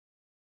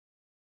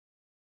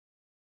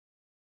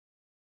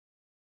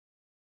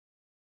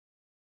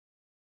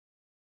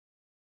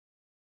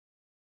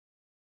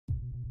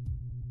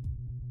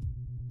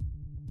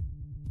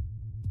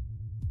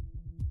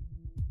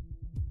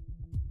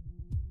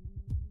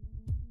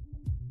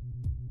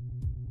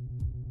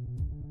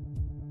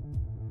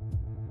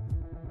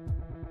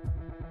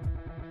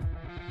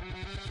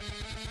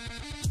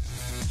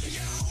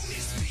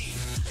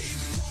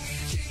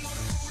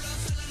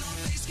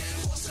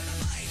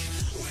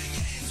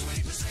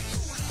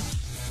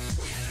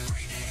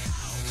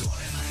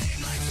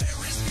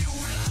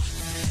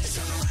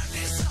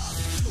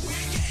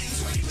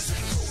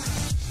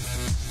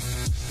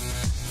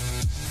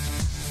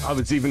I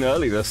was even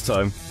early this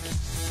time.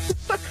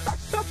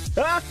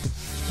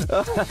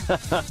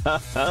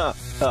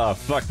 Oh,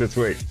 fuck this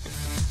week.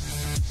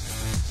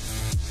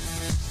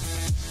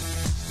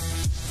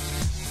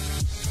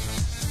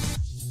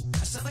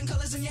 Seven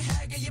colors in your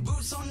hair, get your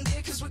boots on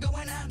dear, cause we're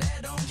going out there,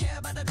 don't care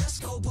about the dress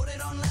code, put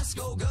it on, let's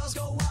go, girls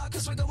go wild,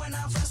 cause we're going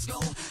out fresco,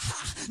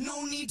 ha,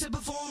 no need to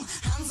perform,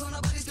 hands on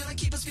our bodies gonna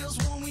keep us feels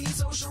warm, we need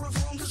social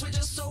reform, cause we're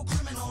just so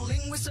criminal,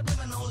 linguist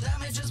subliminal,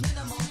 damage is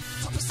minimal,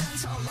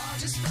 4% our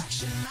largest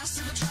fraction,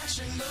 massive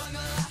attraction, going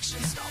all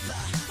action, stop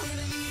that, I'm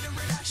gonna need a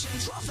reaction,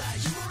 drop that,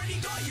 you already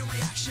got your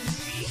reaction,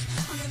 me,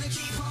 I'm gonna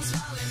keep on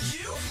smiling,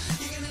 you're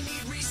gonna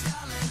need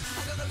restyling,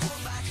 I got a quote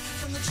back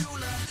from the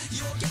jeweler,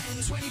 you're getting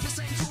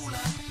 20%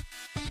 cooler.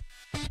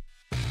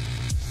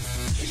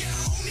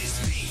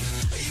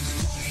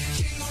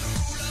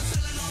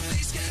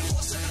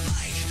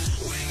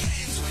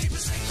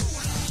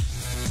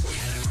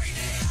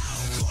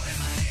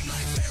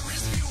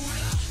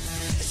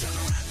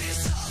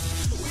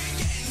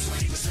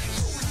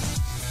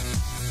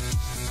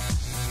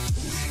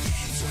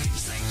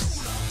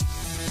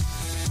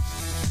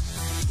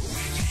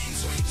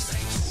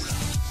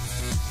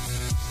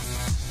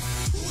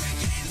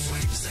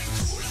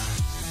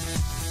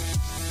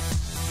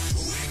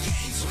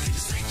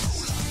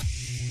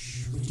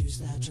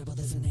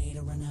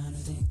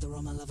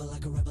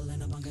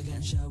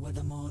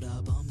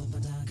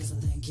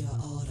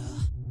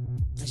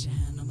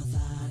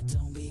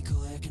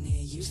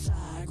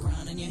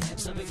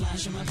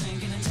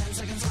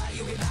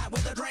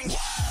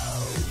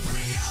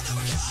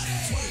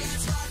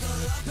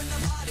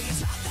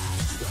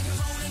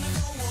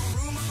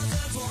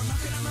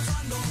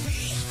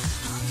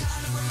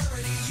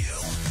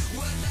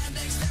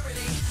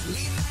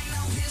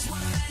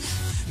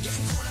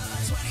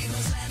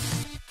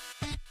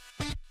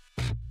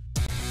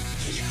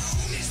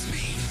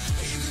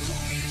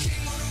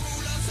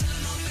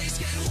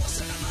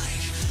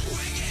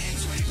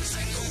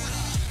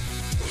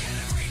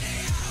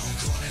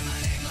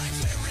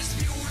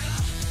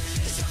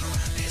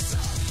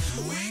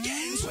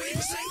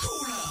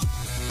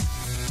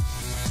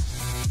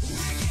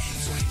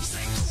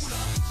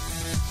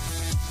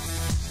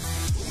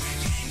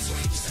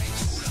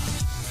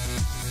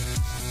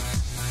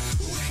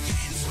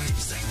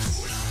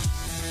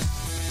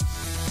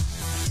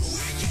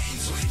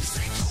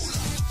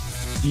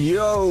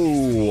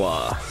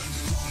 Yo!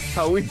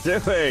 How we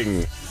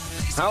doing?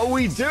 How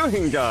we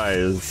doing,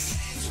 guys?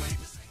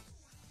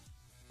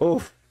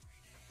 Oh.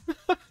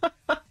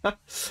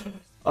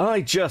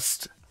 I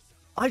just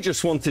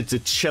wanted to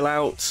chill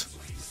out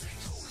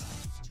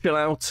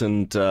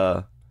and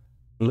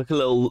look at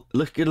a little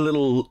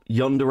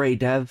yandere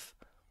dev.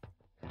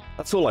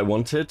 That's all I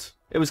wanted.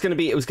 It was gonna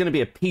be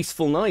a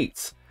peaceful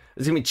night. It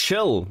was gonna be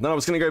chill. Then I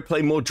was gonna go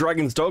play more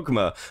Dragon's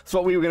Dogma. That's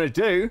what we were gonna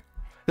do.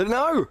 But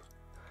no,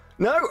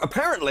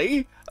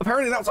 apparently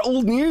that's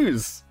old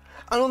news.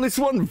 And on this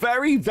one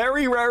very,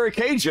 very rare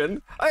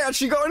occasion, I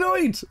actually got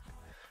annoyed.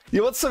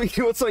 You want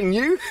something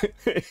new?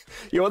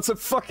 You want some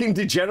fucking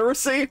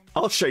degeneracy?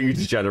 I'll show you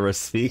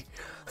degeneracy.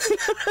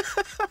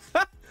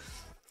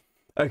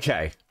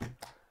 Okay.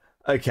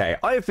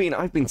 I've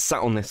been sat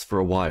on this for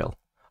a while.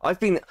 I've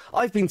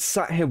been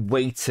sat here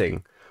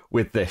waiting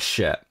with this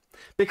shit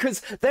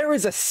because there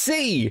is a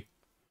sea.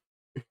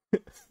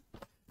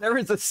 There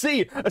is a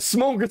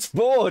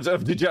smorgasbord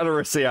of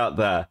degeneracy out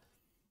there.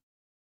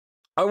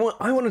 I want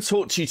to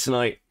talk to you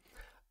tonight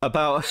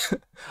about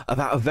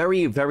a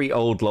very, very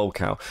old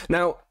lolcow.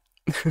 Now,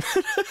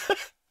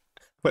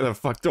 where the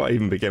fuck do I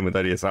even begin with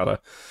Onideus Hatter?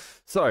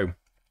 So,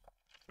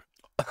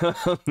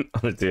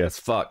 Onideus,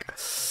 fuck.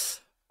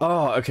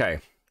 Oh, okay.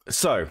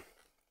 So,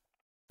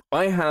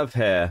 I have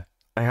here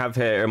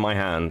in my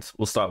hand.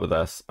 We'll start with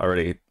this. I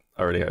already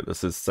hope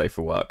this is safe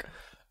for work.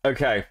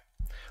 Okay.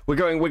 We're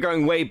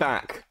going way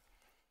back.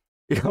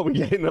 Are we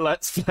getting the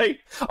Let's Play?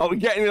 Are we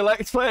getting the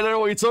Let's Play? I don't know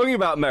what you're talking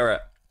about, Merit.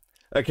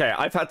 Okay,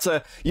 I've had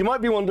to... You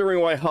might be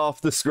wondering why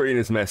half the screen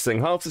is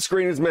missing. Half the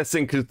screen is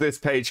missing because this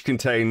page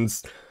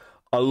contains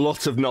a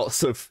lot of not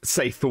so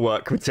safe for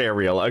work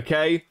material,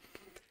 okay?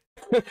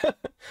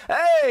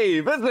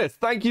 Hey, business!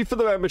 Thank you for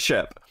the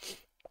membership.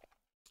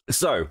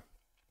 So,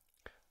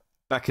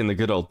 back in the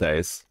good old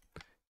days.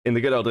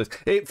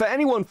 For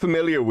anyone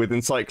familiar with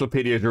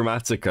Encyclopedia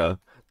Dramatica,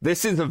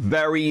 this is a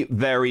very,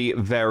 very,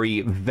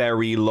 very,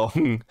 very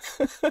long...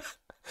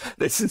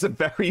 This is a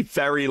very,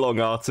 very long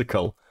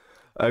article.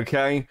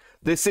 Okay?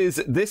 This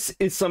is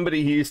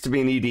somebody who used to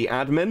be an ED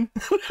admin.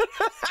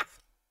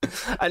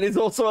 And is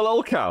also a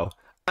lolcow.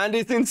 And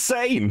is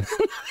insane.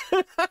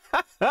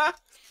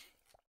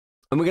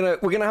 And we're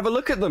gonna have a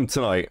look at them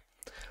tonight.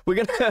 We're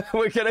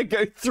gonna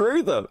go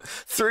through them.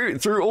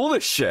 Through all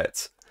this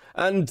shit.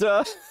 And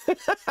we're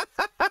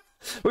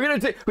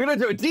gonna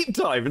do a deep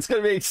dive. It's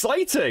gonna be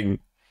exciting.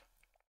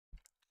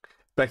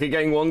 Becca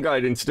getting one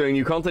guide into doing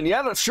new content.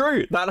 Yeah, that's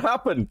true. That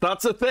happened.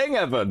 That's a thing,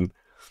 Evan.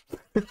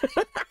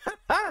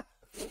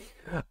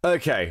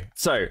 Okay,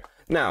 so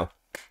now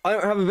I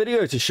don't have a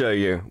video to show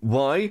you.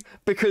 Why?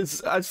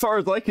 Because as far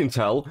as I can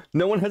tell,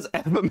 no one has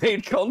ever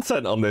made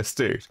content on this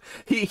dude.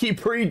 He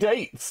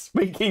predates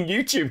making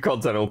YouTube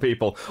content on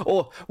people,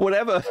 or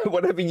whatever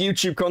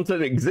YouTube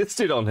content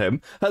existed on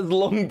him has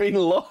long been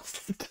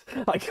lost.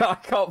 I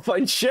can't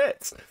find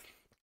shit.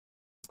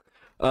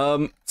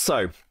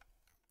 So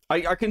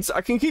I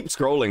can keep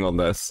scrolling on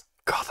this.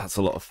 God, that's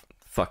a lot of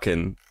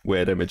fucking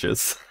weird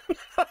images.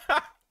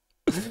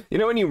 You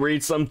know when you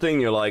read something,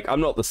 you're like,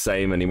 I'm not the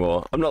same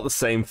anymore. I'm not the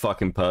same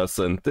fucking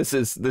person. This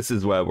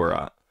is where we're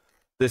at.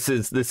 This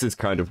is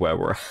kind of where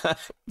we're at.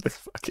 This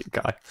fucking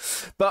guy.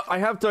 But I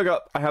have dug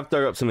up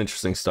some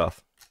interesting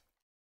stuff.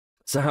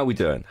 So how we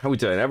doing? How we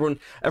doing?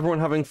 Everyone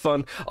having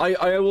fun?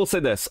 I will say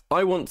this.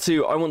 I want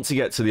to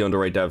get to the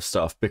underrated dev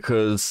stuff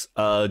because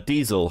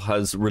Diesel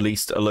has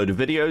released a load of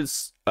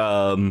videos.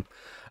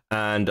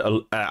 And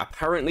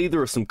apparently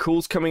there are some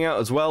calls coming out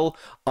as well.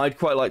 I'd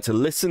quite like to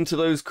listen to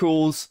those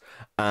calls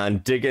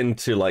and dig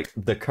into like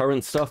the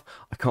current stuff.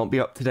 I can't be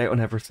up to date on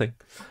everything,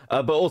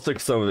 but also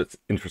some of it's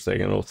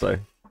interesting, and also,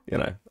 you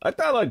know, I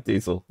like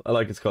Diesel. I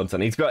like his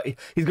content. He's got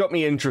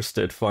me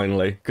interested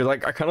finally, because I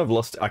kind of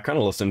lost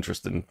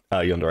interest in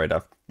Yandere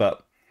Dev.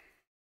 But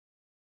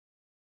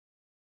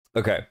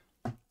okay,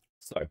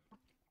 so.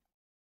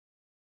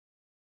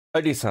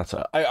 Onideus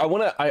Hatter. I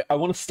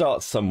wanna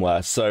start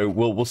somewhere, so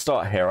we'll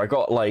start here. I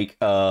got like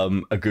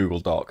a Google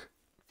Doc.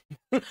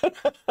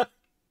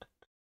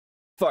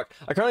 Fuck,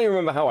 I can't even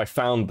remember how I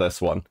found this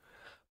one,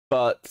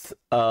 but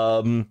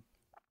I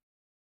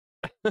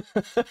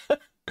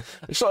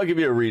just thought I'd give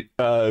you a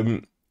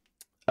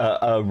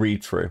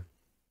read through.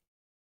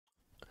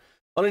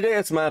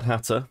 Onideus Mad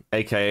Hatter,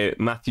 aka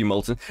Matthew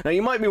Moulton. Now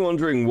you might be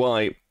wondering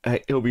why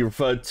he'll be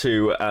referred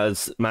to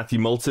as Matthew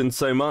Moulton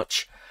so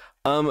much.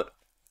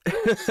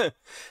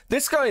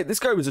 This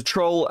guy was a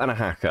troll and a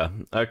hacker,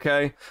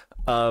 okay?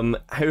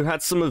 Who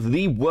had some of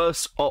the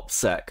worst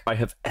OPSEC I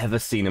have ever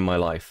seen in my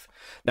life.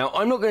 Now,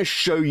 I'm not going to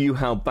show you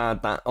how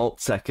bad that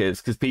OPSEC is,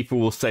 because people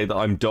will say that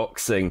I'm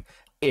doxing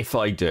if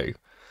I do.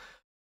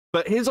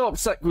 But his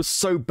OPSEC was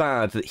so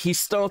bad that he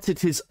started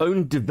his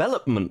own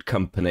development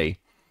company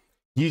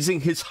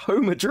using his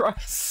home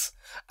address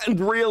and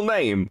real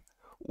name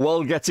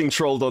while getting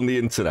trolled on the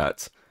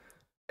internet.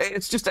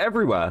 It's just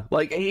everywhere.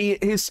 Like he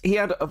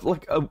had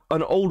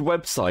an old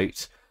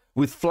website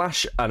with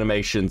Flash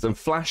animations and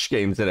Flash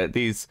games in it.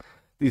 These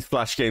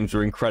Flash games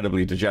were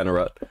incredibly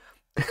degenerate.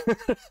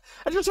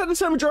 I just had the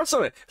same address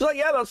on it. It's like,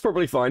 yeah, that's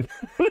probably fine.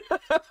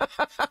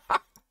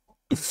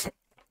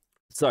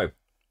 So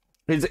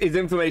his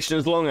information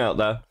is long out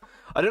there.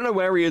 I don't know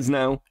where he is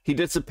now. He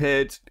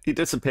disappeared. He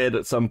disappeared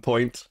at some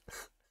point.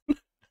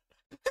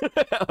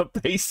 A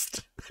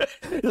beast.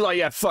 He's like,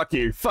 yeah, fuck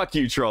you,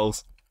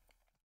 trolls.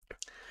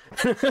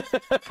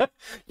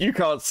 You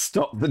can't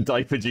stop the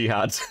diaper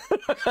jihad.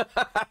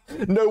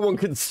 No one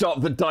can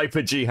stop the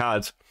diaper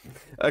jihad.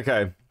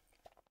 Okay.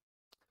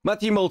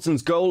 Matthew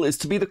Moulton's goal is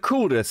to be the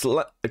coolest,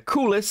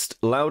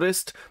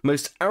 loudest,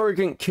 most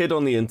arrogant kid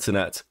on the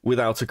internet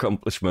without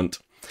accomplishment.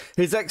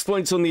 His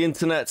exploits on the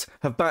internet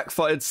have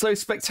backfired so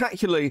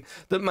spectacularly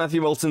that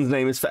Matthew Moulton's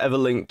name is forever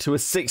linked to a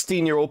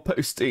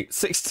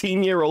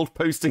 16-year-old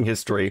posting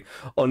history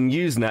on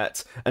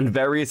Usenet and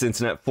various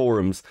internet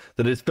forums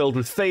that is filled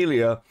with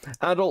failure,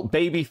 adult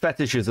baby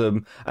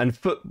fetishism, and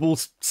football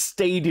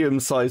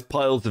stadium-sized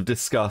piles of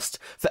disgust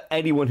for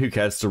anyone who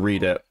cares to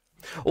read it.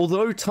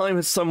 Although time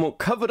has somewhat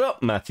covered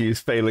up Matthew's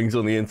failings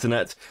on the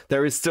internet,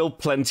 there is still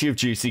plenty of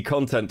juicy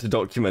content to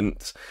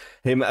document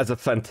him as a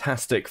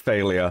fantastic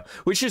failure,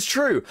 which is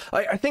true.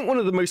 I think one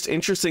of the most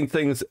interesting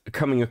things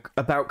coming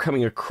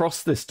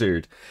across this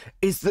dude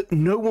is that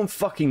no one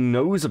fucking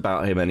knows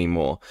about him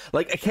anymore.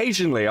 Like,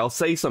 occasionally I'll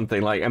say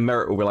something like, and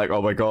Merritt will be like,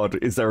 oh my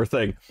god, is there a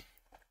thing?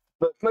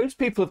 But most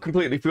people have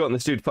completely forgotten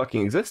this dude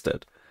fucking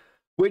existed.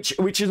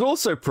 Which is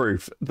also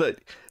proof that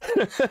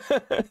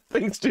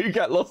things do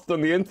get lost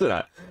on the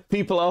internet.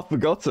 People are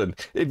forgotten.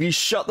 If you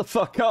shut the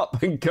fuck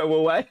up and go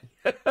away,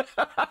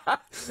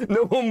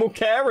 no one will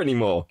care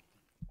anymore.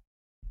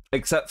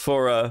 Except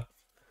for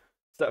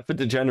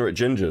degenerate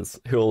gingers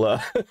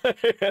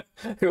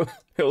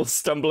who'll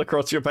stumble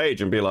across your page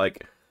and be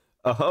like,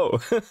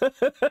 "Oh,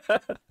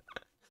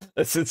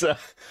 this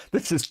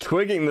is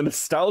twigging the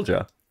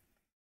nostalgia."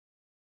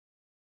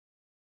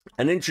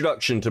 An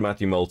introduction to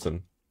Matthew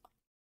Moulton.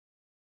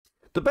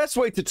 The best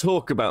way to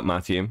talk about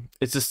Matthew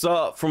is to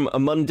start from a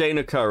mundane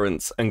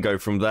occurrence and go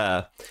from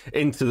there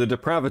into the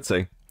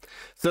depravity.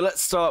 So let's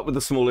start with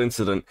a small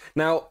incident.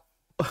 Now,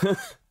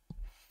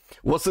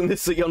 wasn't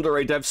this a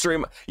Yandere dev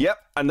stream? Yep,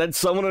 and then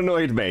someone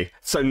annoyed me.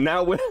 So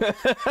now we're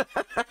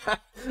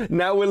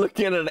now we're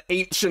looking at an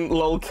ancient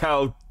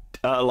lolcow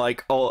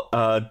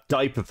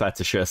diaper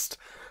fetishist.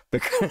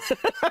 This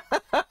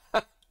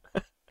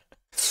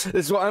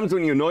is what happens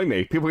when you annoy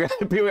me. People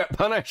get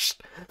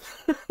punished.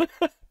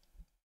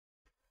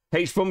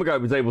 H. Bomberguy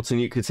was able to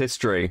nuke his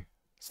history.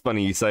 It's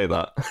funny you say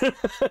that.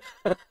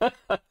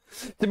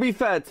 To be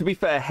fair,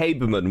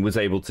 Haberman was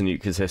able to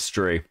nuke his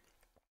history.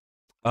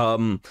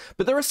 But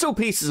there are still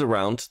pieces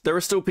around. There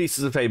are still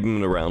pieces of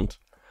Haberman around.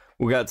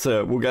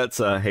 we'll get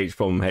to H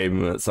bomb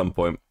Haven at some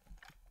point.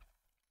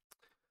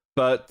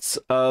 But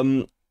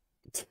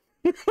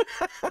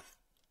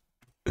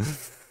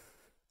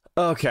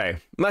okay,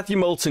 Matthew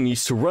Moulton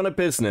used to run a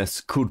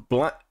business called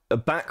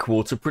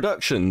Backwater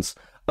Productions,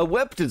 a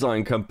web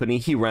design company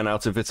he ran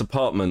out of his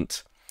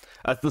apartment.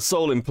 As the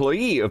sole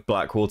employee of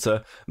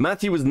Blackwater,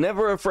 Matthew was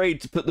never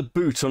afraid to put the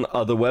boot on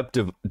other web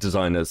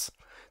designers.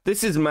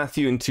 This is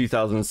Matthew in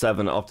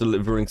 2007 after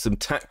delivering some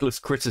tactless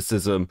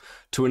criticism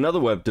to another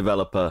web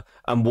developer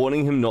and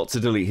warning him not to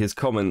delete his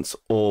comments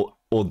or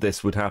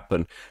this would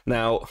happen.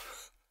 Now,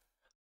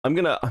 I'm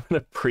gonna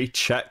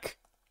pre-check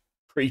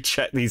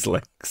these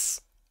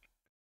links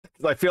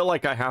because I feel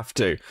like I have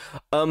to.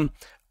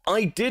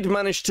 I did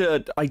manage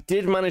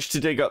to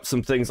dig up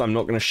some things I'm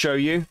not going to show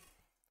you,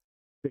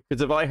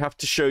 because if I have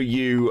to show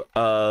you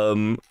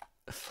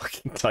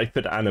fucking type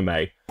in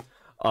anime,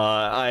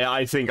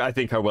 I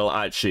think I will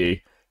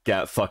actually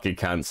get fucking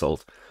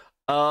cancelled.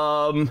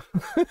 I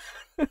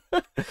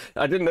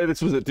didn't know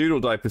this was a Doodle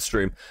Diaper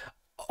stream.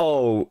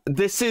 Oh,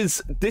 this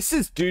is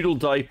Doodle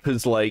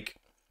Diapers, like,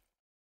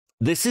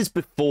 this is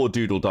before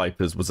Doodle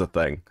Diapers was a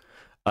thing.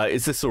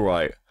 Is this all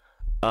right?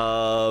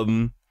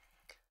 Okay.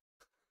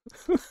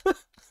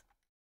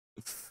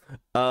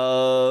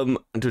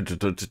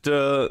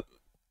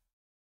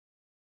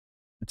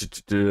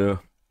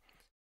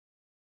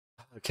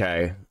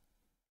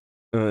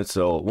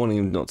 So wanting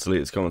him not to delete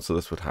his comments, so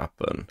this would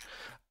happen.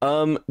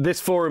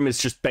 This forum is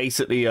just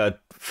basically a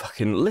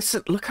fucking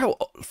listen. Look how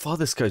far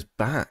this goes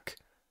back.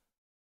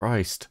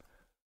 Christ.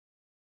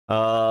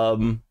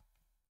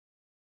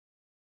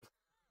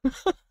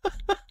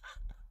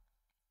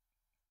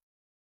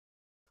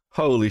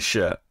 Holy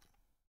shit.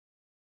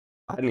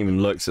 I hadn't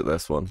even looked at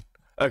this one.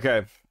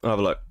 Okay, I'll have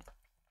a look.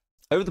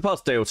 Over the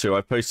past day or two,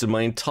 I've posted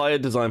my entire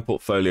design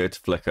portfolio to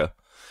Flickr.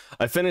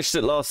 I finished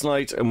it last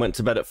night and went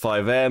to bed at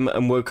 5 AM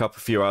and woke up a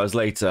few hours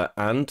later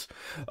and,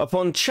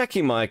 upon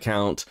checking my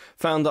account,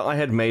 found that I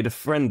had made a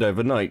friend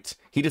overnight.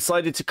 He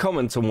decided to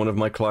comment on one of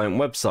my client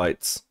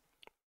websites.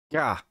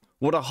 Yeah,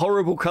 what a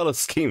horrible colour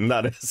scheme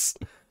that is.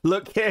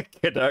 Look here,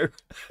 kiddo.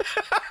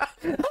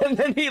 And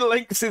then he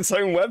links his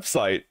own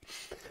website.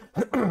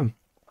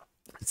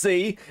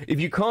 See, if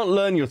you can't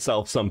learn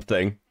yourself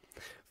something.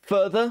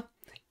 Further,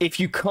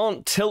 if you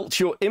can't tilt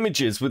your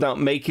images without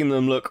making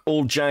them look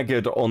all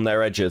jagged on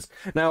their edges.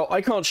 Now,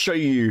 I can't show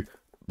you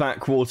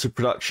Backwater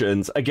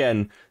Productions.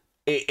 Again,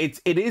 it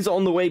is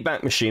on the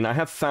Wayback Machine. I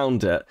have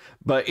found it,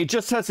 but it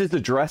just has his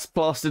address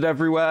plastered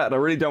everywhere, and I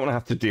really don't want to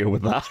have to deal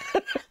with that.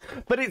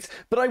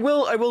 But I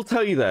will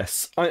tell you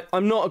this.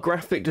 I'm not a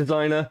graphic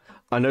designer.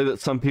 I know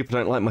that some people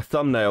don't like my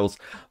thumbnails,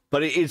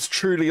 but it is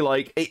truly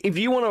like, if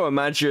you want to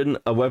imagine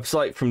a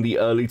website from the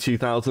early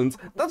 2000s,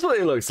 that's what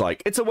it looks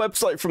like. It's a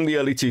website from the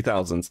early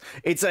 2000s.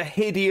 It's a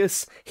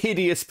hideous,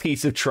 hideous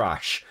piece of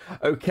trash.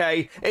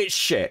 Okay? It's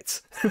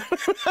shit.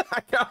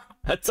 I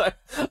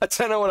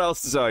don't know what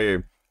else to tell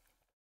you.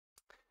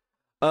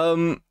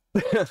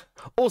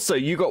 Also,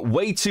 you got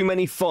way too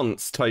many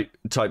fonts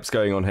types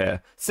going on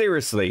here.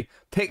 Seriously,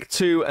 pick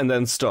two and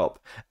then stop.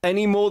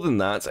 Any more than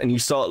that, and you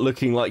start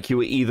looking like you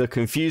were either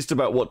confused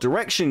about what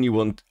direction you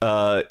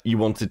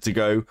wanted to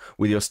go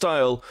with your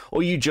style,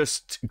 or you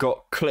just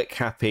got click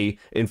happy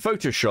in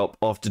Photoshop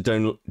after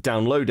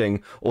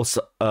downloading or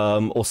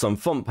some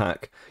font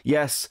pack.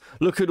 Yes,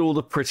 look at all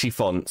the pretty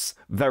fonts.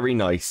 Very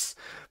nice.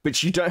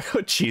 But you don't,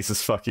 oh,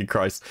 Jesus fucking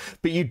Christ,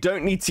 but you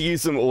don't need to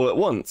use them all at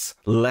once.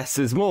 Less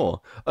is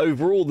more.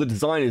 Overall, the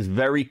design is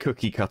very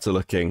cookie cutter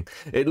looking.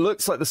 It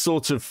looks like the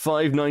sort of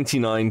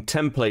 $5.99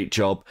 template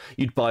job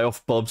you'd buy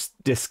off Bob's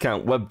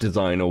Discount Web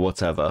Design or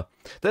whatever.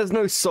 There's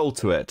no soul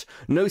to it,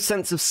 no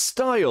sense of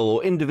style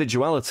or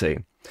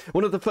individuality.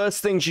 One of the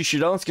first things you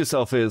should ask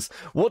yourself is,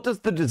 what does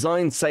the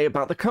design say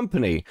about the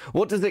company?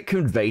 What does it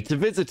convey to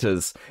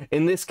visitors?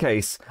 In this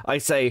case, I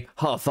say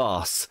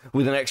half-ass,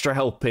 with an extra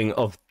helping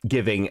of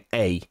giving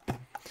A.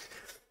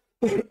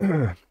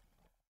 Well,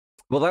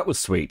 that was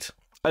sweet.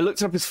 I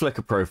looked up his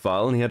Flickr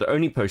profile and he had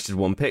only posted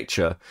one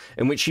picture,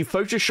 in which he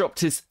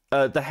photoshopped his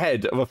the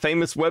head of a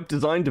famous web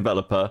design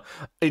developer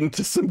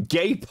into some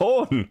gay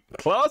porn.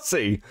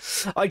 Classy!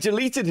 I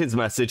deleted his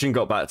message and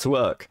got back to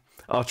work.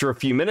 After a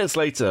few minutes,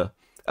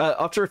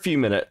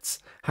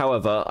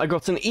 however, I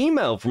got an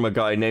email from a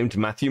guy named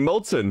Matthew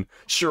Moulton.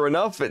 Sure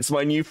enough, it's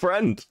my new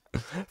friend.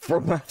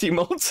 From Matthew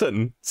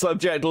Moulton.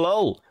 Subject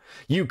lol.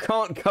 You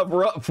can't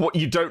cover up what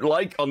you don't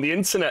like on the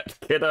internet,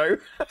 kiddo.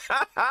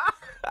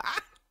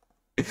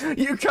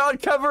 You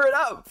can't cover it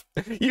up.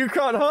 You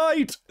can't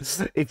hide.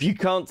 If you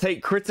can't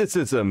take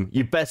criticism,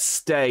 you best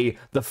stay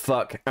the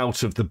fuck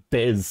out of the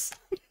biz.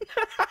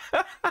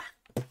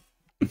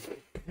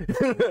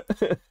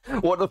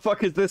 What the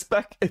fuck is this,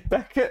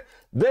 Beckett?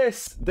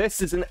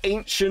 This is an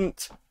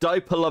ancient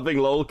diaper-loving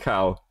lol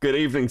cow. Good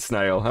evening,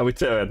 Snail. How we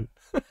doing?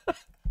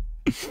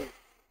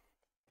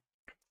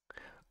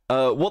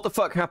 What the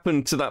fuck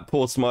happened to that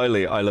poor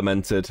Smiley? I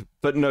lamented.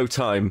 But no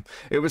time.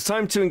 It was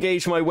time to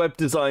engage my web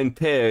design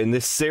peer in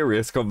this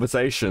serious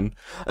conversation.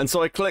 And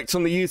so I clicked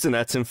on the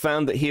usernet and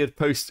found that he had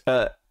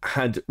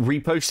had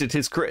reposted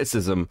his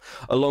criticism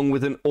along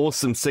with an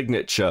awesome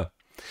signature.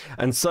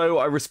 And so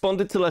I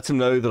responded to let him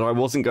know that I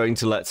wasn't going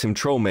to let him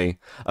troll me.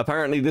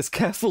 Apparently this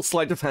careful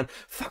sleight of hand...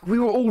 Fuck, we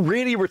were all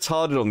really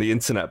retarded on the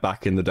internet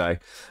back in the day.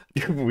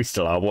 We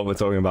still are, what we're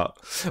talking about.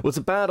 Was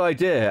a bad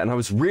idea, and I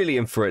was really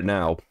in for it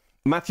now.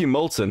 Matthew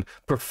Moulton,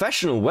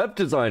 professional web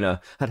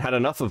designer, had had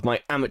enough of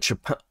my amateur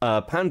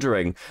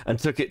pandering and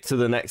took it to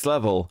the next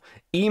level.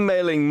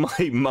 Emailing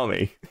my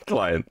mummy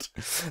client.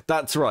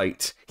 That's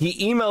right. He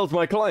emailed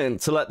my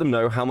client to let them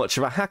know how much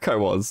of a hack I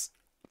was.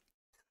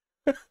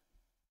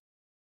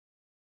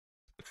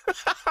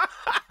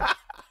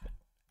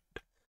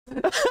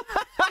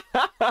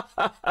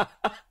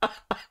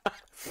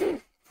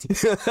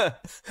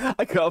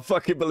 I can't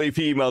fucking believe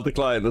he emailed the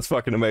client. That's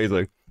fucking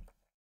amazing.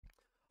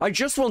 I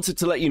just wanted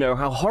to let you know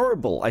how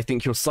horrible I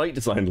think your site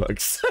design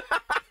looks.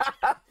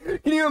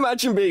 Can you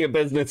imagine being a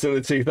business in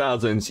the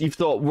 2000s? You've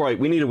thought, right,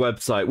 we need a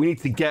website. We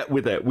need to get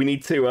with it. We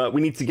need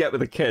to get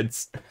with the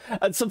kids.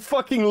 And some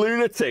fucking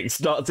lunatic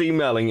starts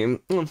emailing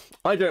him.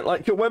 I don't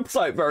like your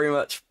website very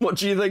much. What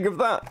do you think of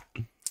that?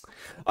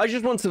 I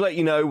just want to let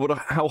you know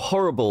how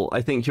horrible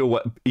I think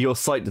your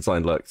site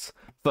design looks.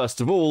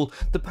 First of all,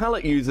 the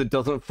palette user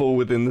doesn't fall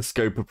within the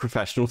scope of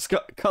professional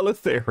color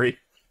theory.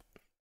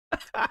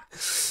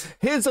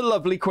 Here's a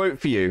lovely quote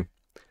for you.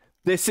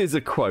 This is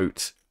a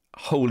quote.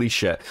 Holy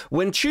shit.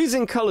 When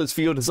choosing colors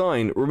for your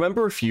design,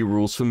 remember a few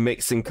rules for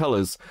mixing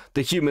colors.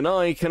 The human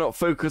eye cannot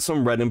focus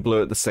on red and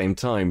blue at the same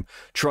time.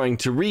 Trying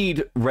to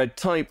read red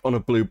type on a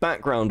blue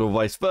background or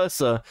vice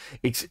versa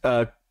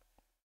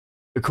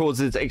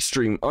causes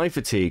extreme eye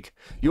fatigue.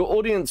 Your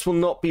audience will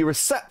not be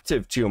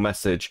receptive to your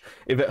message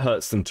if it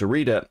hurts them to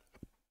read it.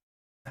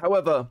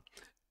 However,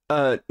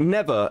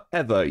 never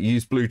ever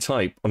use blue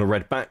type on a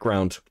red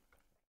background.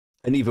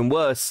 And even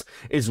worse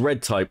is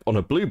red type on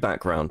a blue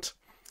background.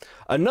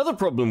 Another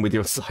problem with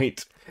your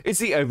site is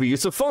the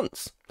overuse of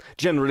fonts.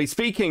 Generally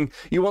speaking,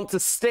 you want to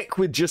stick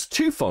with just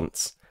 2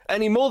 fonts.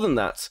 Any more than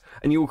that,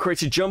 and you will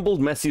create a jumbled,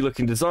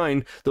 messy-looking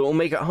design that will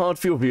make it hard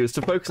for your viewers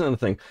to focus on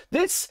anything.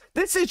 This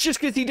is just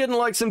because he didn't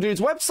like some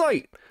dude's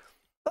website.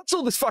 That's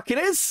all this fucking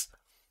is.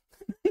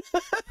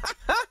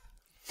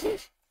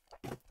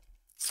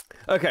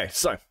 Okay,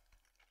 so...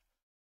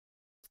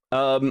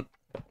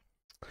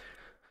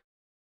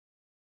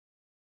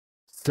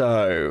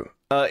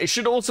 it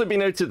should also be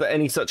noted that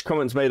any such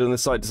comments made on the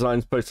site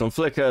designs posted on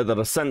Flickr that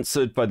are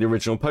censored by the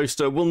original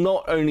poster will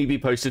not only be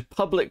posted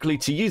publicly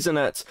to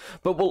Usenet,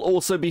 but will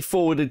also be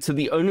forwarded to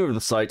the owner of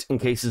the site in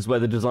cases where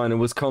the designer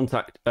was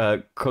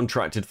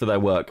contracted for their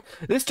work.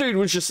 This dude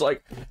was just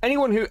like,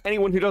 anyone who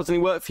does any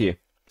work for you,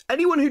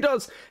 anyone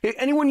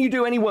you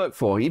do any work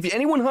for, if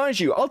anyone hires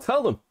you, I'll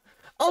tell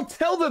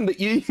them that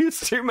you use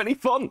too many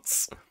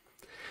fonts.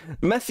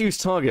 Matthew's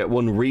target,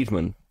 one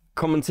Reedman,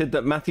 commented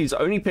that Matthew's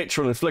only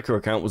picture on his Flickr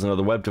account was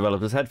another web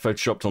developer's head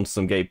photoshopped onto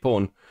some gay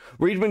porn.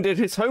 Reedman did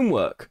his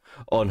homework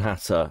on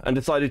Hatter and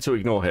decided to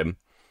ignore him.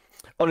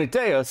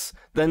 Onideus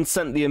then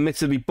sent the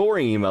admittedly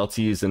boring email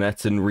to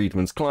Usenet and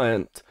Reedman's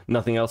client.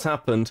 Nothing else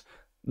happened.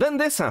 Then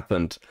this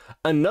happened.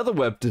 Another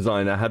web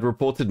designer had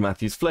reported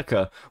Matthew's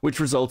Flickr, which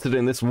resulted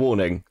in this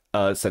warning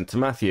sent to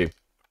Matthew.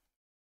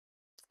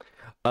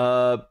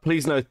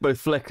 Please note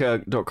both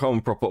Flickr.com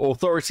and proper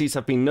authorities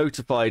have been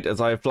notified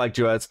as I have flagged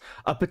you as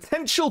a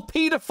potential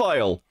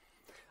paedophile,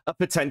 a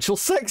potential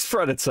sex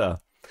predator,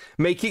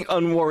 making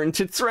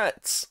unwarranted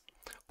threats.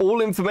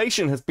 All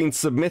information has been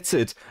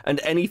submitted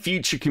and any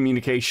future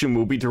communication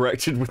will be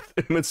directed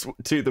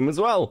to them as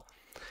well.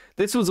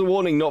 This was a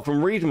warning not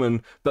from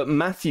Reedman, but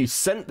Matthew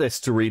sent this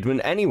to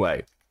Reedman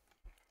anyway.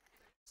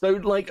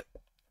 So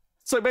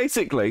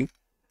basically,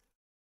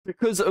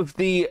 because of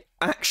the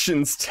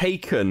actions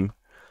taken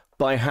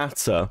by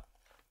Hatter,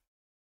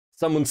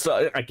 someone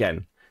started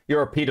again.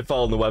 You're a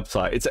paedophile on the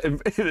website.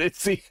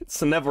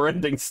 It's a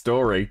never-ending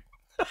story.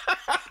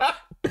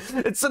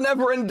 It's a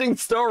never-ending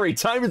story.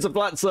 Time is a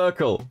flat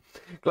circle.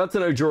 Glad to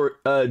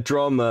know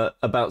drama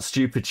about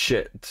stupid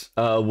shit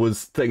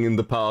was thing in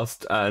the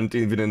past and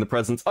even in the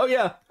present. Oh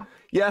yeah.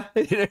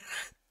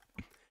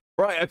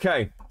 Right.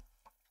 Okay.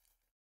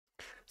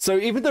 So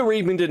even though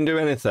Reedman didn't do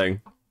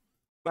anything,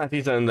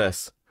 Matthew's done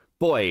this.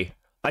 Boy,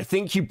 I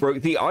think you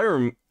broke the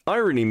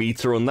irony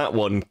meter on that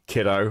one,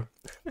 kiddo.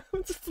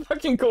 It's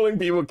fucking calling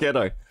people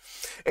kiddo.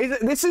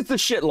 This is the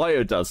shit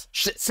Lio does.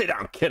 Sit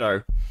down,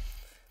 kiddo.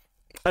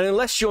 And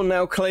unless you're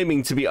now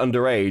claiming to be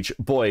underage,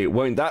 boy,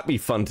 won't that be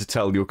fun to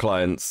tell your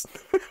clients.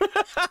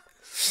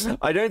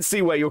 I don't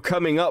see where you're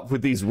coming up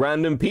with these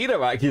random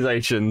pedo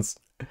accusations.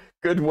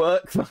 Good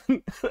work,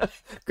 man.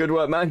 Good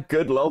work, man.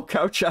 Good lol.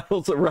 Cow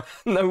channels around.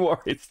 No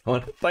worries.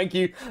 Thank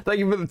you for the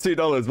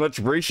 $2. Much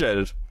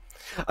appreciated.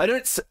 I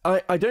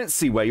don't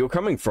see where you're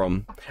coming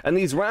from. And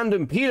these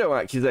random pedo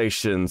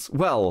accusations,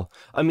 well,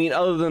 I mean,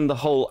 other than the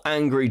whole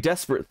angry,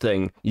 desperate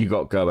thing you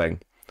got going.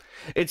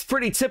 It's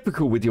pretty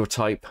typical with your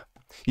type.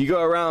 You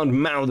go around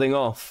mouthing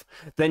off,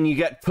 then you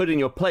get put in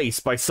your place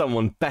by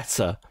someone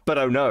better. But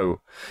oh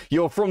no,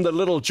 you're from the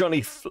little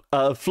Johnny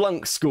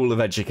Flunk School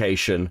of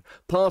Education,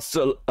 passed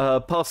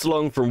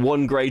along from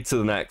one grade to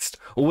the next,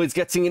 always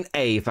getting an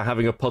A for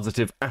having a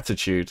positive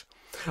attitude.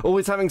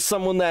 Always having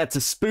someone there to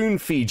spoon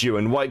feed you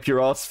and wipe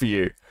your ass for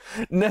you.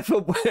 Never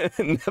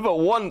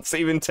once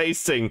even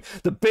tasting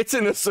the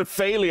bitterness of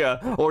failure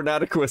or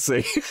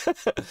inadequacy.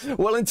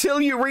 Well, until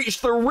you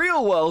reach the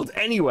real world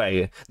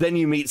anyway, then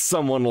you meet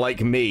someone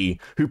like me,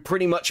 who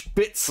pretty much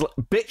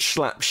bitch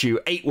slaps you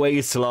 8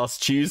 ways to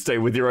last Tuesday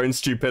with your own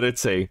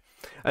stupidity.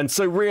 And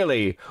so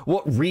really,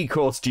 what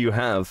recourse do you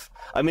have?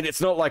 I mean,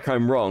 it's not like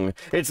I'm wrong.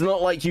 It's not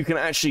like you can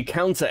actually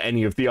counter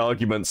any of the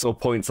arguments or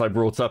points I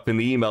brought up in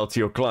the email to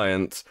your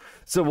client.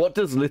 So what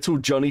does little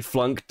Johnny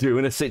Flunk do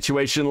in a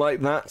situation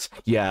like that?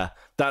 Yeah,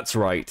 that's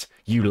right.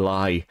 You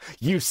lie.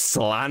 You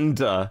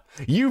slander.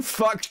 You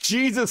fuck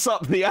Jesus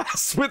up the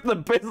ass with the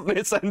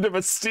business end of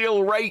a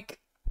steel rake.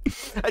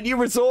 And you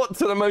resort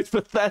to the most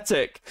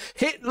pathetic,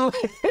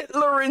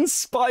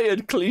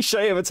 Hitler-inspired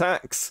cliche of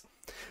attacks.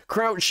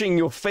 Crouching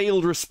your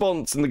failed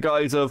response in the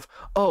guise of,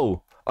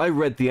 oh, I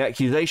read the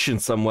accusation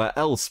somewhere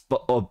else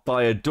or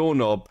by a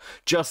doorknob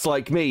just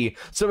like me,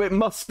 so it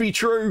must be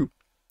true.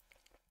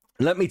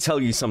 Let me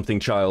tell you something,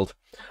 child.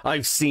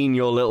 I've seen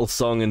your little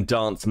song and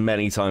dance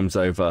many times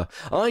over.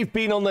 I've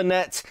been on the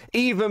net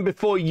even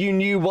before you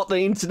knew what the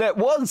internet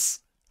was.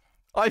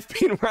 I've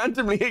been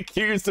randomly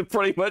accused of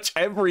pretty much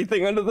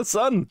everything under the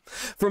sun,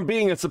 from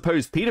being a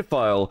supposed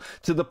paedophile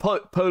to the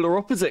polar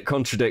opposite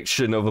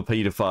contradiction of a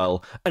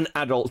paedophile, an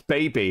adult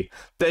baby.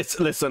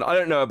 Listen, I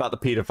don't know about the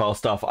paedophile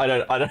stuff. I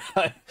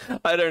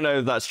don't know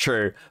if that's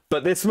true,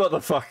 but this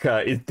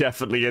motherfucker is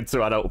definitely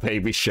into adult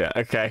baby shit.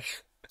 Okay,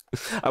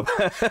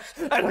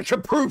 and I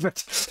can prove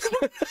it.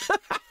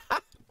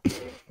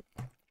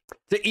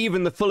 To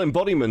even the full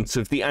embodiment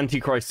of the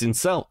Antichrist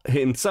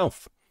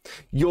himself.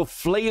 Your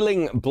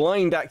flailing,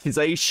 blind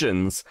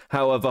accusations,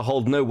 however,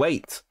 hold no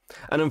weight.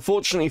 And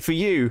unfortunately for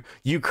you,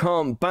 you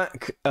can't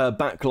back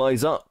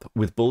lies up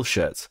with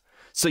bullshit.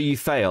 So you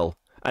fail,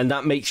 and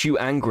that makes you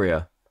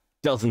angrier,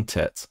 doesn't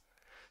it?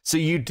 So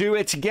you do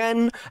it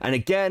again, and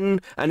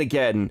again, and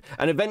again,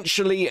 and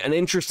eventually an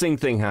interesting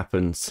thing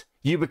happens.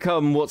 You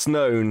become what's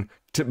known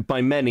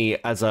by many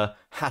as a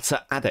Hatter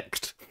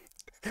addict.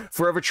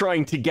 Forever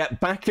trying to get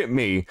back at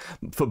me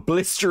for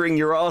blistering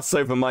your ass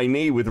over my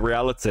knee with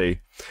reality.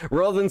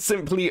 Rather than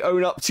simply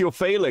own up to your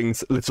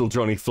failings, little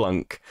Johnny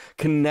Flunk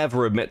can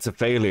never admit to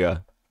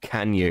failure,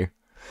 can you?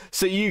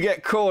 So you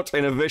get caught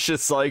in a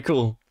vicious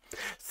cycle.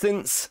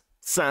 Since,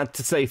 sad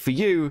to say for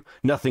you,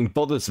 nothing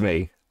bothers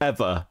me,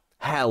 ever.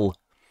 Hell,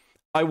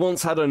 I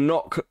once had a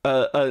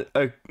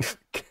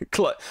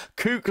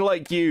kook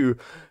like you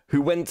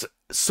who went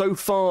so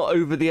far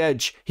over the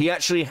edge, he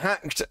actually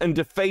hacked and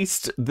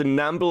defaced the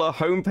Nambla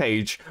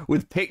homepage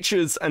with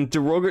pictures and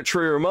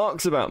derogatory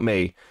remarks about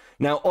me.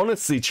 Now,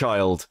 honestly,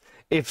 child,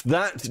 if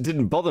that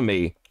didn't bother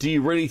me, do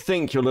you really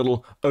think your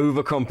little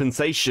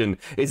overcompensation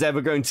is ever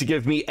going to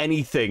give me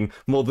anything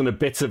more than a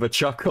bit of a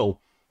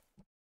chuckle?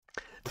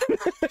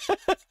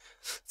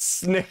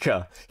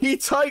 Snicker. He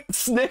typed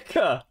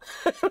snicker.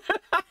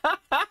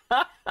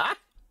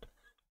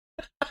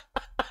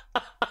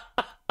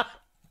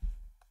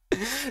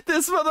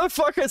 This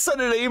motherfucker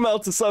sent an email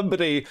to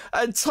somebody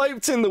and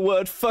typed in the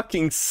word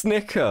fucking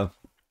snicker.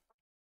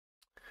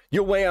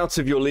 You're way out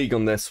of your league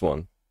on this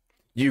one.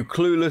 You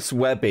clueless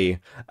Webby,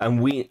 and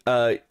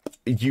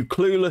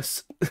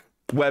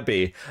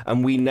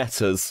we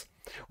netters.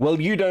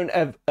 Well, you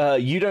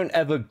don't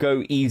ever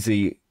go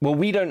easy. Well,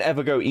 we don't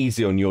ever go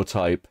easy on your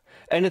type.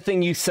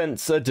 Anything you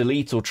censor,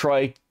 delete, or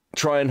try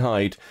and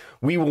hide,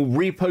 we will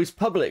repost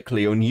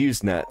publicly on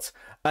Usenet.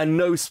 And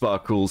no,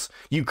 Sparkles,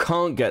 you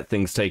can't get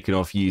things taken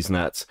off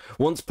Usenet.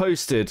 Once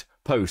posted,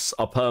 posts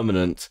are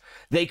permanent.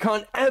 They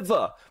can't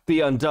ever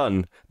be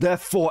undone. They're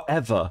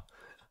forever.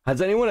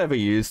 Has anyone ever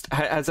used...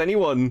 Has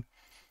anyone...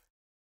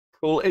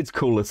 Cool, it's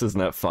coolest,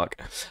 isn't it?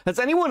 Fuck. Has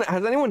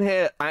anyone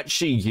here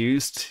actually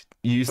used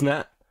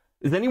Usenet?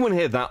 Is anyone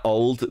here that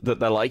old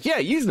that they're like,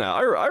 yeah, Usenet,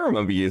 I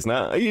remember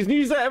Usenet. I use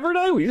Usenet every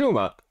day. What are you talking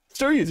about?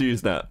 Still use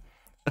Usenet.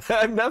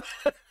 I've never...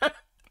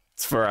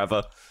 It's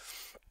forever.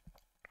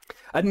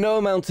 And no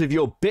amount of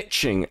your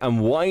bitching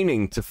and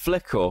whining to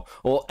Flickr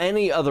or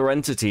any other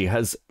entity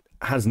has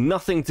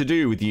nothing to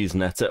do with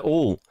Usenet at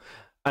all.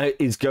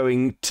 Is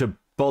going to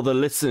bother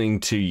listening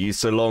to you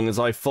so long as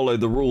I follow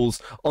the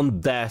rules on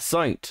their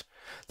site.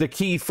 The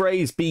key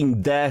phrase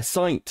being their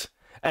site.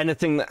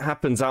 Anything that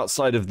happens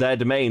outside of their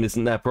domain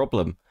isn't their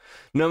problem.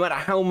 No matter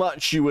how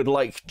much you would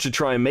like to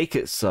try and make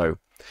it so.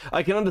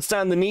 I can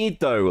understand the need,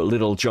 though,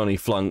 little Johnny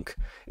Flunk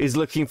is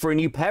looking for a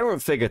new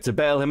parent figure to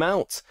bail him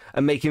out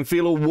and make him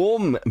feel all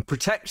warm and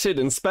protected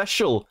and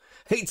special.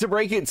 Hate to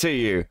break it to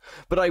you,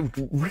 but I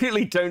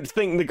really don't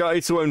think the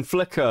guys who own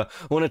Flickr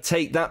want to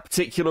take that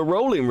particular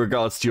role in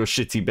regards to your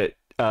shitty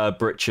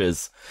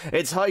britches.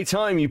 It's high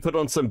time you put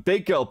on some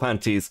big girl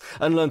panties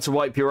and learn to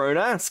wipe your own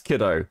ass,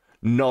 kiddo.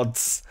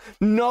 Nods.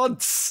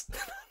 Nods!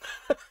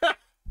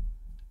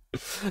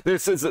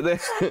 This is.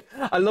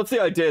 I love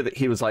the idea that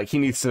he was like, he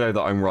needs to know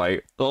that I'm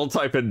right. I'll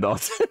type in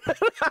not.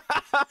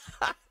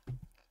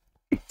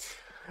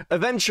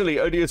 Eventually,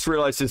 Onideus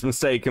realized his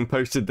mistake and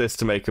posted this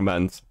to make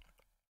amends.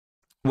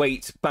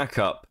 Wait, back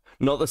up.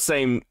 Not the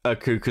same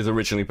kook as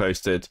originally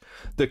posted.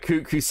 The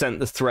kook who sent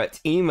the threat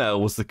email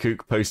was the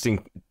kook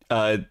posting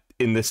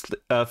in this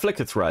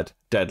Flickr thread.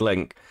 Dead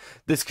link.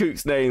 This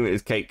kook's name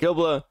is Kate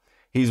Gilbler.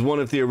 He's one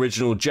of the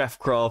original Jeff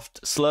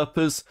Craft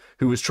slurpers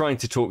who was trying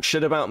to talk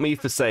shit about me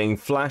for saying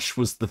Flash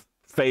was the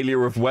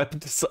failure of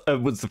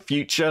was the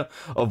future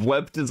of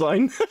web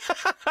design.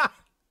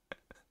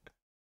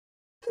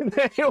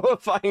 They were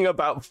fighting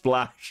about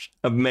Flash.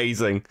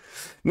 Amazing.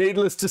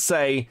 Needless to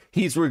say,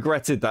 he's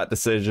regretted that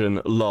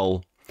decision.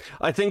 Lol.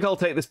 I think I'll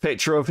take this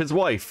picture of his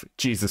wife.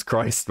 Jesus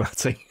Christ,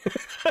 Matty.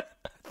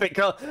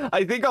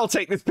 I think I'll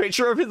take this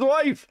picture of his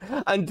wife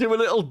and do a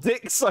little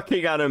dick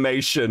sucking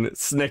animation.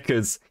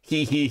 Snickers.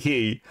 He he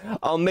he.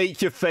 I'll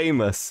make you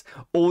famous.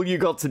 All you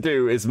got to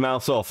do is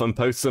mouse off and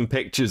post some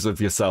pictures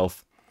of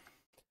yourself.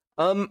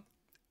 I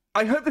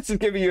hope this is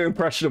giving you an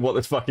impression of what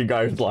this fucking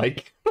guy was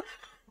like.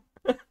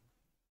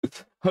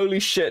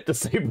 Holy shit,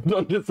 disabled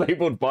on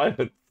disabled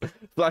violence.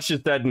 Flash is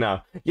dead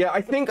now. Yeah,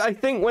 I think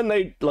when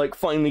they like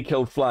finally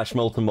killed Flash,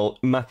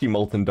 Matthew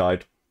Moulton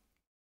died.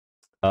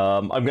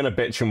 I'm gonna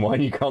bitch and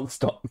whine, you can't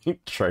stop me.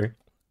 True.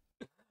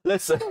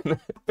 Listen,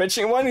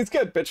 bitching and whining is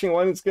good. Bitching and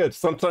whining is good.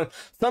 Sometimes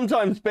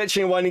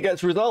bitching and whining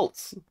gets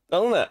results,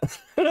 doesn't it?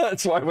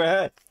 That's why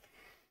we're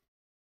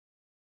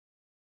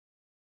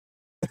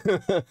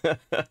here.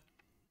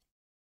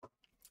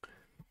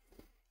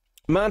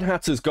 Mad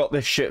Hatter's got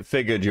this shit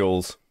figured,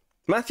 y'alls.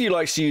 Matthew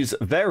likes to use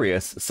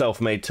various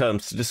self-made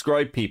terms to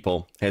describe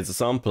people. Here's a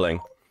sampling.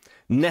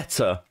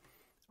 Netter.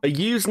 A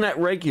Usenet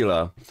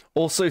regular.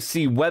 Also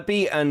see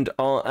Webby and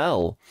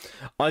RL.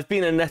 I've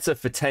been a netter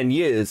for 10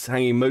 years,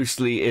 hanging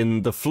mostly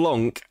in the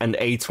Flonk and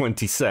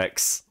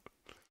A26.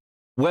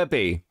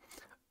 Webby.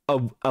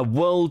 A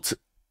World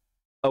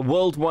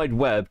Wide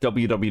Web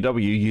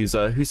WWW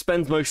user who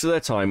spends most of their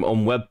time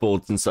on web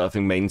boards and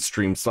surfing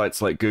mainstream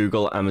sites like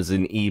Google,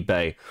 Amazon,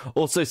 eBay.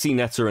 Also see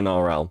Netter and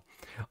RL.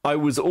 I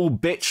was all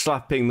bitch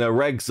slapping the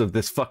regs of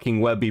this fucking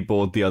Webby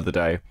board the other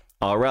day.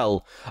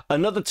 RL.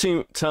 Another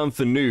term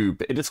for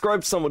noob. It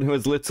describes someone who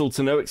has little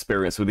to no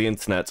experience with the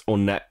internet or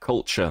net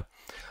culture.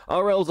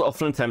 RLs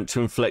often attempt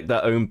to inflict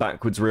their own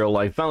backwards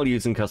real-life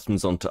values and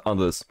customs onto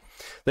others.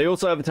 They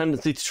also have a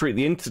tendency to treat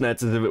the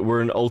internet as if it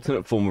were an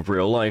alternate form of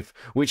real life,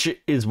 which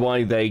is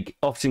why they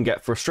often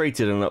get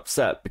frustrated and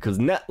upset, because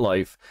net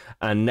life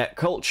and net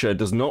culture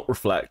does not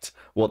reflect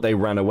what they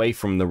ran away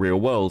from in the real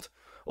world.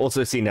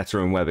 Also see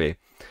Netter and Webby.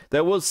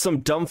 There was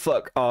some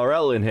dumbfuck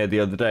RL in here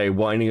the other day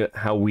whining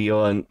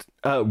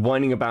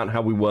about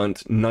how we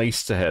weren't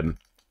nice to him.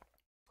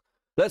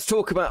 Let's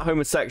talk about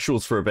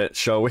homosexuals for a bit,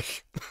 shall we?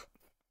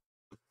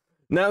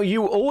 Now,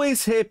 you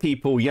always hear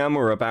people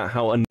yammer about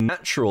how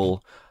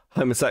unnatural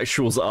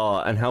homosexuals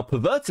are and how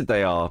perverted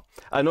they are.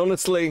 And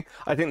honestly,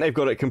 I think they've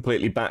got it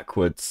completely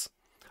backwards.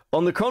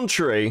 On the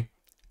contrary,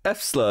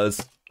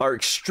 F-slurs are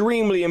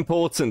extremely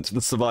important to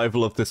the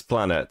survival of this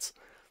planet.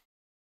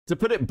 To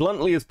put it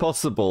bluntly as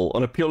possible,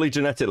 on a purely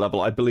genetic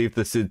level, I believe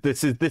this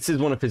is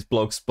one of his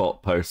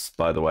blogspot posts,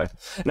 by the way.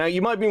 Now,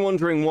 you might be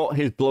wondering what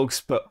his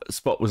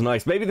blogspot was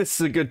nice. Maybe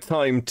this is a good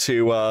time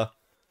to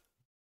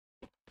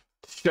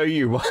show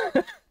you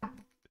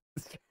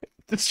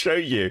to show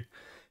you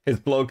his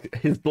blog.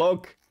 He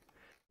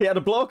had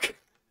a blog.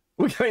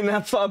 We're going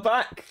that far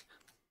back.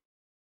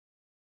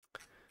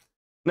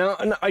 Now,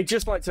 and I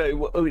just like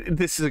to.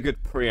 This is a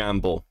good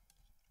preamble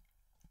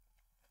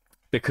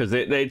because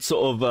they'd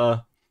sort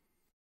of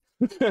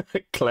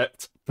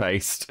clipped,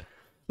 paste.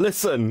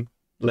 Listen.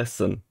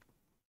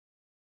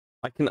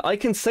 I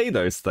can say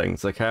those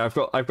things. Okay, I've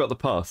got the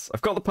pass.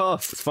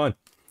 It's fine.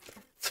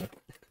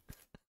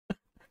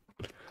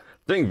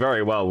 Doing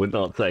very well with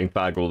not saying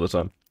fag all the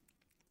time.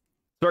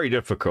 It's very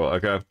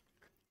difficult, okay?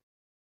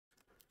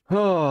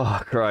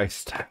 Oh,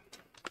 Christ.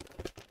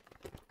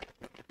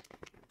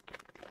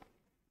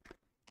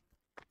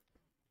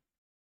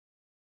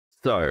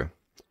 So,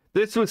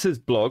 this was his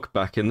blog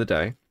back in the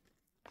day.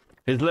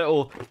 His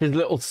little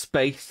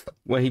space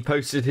where he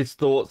posted his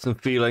thoughts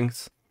and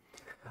feelings.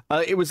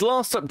 It was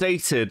last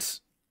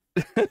updated,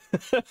 as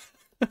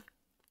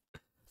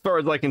far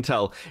as I can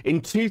tell,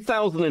 in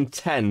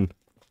 2010.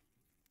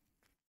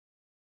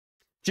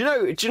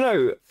 Do you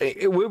know,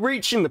 we're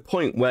reaching the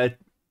point where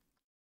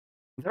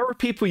there are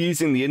people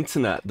using the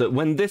internet that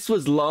when this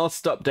was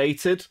last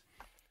updated,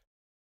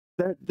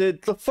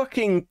 the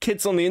fucking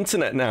kids on the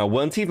internet now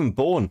weren't even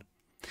born.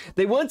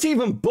 They weren't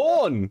even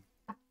born!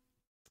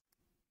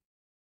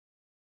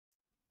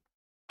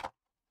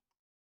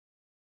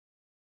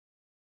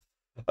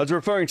 I was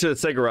referring to the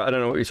cigarette, I don't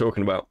know what you're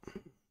talking about.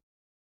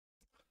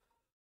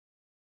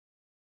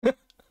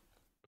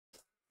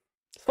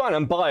 Fine,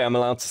 I'm bi, I'm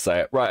allowed to say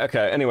it. Right,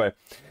 okay, anyway.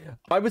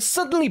 I was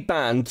suddenly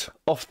banned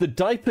off the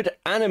Diapered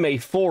Anime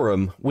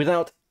forum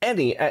without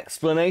any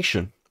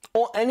explanation.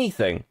 or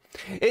anything.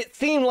 It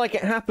seemed like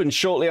it happened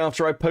shortly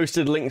after I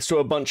posted links to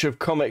a bunch of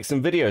comics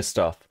and video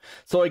stuff,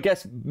 so I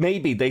guess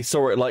maybe they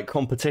saw it like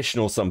competition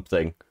or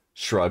something.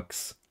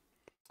 Shrugs.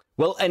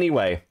 Well,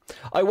 anyway,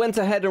 I went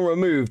ahead and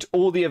removed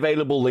all the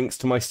available links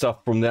to my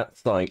stuff from that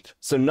site,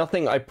 so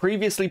nothing I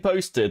previously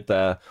posted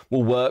there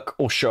will work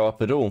or show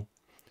up at all.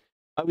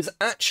 I was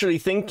actually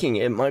thinking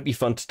it might be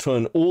fun to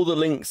turn all the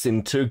links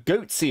into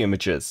Goatsy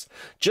images,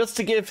 just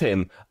to give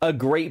him a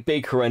great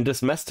big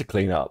horrendous mess to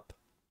clean up.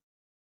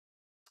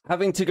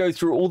 Having to go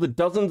through all the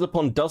dozens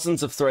upon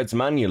dozens of threads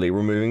manually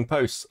removing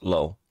posts,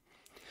 lol.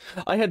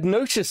 I had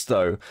noticed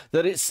though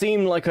that it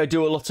seemed like they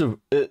do a lot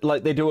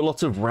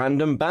of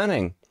random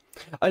banning.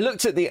 I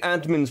looked at the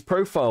admin's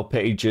profile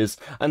pages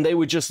and they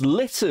were just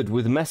littered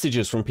with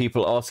messages from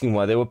people asking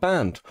why they were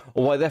banned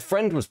or why their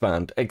friend was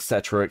banned,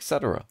 etc.,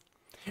 etc.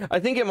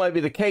 I think it might be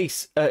the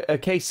case, a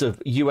case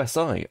of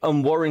USI,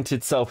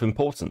 unwarranted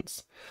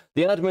self-importance.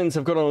 The admins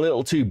have gotten a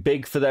little too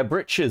big for their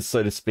britches,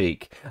 so to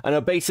speak, and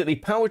are basically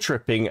power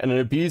tripping and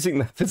abusing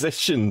their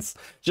positions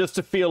just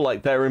to feel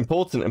like they're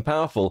important and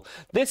powerful.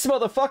 This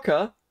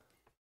motherfucker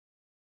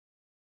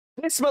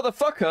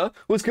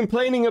was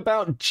complaining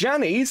about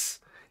Jannies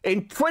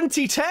in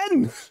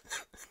 2010!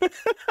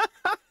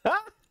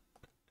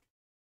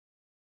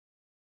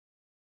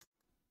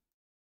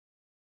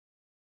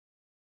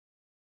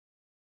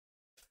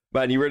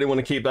 Man, you really want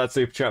to keep that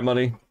super chat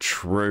money?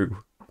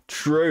 True.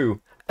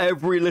 True.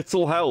 Every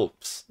little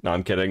helps. No,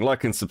 I'm kidding.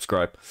 Like and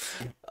subscribe.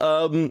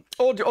 Or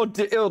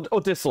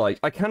dislike.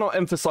 I cannot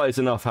emphasize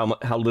enough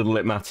how little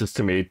it matters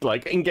to me.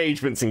 Like,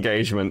 engagement's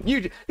engagement.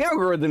 The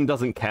algorithm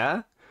doesn't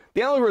care.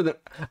 The algorithm...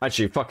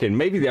 Actually, fucking,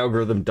 maybe the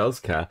algorithm does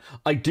care.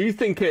 I do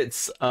think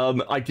it's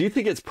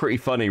pretty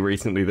funny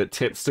recently that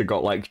Tipster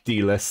got, like,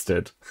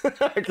 delisted.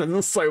 Because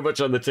there's so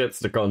much on the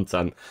Tipster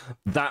content.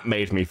 That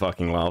made me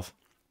fucking laugh.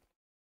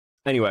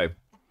 Anyway,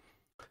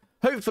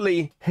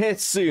 hopefully here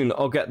soon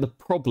I'll get the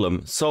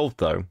problem solved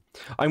though.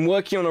 I'm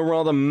working on a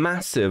rather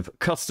massive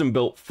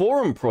custom-built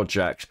forum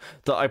project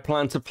that I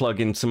plan to plug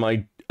into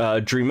my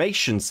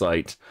Dreamation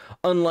site.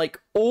 Unlike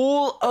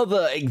all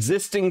other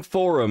existing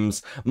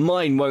forums,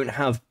 mine won't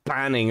have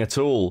banning at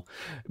all,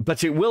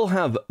 but it will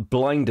have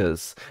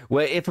blinders,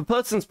 where if a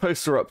person's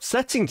posts are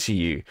upsetting to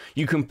you,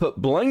 you can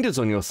put blinders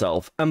on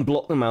yourself and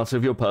block them out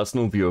of your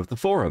personal view of the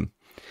forum.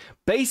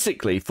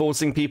 Basically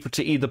forcing people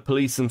to either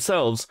police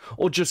themselves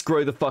or just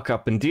grow the fuck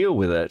up and deal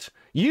with it.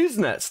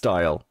 Usenet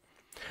style.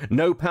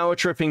 No power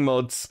tripping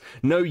mods,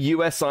 no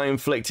USI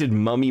inflicted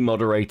mummy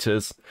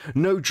moderators,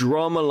 no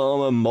drama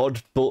llama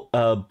mod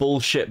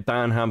bullshit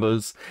ban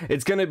hammers.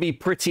 It's going to be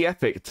pretty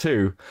epic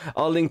too.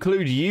 I'll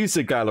include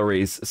user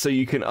galleries so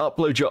you can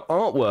upload your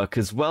artwork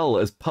as well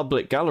as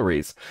public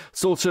galleries.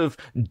 Sort of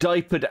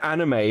diapered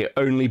anime,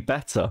 only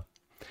better.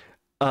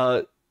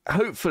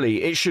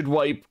 Hopefully, it should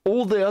wipe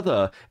all the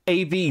other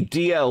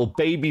AVDL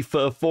baby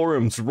fur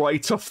forums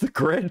right off the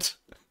grid.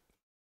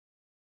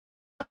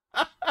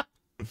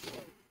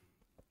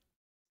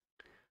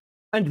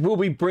 And we'll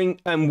bring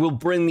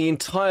the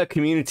entire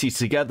community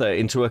together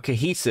into a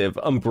cohesive,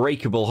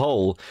 unbreakable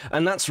whole.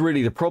 And that's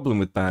really the problem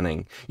with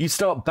banning. You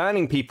start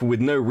banning people with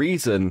no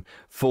reason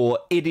for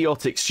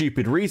idiotic,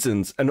 stupid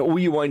reasons, and all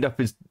you wind up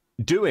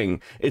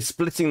doing is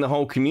splitting the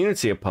whole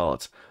community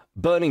apart.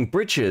 Burning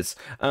bridges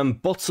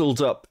and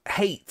bottled up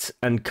hate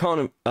and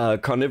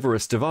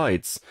carnivorous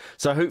divides.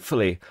 So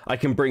hopefully I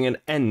can bring an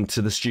end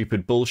to the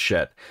stupid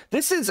bullshit.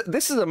 This is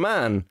a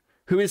man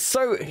who is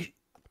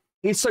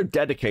he's so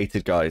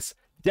dedicated, guys.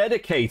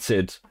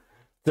 Dedicated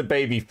to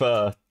baby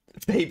fur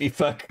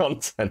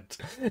content.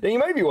 Now you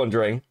may be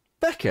wondering,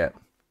 Beckett,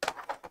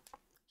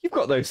 you've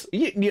got those.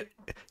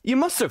 You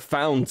must have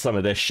found some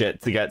of this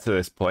shit to get to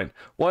this point.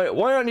 Why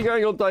aren't you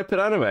going on diapered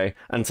anime?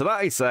 And to that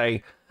I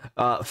say,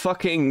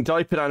 fucking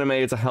diapered anime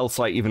is a hell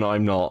site, even though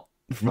I'm not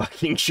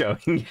fucking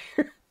showing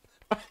you.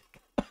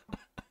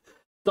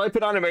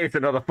 Diapered anime is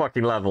another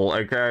fucking level,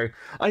 okay?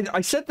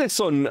 I said this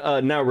on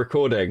Now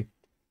Recording.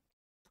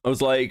 I was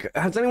like,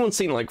 has anyone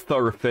seen like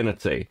Fur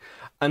Affinity?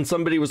 And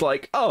somebody was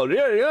like, oh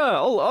yeah,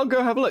 I'll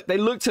go have a look. They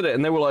looked at it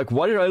and they were like,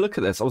 why did I look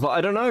at this? I was like, I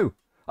don't know.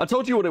 I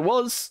told you what it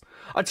was.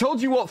 I told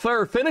you what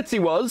Fur Affinity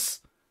was.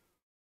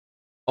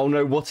 Oh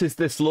no, what is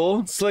this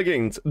lore?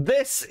 Sliggings.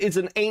 This is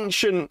an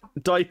ancient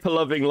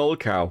diaper-loving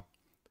lolcow.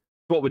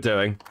 It's what we're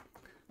doing.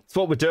 It's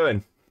what we're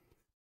doing.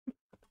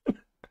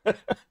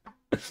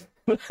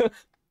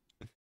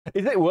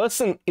 Is it worse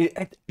than... Do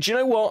you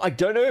know what? I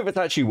don't know if it's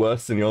actually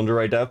worse than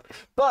Yandere Dev,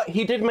 but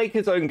he did make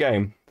his own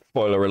game.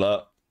 Spoiler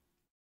alert.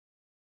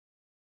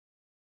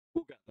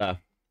 We'll get there.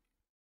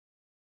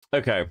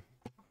 Okay.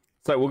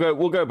 So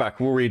we'll go back.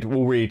 We'll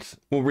read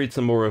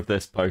some more of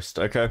this post,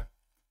 okay?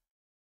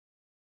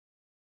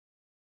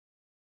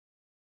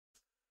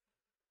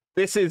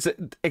 This is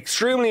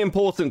extremely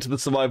important to the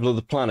survival of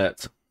the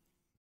planet.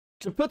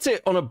 To put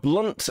it on a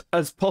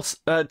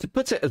to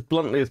put it as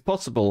bluntly as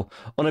possible,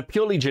 on a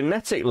purely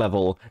genetic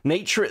level,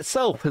 nature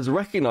itself has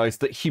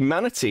recognized that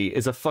humanity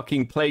is a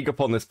fucking plague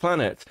upon this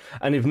planet,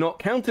 and if not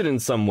countered in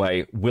some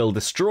way, will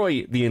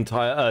destroy the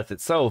entire Earth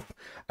itself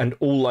and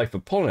all life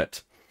upon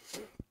it.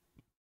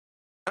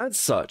 As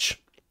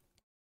such,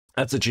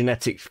 as a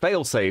genetic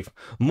failsafe,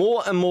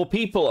 more and more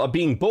people are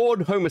being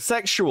born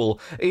homosexual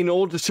in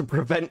order to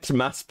prevent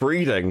mass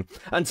breeding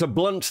and to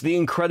blunt the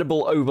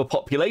incredible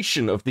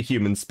overpopulation of the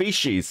human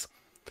species.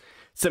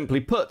 Simply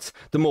put,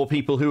 the more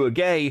people who are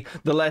gay,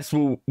 the less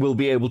will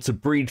be able to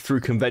breed through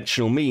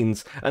conventional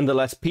means, and the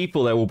less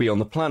people there will be on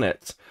the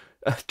planet.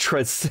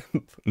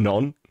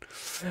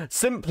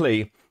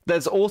 Simply,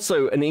 there's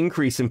also an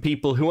increase in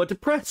people who are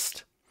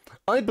depressed.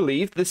 I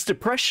believe this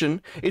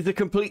depression is a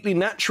completely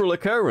natural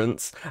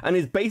occurrence and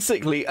is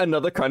basically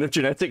another kind of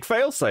genetic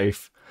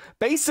failsafe.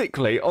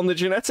 Basically, on the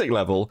genetic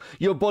level,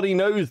 your body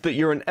knows that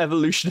you're an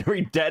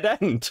evolutionary dead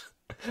end.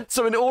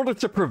 So in order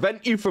to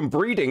prevent you from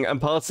breeding and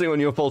passing on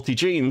your faulty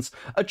genes,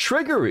 a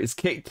trigger is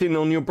kicked in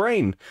on your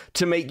brain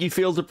to make you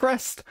feel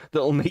depressed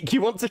that'll make you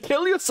want to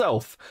kill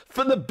yourself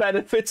for the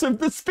benefit of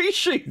the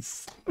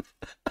species.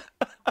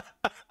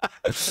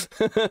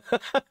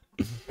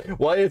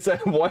 Why is there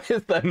more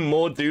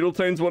Doodle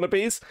Tones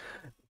wannabes?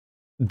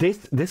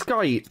 This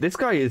guy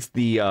is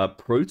the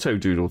proto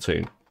Doodle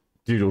Tones.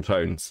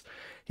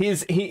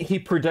 He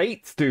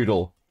predates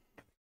Doodle.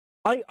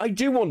 I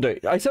do wonder.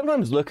 I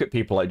sometimes look at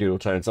people like Doodle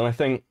Tones and I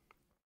think,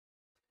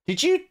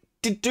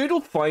 did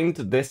Doodle find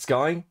this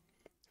guy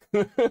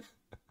and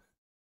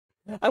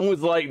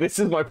was like, this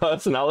is my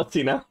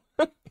personality now?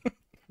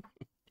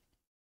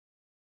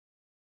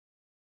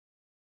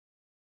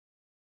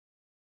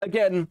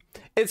 Again,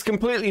 it's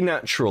completely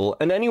natural,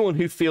 and anyone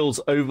who feels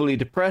overly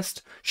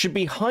depressed should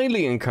be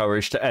highly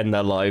encouraged to end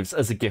their lives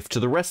as a gift to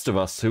the rest of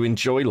us who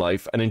enjoy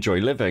life and enjoy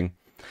living.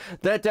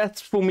 Their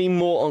deaths will mean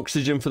more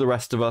oxygen for the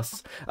rest of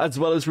us, as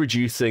well as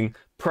reducing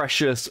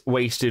precious,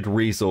 wasted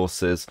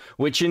resources,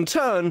 which in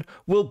turn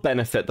will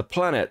benefit the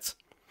planet.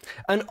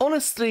 And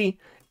honestly,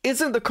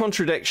 isn't the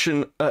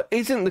continuation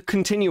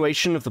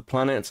of the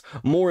planet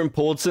more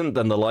important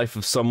than the life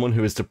of someone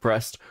who is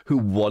depressed who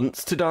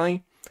wants to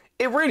die?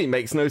 It really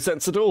makes no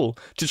sense at all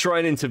to try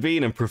and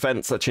intervene and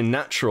prevent such a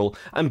natural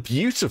and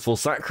beautiful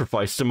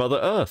sacrifice to Mother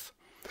Earth.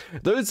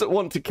 Those that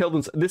want to kill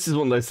them... This is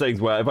one of those things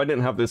where if I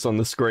didn't have this on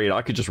the screen,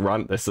 I could just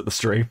rant this at the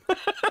stream.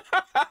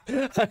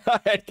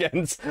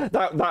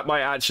 That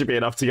might actually be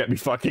enough to get me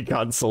fucking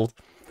cancelled.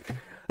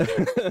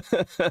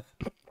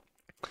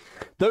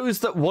 Those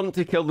that want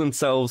to kill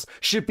themselves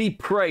should be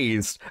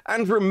praised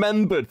and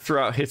remembered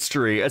throughout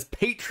history as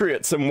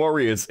patriots and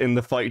warriors in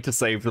the fight to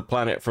save the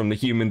planet from the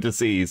human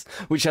disease,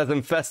 which has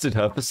infested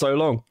her for so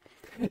long.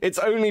 It's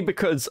only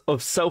because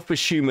of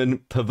selfish human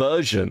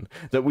perversion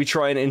that we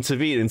try and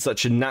intervene in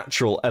such a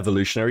natural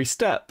evolutionary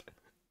step.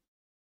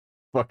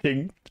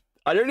 Fucking...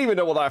 I don't even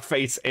know what that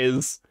face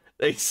is.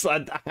 It's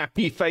a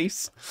happy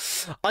face.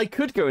 I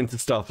could go into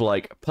stuff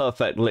like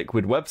perfect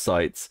liquid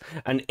websites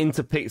and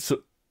interpixel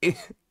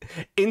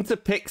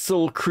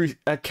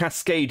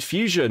cascade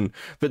fusion,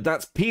 but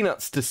that's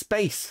peanuts to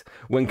space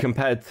when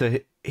compared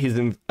to his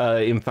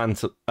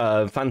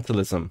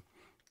infantilism.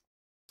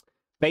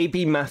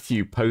 Baby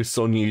Matthew posts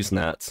on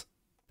Usenet.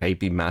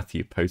 Baby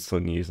Matthew posts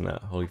on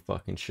Usenet. Holy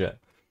fucking shit.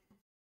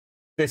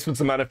 This was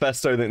the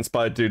manifesto that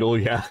inspired Doodle,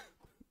 yeah.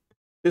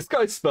 This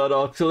guy's Spurt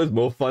article is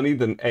more funny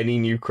than any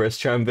new Chris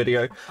Chan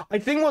video. I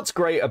think what's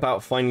great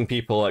about finding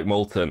people like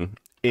Molten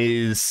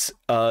is,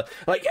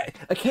 like,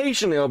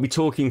 occasionally I'll be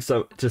talking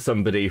to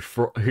somebody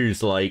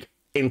who's, like,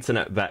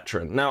 internet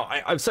veteran. Now,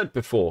 I've said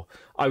before,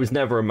 I was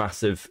never a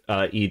massive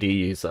ED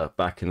user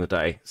back in the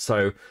day,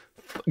 so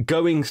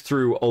going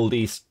through all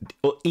these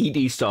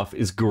ED stuff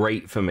is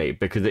great for me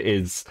because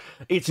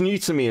it's new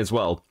to me as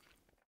well.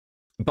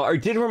 But I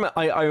did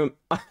remember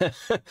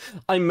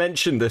I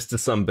mentioned this to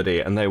somebody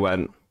and they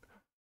went,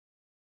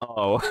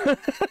 "Oh,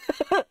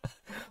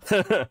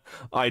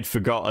 I'd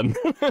forgotten."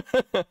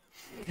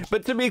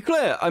 But to be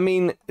clear, I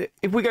mean,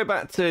 if we go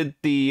back to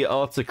the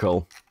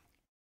article,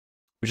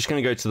 we're just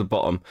going to go to the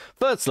bottom.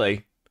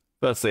 Firstly,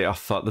 oh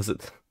fuck,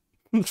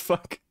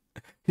 fuck,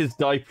 his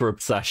diaper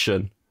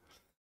obsession.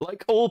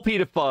 Like all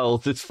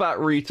paedophiles, this fat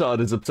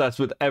retard is obsessed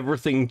with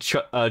everything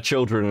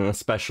children and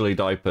especially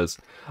diapers.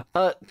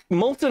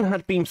 Molten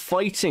had been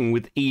fighting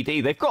with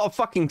ED. They've got a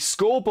fucking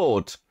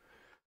scoreboard.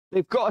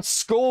 They've got a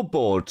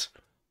scoreboard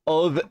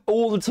of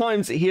all the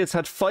times that he has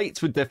had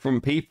fights with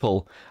different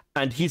people,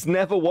 and he's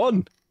never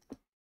won.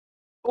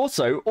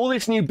 Also, all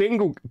this new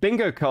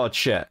bingo card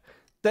shit.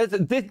 There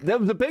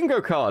was a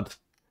bingo card.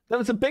 There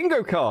was a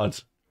bingo card.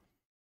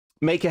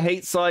 Make a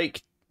hate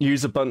site.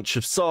 Use a bunch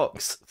of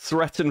socks,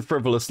 threaten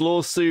frivolous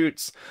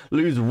lawsuits,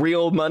 lose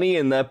real money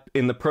in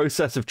the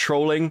process of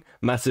trolling,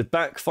 massive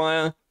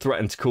backfire,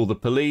 threaten to call the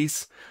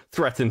police,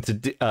 threaten to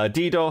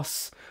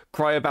DDoS,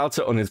 cry about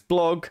it on his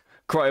blog,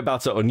 cry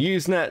about it on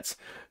Usenet,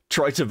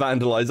 try to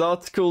vandalize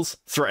articles,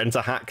 threaten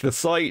to hack the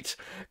site,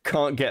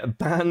 can't get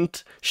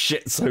banned,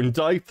 shit's own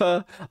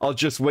diaper, I'll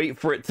just wait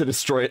for it to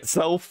destroy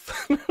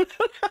itself.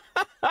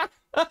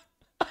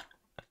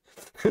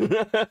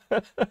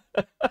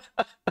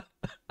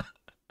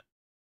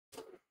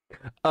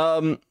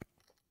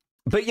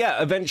 But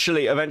yeah,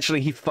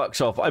 eventually he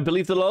fucked off. I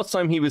believe the last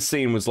time he was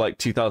seen was like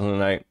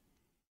 2008.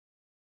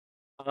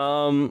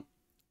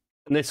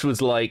 And this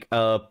was like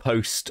a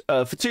post.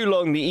 For too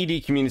long, the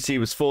ED community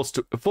was forced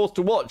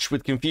to watch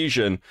with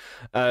confusion,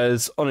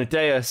 as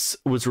Onideus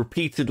was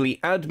repeatedly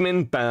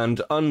admin,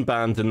 banned,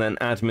 unbanned, and then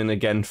admin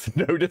again for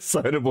no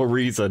discernible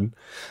reason.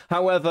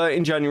 However,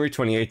 in January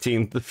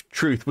 2018, the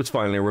truth was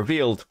finally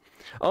revealed.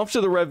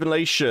 After the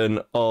revelation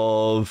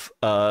of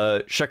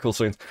Shekel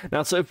swings.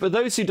 Now, so for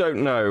those who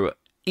don't know,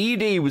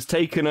 ED was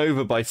taken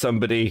over by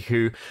somebody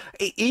who...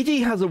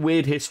 ED has a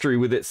weird history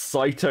with its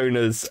site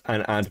owners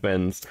and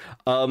admins.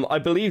 I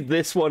believe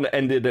this one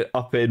ended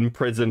up in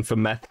prison for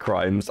meth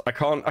crimes.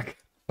 I'm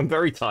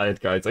very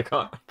tired, guys. I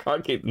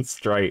can't keep them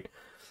straight.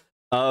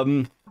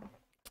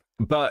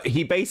 But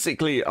he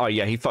basically... Oh,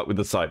 yeah, he fucked with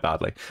the site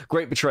badly.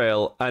 Great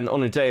betrayal, and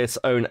Onideus'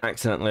 own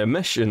accidental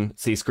admission,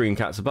 see screen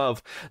caps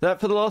above,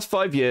 that for the last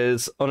 5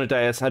 years,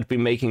 Onideus had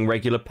been making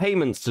regular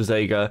payments to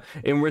Zega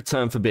in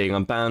return for being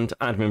unbanned,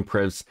 admin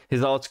privs,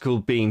 his article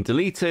being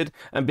deleted,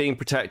 and being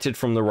protected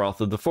from the wrath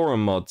of the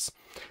forum mods.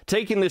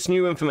 Taking this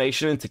new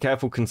information into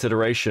careful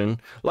consideration,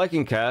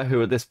 Care,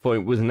 who at this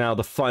point was now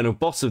the final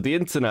boss of the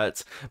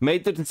internet,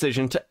 made the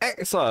decision to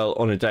exile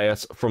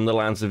Onideus from the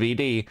lands of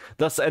ED,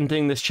 thus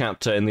ending this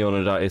chapter in the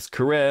Onideus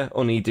career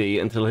on ED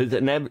until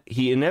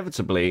he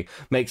inevitably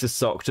makes a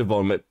sock to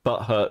vomit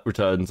butthurt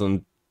returns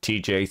on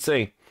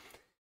TJC.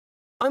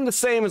 I'm the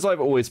same as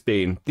I've always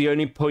been. The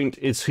only point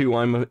is who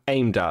I'm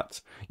aimed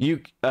at. You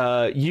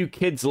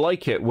kids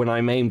like it when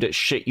I'm aimed at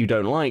shit you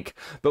don't like,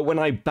 but when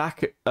I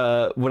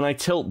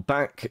tilt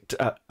back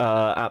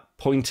at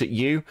point at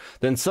you,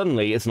 then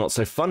suddenly it's not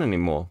so fun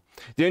anymore.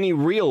 The only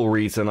real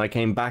reason I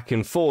came back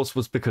in force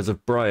was because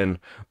of Brian.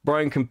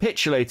 Brian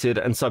capitulated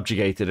and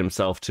subjugated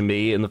himself to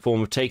me in the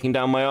form of taking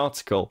down my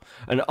article,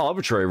 an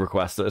arbitrary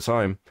request at the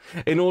time,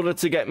 in order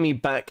to get me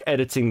back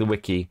editing the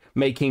wiki,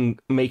 making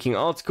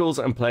articles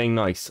and playing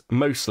nice,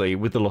 mostly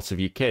with a lot of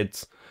you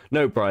kids.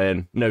 No,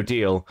 Brian, no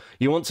deal.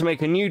 You want to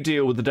make a new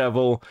deal with the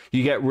devil,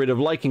 you get rid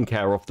of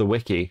Care off the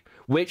wiki,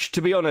 which,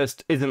 to be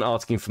honest, isn't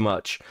asking for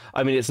much.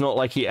 I mean, it's not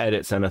like he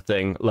edits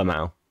anything,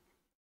 Lamau.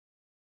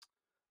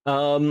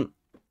 Enla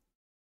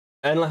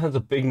has a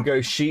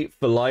bingo sheet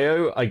for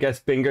Lio. I guess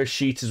bingo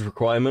sheet is a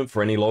requirement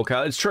for any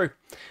lolcat. It's true.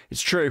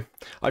 It's true.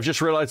 I've just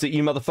realized that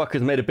you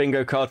motherfuckers made a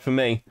bingo card for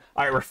me.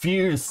 I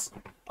refuse.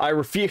 No,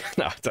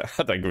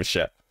 I don't give a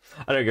shit.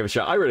 I don't give a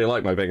shit. I really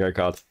like my bingo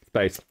card.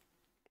 Space.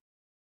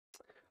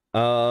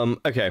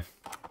 Okay.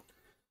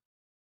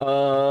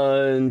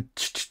 Where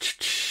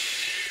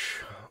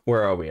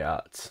are we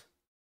at?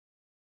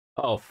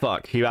 Oh,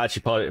 fuck. He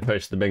actually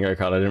posted the bingo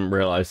card. I didn't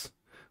realize.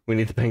 We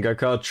need the bingo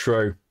card.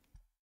 True.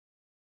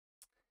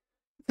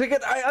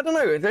 I don't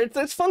know.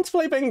 It's fun to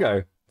play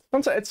bingo.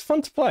 It's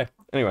fun to play.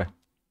 Anyway.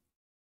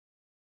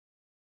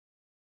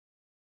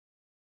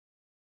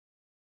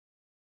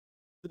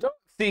 The dark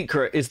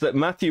secret is that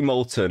Matthew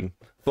Moulton,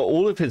 for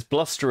all of his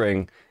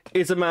blustering,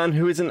 is a man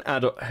who has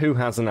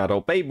an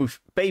adult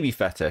baby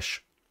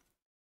fetish.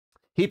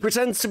 He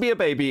pretends to be a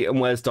baby and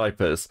wears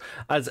diapers,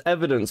 as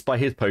evidenced by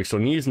his post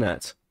on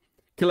Usenet.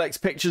 Collects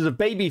pictures of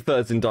baby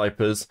furs in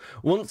diapers,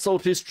 once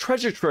sold his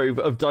treasure trove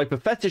of diaper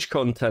fetish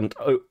content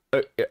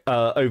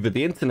over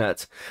the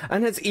internet,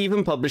 and has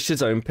even published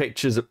his own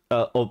pictures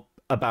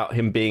about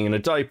him being in a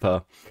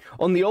diaper.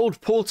 On the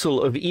old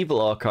portal of Evil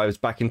Archives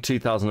back in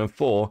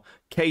 2004,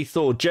 K.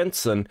 Thor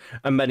Jensen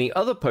and many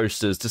other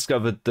posters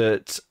discovered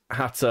that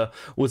Hatter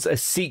was a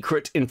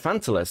secret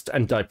infantilist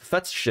and diaper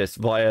fetishist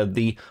via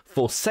the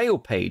For Sale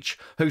page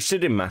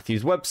hosted in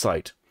Matthew's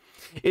website.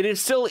 It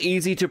is still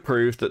easy to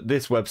prove that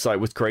this website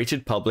was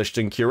created, published,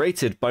 and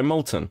curated by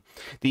Moulton.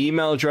 The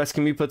email address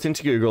can be put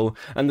into Google,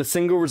 and the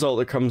single result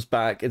that comes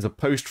back is a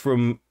post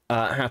from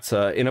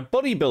Hatter in a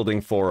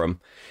bodybuilding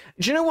forum.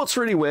 Do you know what's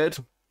really weird?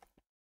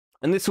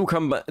 And this will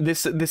come back.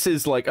 This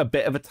is like a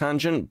bit of a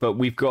tangent, but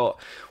we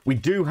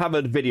do have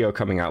a video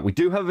coming out. We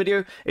do have a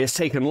video. It's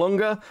taken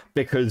longer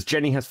because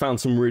Jenny has found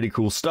some really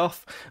cool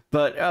stuff.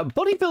 But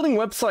bodybuilding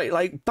website,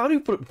 like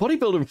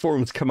bodybuilding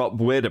forums come up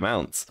weird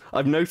amounts.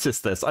 I've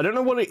noticed this. I don't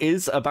know what it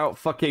is about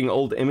fucking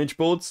old image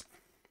boards.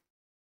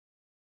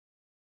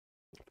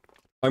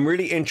 I'm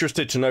really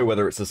interested to know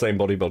whether it's the same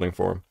bodybuilding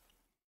forum.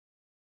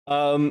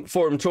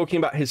 Forum talking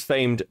about his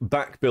famed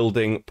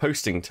back-building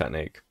posting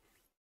technique.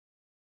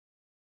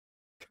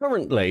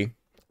 Currently,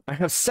 I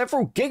have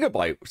several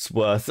gigabytes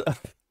worth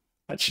of...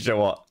 Actually, you know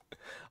what?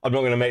 I'm not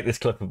going to make this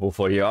clippable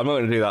for you. I'm not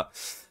going to do that.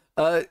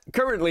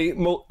 Currently,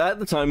 at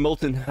the time,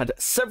 Moulton had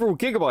several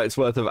gigabytes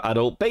worth of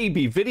adult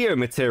baby video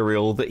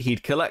material that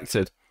he'd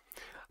collected.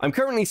 I'm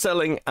currently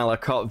selling a la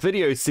carte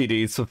video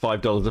CDs for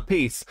 $5 a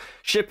piece.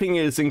 Shipping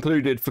is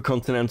included for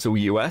continental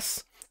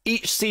US.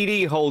 Each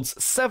CD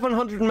holds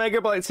 700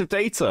 megabytes of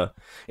data.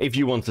 If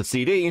you want a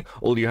CD,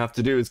 all you have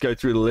to do is go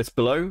through the list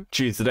below,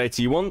 choose the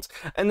data you want,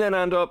 and then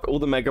add up all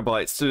the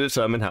megabytes to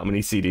determine how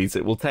many CDs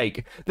it will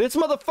take. This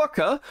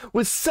motherfucker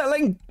was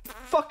selling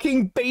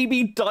fucking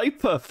baby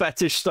diaper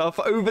fetish stuff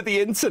over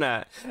the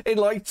internet in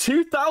like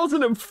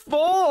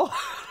 2004!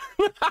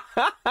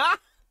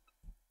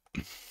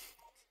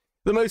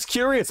 The most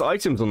curious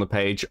items on the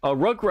page are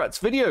Rugrats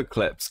video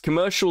clips,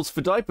 commercials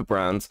for diaper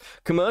brands,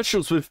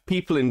 commercials with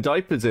people in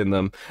diapers in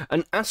them,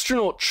 an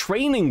astronaut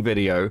training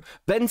video,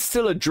 Ben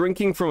Stiller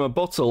drinking from a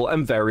bottle,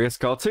 and various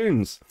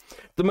cartoons.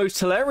 The most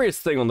hilarious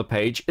thing on the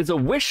page is a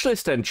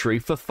wishlist entry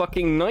for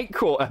fucking Night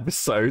Court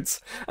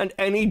episodes and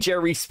any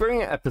Jerry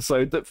Springer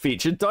episode that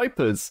featured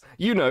diapers.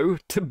 You know,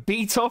 to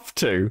beat off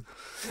to.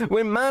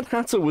 When Mad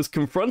Hatter was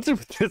confronted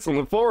with this on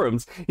the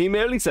forums, he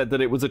merely said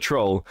that it was a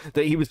troll,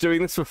 that he was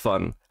doing this for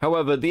fun.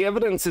 However, the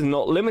evidence is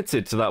not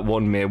limited to that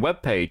one mere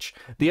webpage.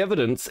 The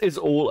evidence is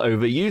all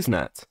over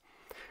Usenet.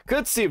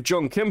 Courtesy of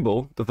John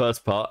Kimball, the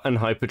first part, and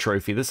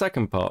Hypertrophy, the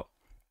second part.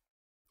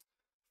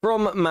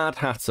 From Mad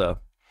Hatter.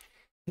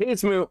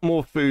 Here's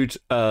more food,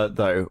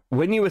 though.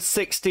 When you were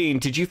 16,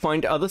 did you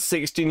find other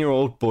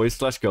 16-year-old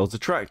boys/girls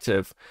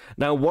attractive?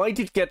 Now, why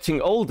did getting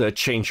older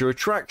change your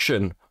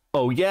attraction?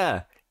 Oh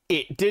yeah,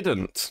 it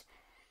didn't.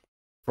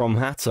 From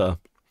Hatter.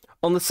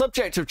 On the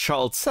subject of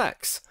child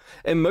sex,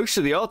 in most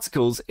of the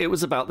articles, it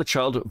was about the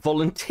child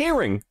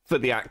volunteering for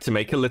the act to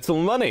make a little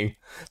money.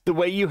 The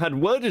way you had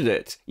worded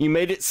it, you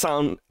made it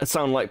sound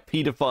like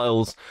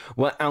pedophiles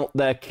were out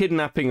there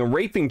kidnapping and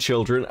raping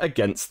children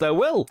against their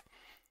will.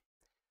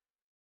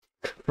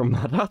 From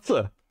Mad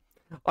Hatter.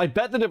 I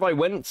bet that if I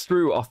went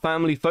through our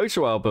family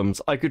photo albums,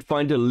 I could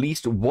find at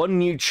least one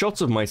nude shot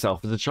of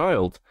myself as a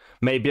child.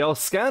 Maybe I'll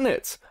scan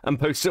it and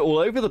post it all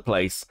over the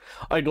place.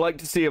 I'd like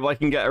to see if I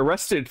can get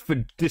arrested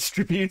for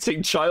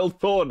distributing child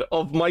porn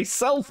of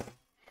myself.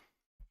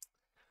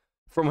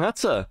 From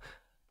Hatter.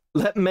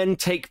 Let men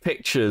take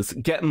pictures,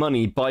 get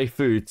money, buy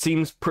food.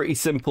 Seems pretty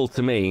simple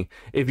to me.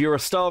 If you're a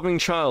starving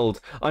child,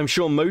 I'm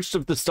sure most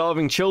of the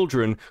starving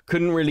children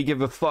couldn't really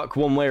give a fuck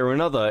one way or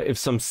another if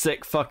some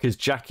sick fuck is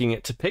jacking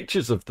it to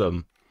pictures of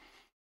them.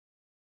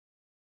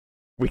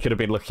 We could have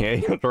been looking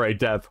at Yonder A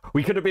Dev.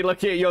 We could have been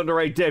looking at Yonder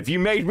A Dev. You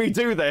made me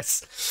do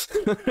this!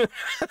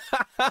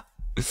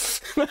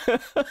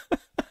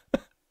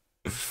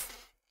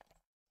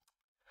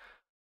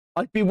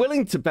 I'd be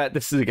willing to bet,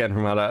 this is again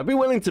from Ada, I'd be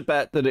willing to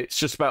bet that it's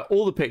just about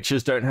all the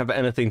pictures don't have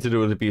anything to do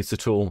with abuse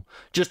at all.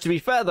 Just to be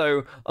fair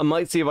though, I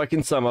might see if I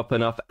can sum up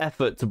enough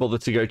effort to bother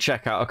to go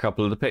check out a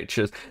couple of the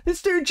pictures.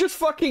 This dude just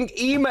fucking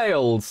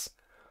emails!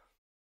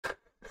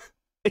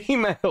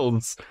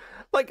 Emails!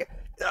 Like,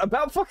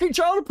 about fucking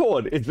child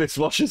porn! Is this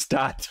Vosh's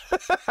dad?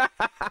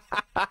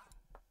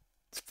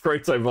 It's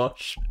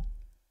Proto-Vosh.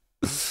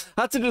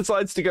 Hatter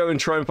decides to go and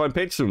try and find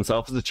pictures of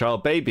himself as a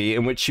child baby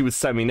in which she was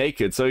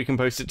semi-naked so he can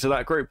post it to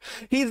that group.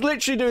 He's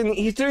literally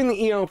doing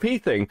the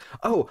ERP thing.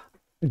 Oh,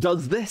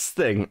 does this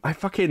thing. I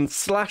fucking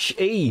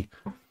 /E.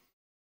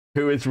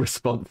 Who is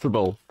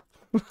responsible?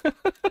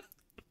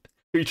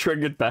 Who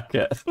triggered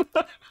Beckett?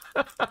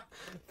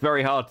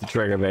 Very hard to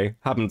trigger me.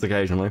 Happens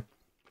occasionally.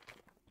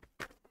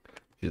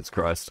 Jesus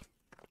Christ.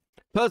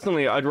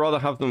 Personally, I'd rather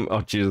have them...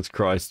 Oh, Jesus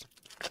Christ.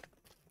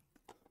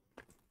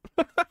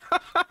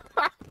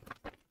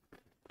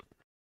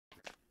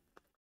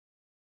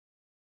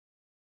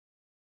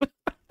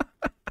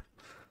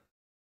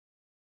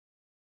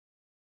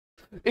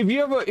 If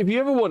you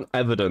ever want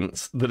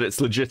evidence that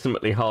it's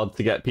legitimately hard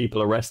to get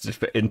people arrested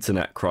for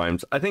internet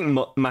crimes, I think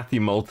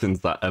Matthew Moulton's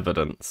that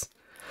evidence.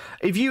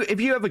 If you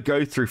ever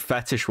go through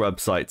fetish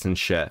websites and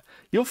shit,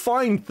 you'll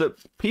find that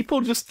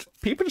people just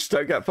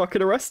don't get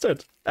fucking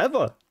arrested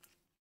ever.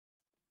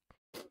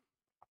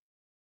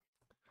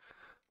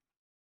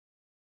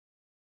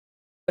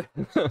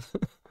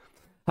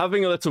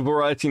 Having a little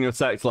variety in your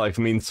sex life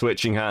means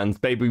switching hands.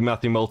 Baby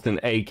Matthew Moulton,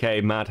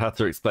 AK Mad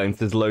Hatter, explains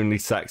his lonely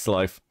sex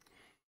life.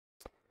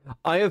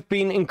 I have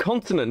been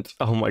incontinent.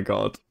 Oh my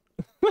god.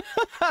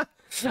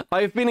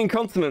 I have been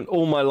incontinent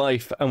all my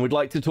life and would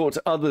like to talk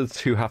to others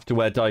who have to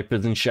wear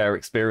diapers and share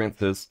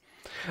experiences.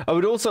 I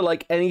would also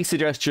like any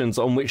suggestions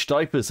on which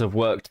diapers have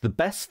worked the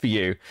best for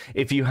you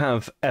if you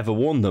have ever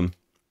worn them.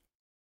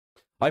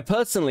 I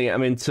personally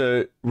am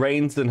into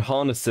reins and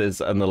harnesses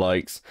and the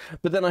likes,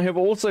 but then I have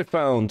also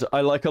found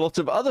I like a lot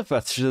of other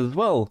fetishes as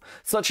well,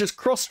 such as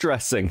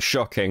cross-dressing,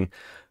 shocking,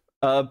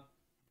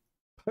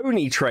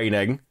 pony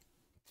training,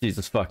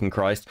 Jesus fucking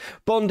Christ,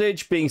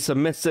 bondage, being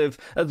submissive,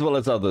 as well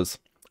as others.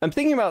 I'm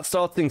thinking about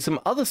starting some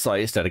other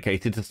sites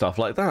dedicated to stuff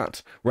like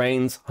that.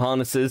 Reins,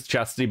 harnesses,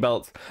 chastity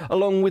belts,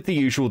 along with the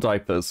usual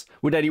diapers.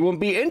 Would anyone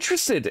be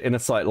interested in a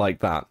site like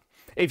that?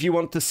 If you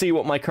want to see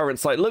what my current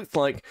site looks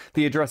like,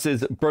 the address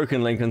is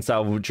broken link and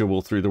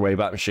salvageable through the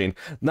Wayback Machine.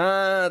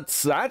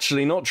 That's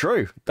actually not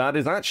true. That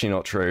is actually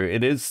not true.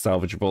 It is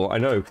salvageable. I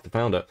know, because I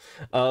found it.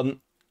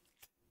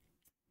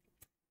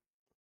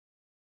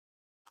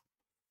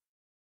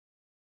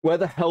 Where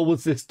the hell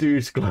was this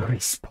dude's glowing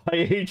spy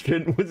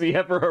agent? Was he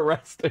ever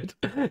arrested?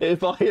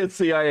 If I, a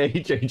CIA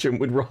agent,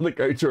 would rather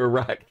go to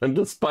Iraq than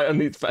to spy on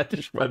these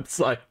fetish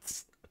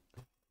websites.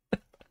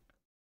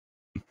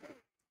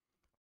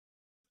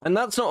 And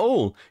that's not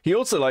all. He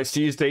also likes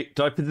to use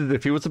diapers as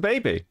if he was a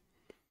baby.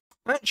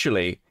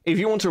 Actually, if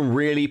you want a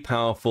really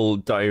powerful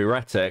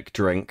diuretic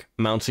drink,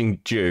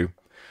 Mountain Dew,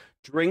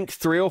 drink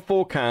 3 or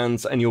 4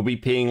 cans and you'll be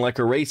peeing like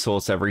a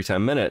racehorse every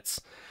 10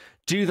 minutes.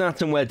 Do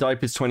that and wear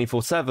diapers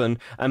 24/7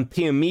 and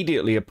pee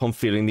immediately upon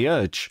feeling the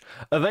urge.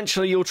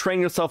 Eventually you'll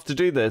train yourself to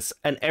do this,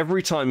 and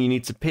every time you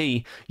need to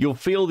pee, you'll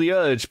feel the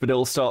urge, but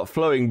it'll start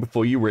flowing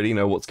before you really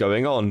know what's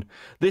going on.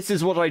 This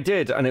is what I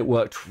did, and it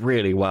worked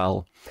really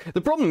well.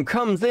 The problem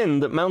comes in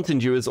that Mountain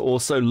Dew is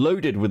also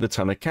loaded with a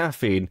ton of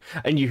caffeine,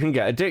 and you can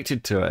get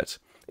addicted to it.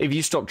 If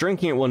you stop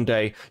drinking it one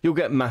day, you'll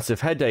get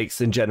massive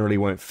headaches and generally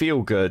won't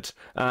feel good.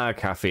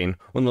 Caffeine,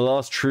 one of the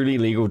last truly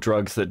legal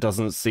drugs that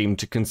doesn't seem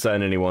to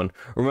concern anyone.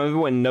 Remember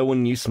when no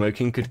one knew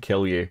smoking could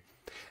kill you?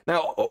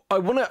 Now, I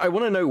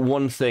wanna note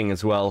one thing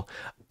as well.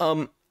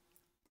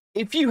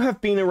 If you have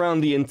been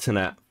around the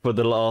internet for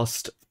the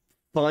last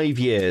 5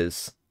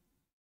 years,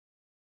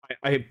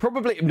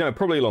 probably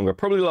longer,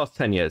 probably the last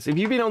 10 years. If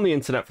you've been on the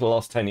internet for the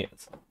last 10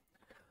 years,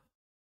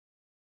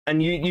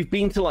 and you've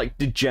been to like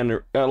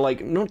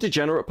not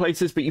degenerate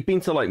places, but you've been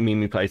to like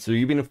meme places, or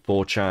you've been to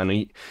 4chan, or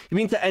you've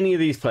been to any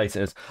of these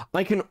places,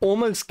 I can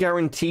almost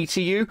guarantee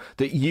to you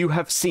that you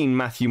have seen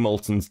Matthew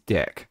Moulton's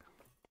dick.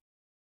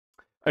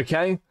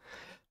 Okay?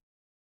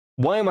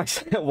 Why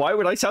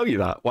would I tell you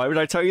that? Why would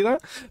I tell you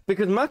that?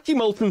 Because Matthew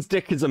Moulton's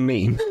dick is a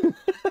meme.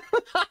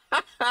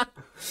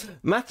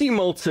 Matthew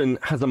Moulton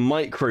has a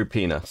micro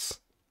penis.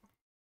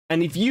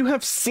 And if you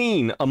have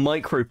seen a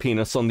micro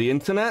penis on the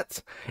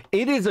internet,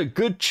 it is a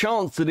good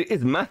chance that it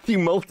is Matthew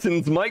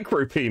Moulton's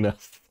micro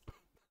penis.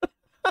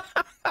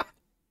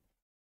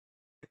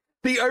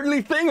 The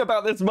only thing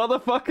about this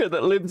motherfucker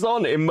that lives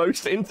on in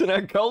most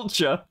internet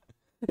culture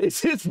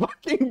is his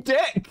fucking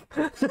dick.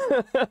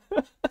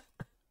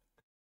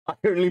 I've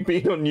only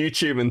been on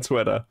YouTube and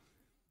Twitter.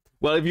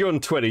 Well, if you're on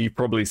Twitter, you've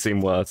probably seen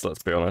worse,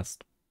 let's be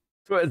honest.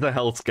 Twitter's a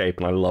hellscape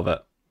and I love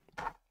it.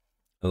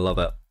 I love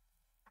it.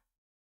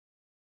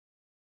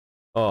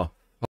 Oh.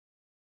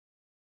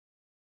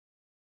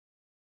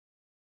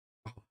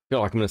 I feel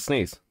like I'm gonna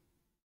sneeze.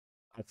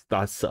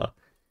 That's oh,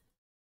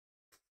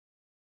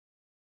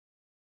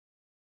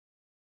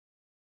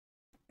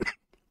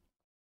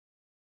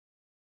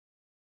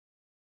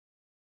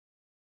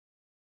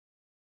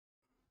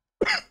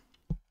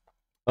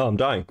 I'm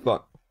dying.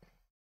 Fuck.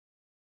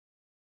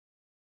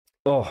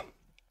 Oh.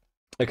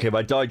 Okay, if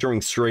I die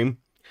during stream,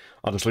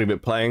 I'll just leave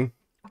it playing.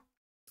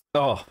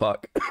 Oh,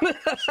 fuck.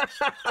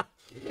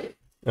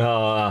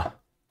 Okay.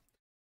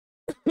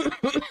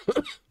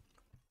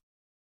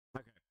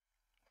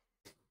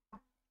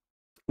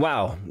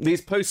 Wow,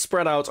 these posts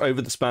spread out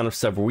over the span of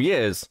several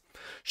years.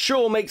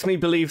 Sure makes me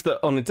believe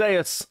that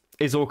Onideus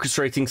is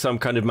orchestrating some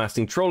kind of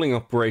massing trolling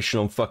operation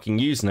on fucking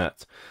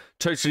Usenet,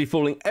 totally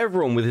fooling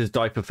everyone with his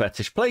diaper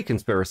play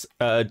conspiracy.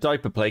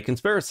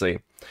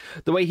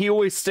 The way he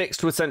always sticks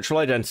to a central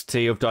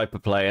identity of diaper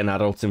play and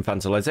adult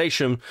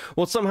infantilization,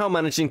 while somehow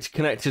managing to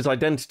connect his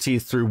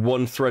identities through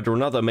one thread or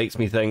another, makes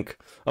me think,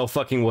 oh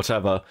fucking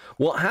whatever.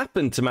 What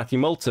happened to Matthew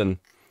Moulton?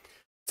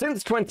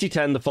 Since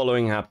 2010, the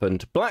following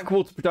happened.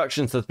 Blackwater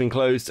Productions has been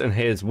closed, and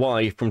here's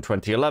why from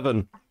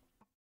 2011.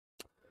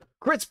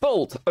 Chris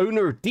Bolt,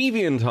 owner of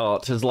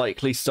DeviantArt, has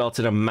likely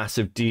started a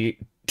massive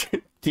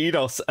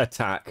DDoS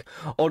attack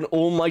on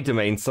all my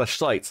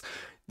domains/sites.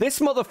 This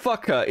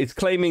motherfucker is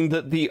claiming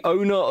that the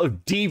owner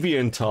of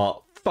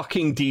DeviantArt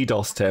fucking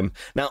DDoSed him.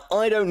 Now,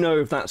 I don't know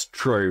if that's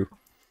true.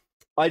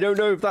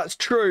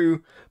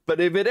 But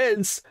if it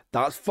is,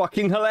 that's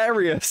fucking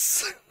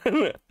hilarious.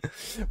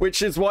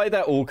 Which is why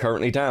they're all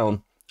currently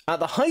down. At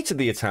the height of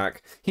the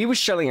attack, he was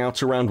shelling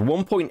out around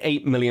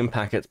 1.8 million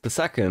packets per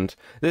second.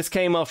 This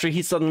came after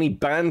he suddenly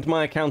banned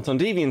my account on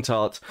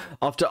DeviantArt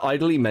after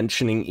idly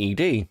mentioning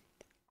ED,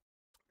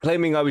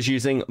 claiming I was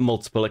using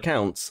multiple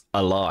accounts.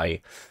 A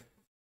lie.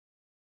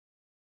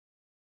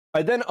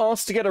 I then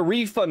asked to get a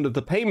refund of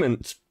the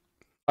payment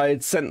I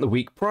had sent the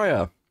week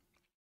prior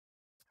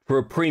for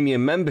a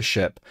premium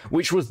membership,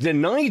 which was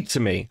denied to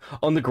me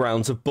on the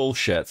grounds of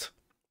bullshit.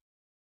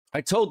 I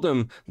told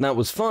them that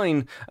was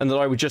fine and that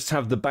I would just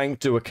have the bank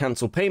do a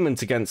cancel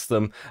payment against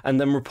them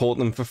and then report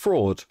them for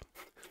fraud.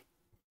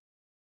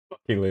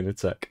 Fucking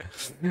lunatic.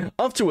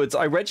 Afterwards,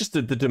 I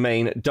registered the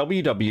domain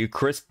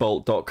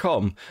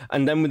www.chrisbolt.com,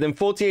 and then within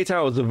 48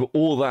 hours of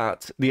all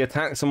that, the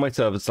attacks on my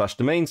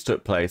servers/domains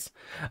took place.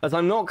 As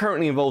I'm not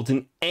currently involved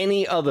in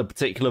any other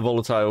particular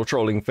volatile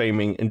trolling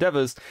faming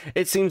endeavors,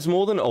 it seems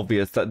more than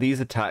obvious that these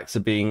attacks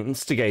are being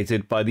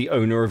instigated by the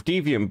owner of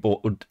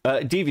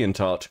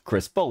DeviantArt,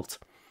 Chris Bolt.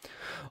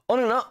 On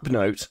an up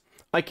note,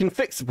 I can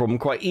fix the problem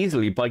quite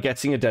easily by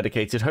getting a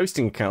dedicated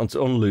hosting account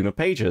on Lunar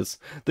Pages.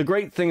 The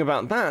great thing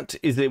about that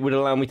is it would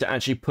allow me to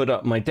actually put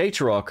up my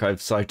data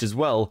archive site as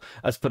well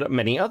as put up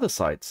many other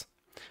sites.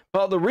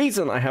 Part of the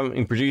reason I haven't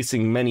been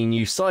producing many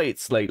new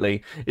sites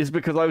lately is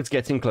because I was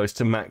getting close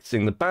to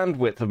maxing the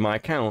bandwidth of my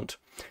account,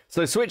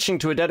 so switching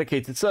to a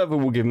dedicated server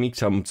will give me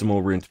tons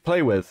more room to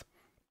play with.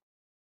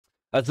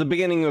 At the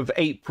beginning of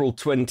April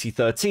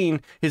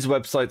 2013, his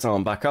websites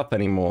aren't back up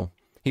anymore.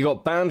 He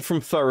got banned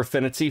from Fur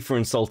Affinity for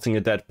insulting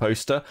a dead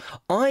poster.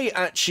 I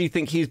actually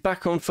think he's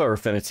back on Fur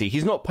Affinity.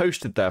 He's not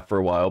posted there for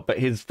a while, but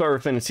his Fur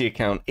Affinity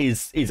account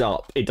is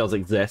up. It does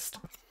exist.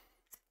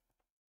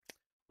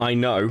 I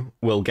know.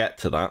 We'll get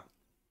to that.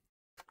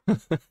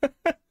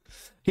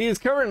 He is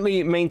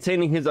currently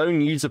maintaining his own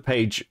user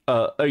page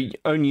on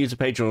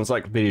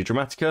Encyclopedia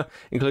Dramatica,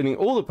 including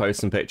all the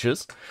posts and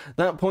pictures.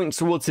 That points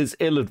towards his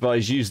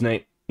ill-advised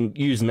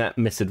Usenet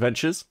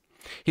misadventures.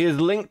 He is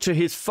linked to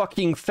his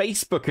fucking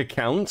Facebook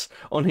account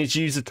on his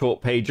user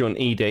talk page on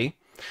ED.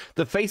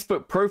 The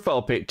Facebook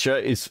profile picture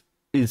is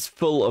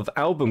full of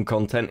album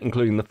content,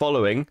 including the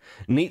following: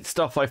 neat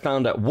stuff I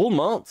found at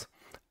Walmart,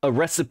 a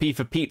recipe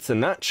for pizza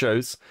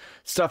nachos,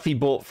 stuff he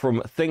bought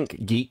from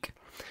Think Geek,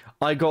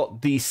 I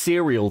got the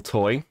cereal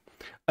toy,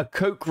 a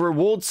Coke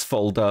rewards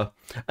folder,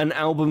 an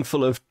album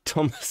full of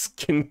Thomas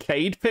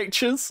Kincaid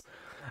pictures.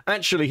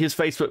 Actually, his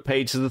Facebook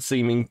page has a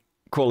seeming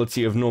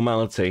quality of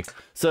normality.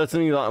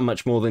 Certainly not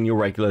much more than your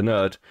regular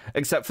nerd,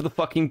 except for the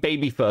fucking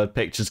baby third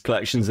pictures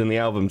collections in the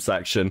album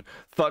section.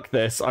 Fuck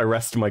this, I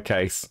rest my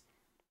case.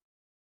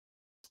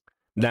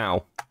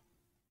 Now,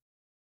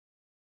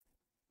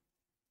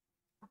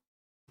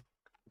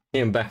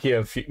 me and Becky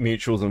have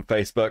mutuals on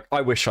Facebook.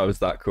 I wish I was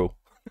that cool.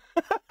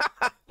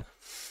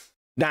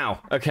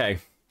 Now, okay.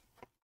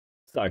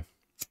 So,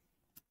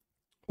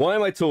 why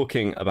am I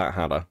talking about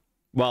Hatter?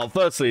 Well,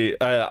 firstly,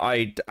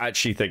 I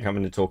actually think I'm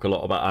going to talk a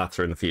lot about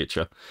Hatter in the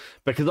future,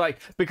 because I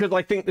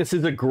think this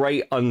is a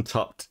great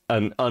untapped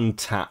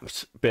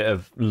bit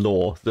of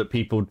lore that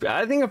people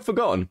I think have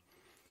forgotten.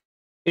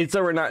 Is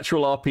there a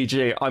natural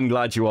RPG? I'm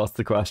glad you asked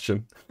the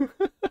question.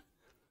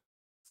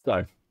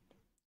 So,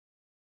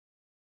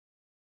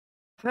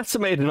 Hatter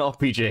made an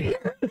RPG.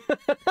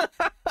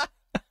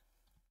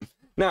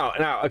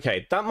 Now,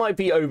 okay, that might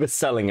be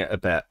overselling it a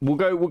bit. We'll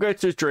go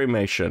to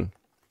Dreamation.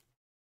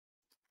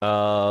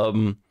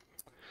 Where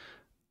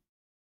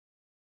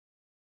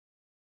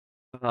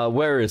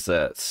is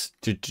it?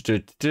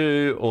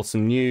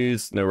 Awesome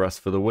news. No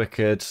rest for the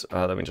wicked.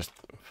 Let me just.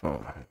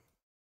 Oh.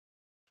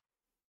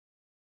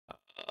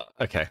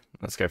 Okay,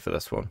 let's go for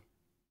this one.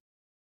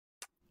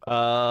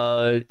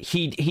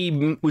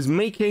 He was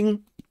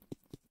making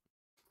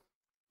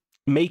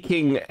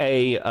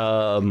a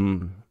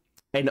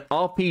an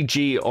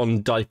RPG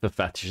on diaper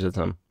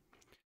fetishism.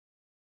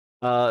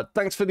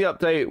 Thanks for the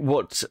update.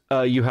 What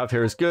you have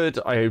here is good.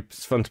 I hope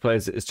it's fun to play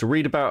as it is to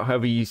read about.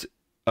 However,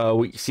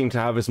 what you seem to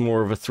have is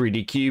more of a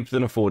 3D cube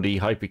than a 4D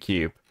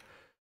hypercube.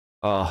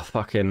 Oh,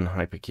 fucking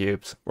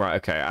hypercubes. Right,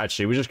 okay.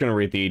 Actually, we're just going to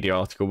read the ED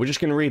article. We're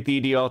just going to read the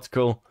ED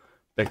article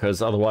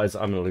because otherwise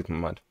I'm going to lose my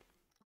mind.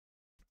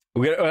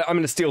 I'm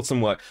going to steal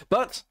some work.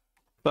 But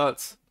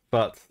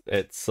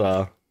it's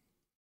all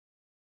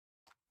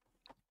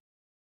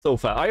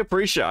fair. I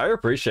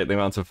appreciate the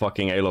amount of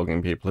fucking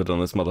A-logging people who've done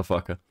this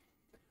motherfucker.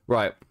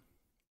 Right.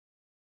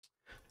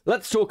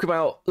 Let's talk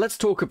about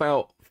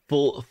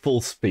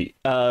Fourth Space.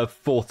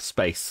 Fourth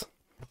Space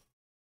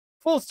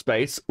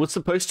was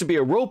supposed to be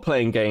a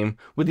role-playing game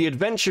with the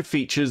adventure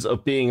features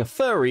of being a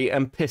furry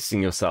and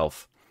pissing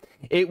yourself.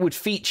 It would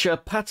feature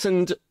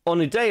patterned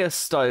Onideus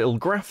style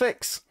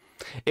graphics.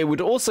 It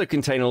would also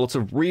contain a lot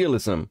of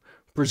realism,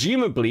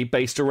 presumably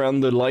based around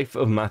the life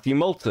of Matthew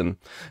Moulton.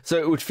 So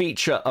it would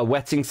feature a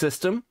wetting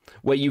system,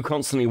 where you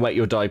constantly wet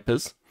your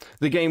diapers.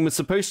 The game was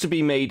supposed to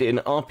be made in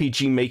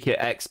RPG Maker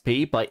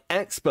XP by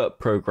expert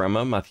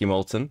programmer Matthew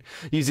Moulton,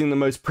 using the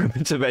most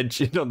primitive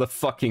engine on the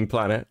fucking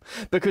planet,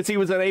 because he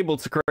was unable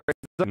to create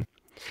his own.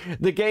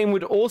 The game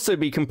would also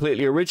be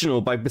completely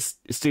original by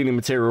stealing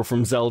material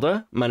from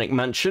Zelda, Manic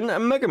Mansion,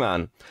 and Mega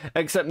Man.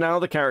 Except now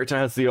the character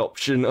has the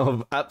option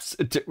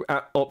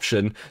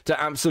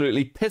to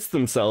absolutely piss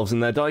themselves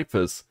in their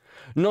diapers.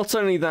 Not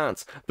only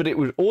that, but it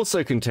would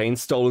also contain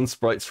stolen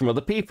sprites from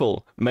other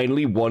people,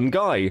 mainly one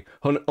guy.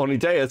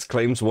 Onideus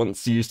claims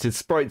once used his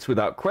sprites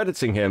without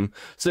crediting him,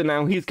 so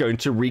now he's going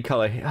to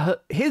recolor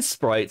his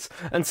sprites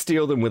and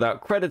steal them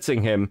without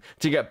crediting him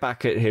to get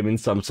back at him in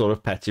some sort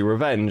of petty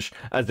revenge,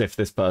 as if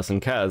this person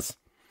cares.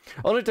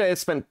 Onideus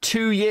spent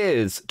 2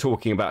 years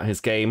talking about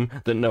his game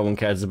that no one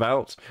cares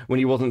about, when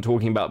he wasn't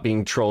talking about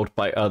being trolled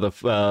by other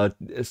I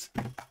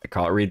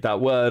can't read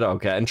that word, I'll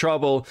get in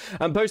trouble,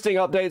 and posting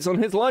updates on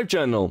his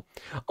LiveJournal.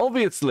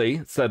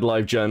 Obviously, said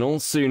LiveJournal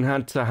soon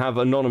had to have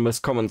anonymous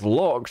comments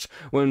locked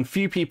when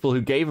few people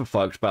who gave a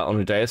fuck about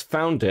Onideus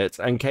found it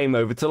and came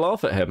over to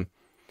laugh at him.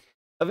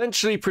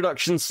 Eventually,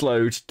 production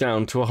slowed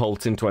down to a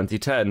halt in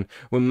 2010,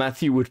 when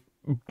Matthew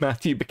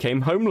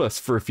became homeless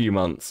for a few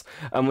months,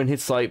 and when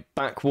his site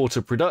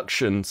Backwater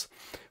Productions,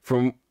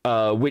 from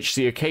which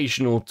the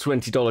occasional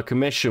 $20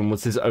 commission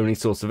was his only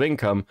source of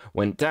income,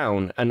 went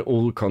down, and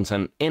all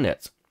content in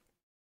it.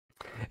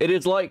 It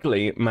is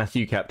likely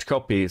Matthew kept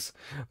copies,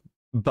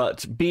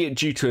 But be it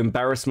due to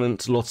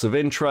embarrassment, loss of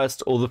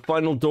interest, or the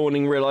final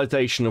dawning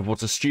realization of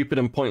what a stupid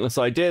and pointless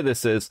idea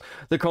this is,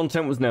 the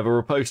content was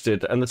never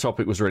reposted and the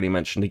topic was rarely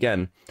mentioned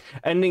again,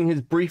 ending his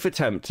brief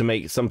attempt to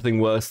make something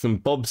worse than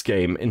Bob's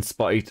game in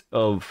spite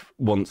of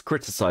once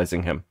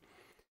criticizing him.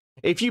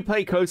 If you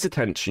pay close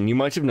attention, you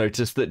might have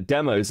noticed that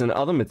demos and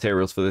other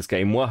materials for this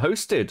game were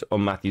hosted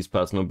on Matthew's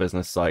personal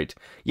business site.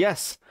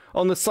 Yes,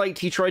 on the site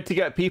he tried to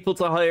get people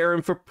to hire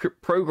him for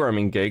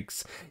programming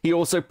gigs, he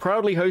also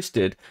proudly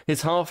hosted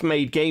his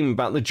half-made game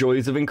about the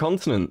joys of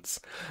incontinence.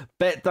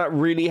 Bet that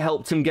really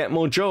helped him get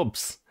more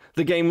jobs.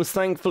 The game was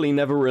thankfully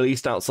never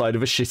released outside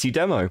of a shitty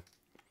demo.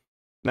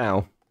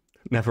 Now,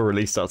 never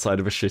released outside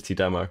of a shitty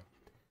demo.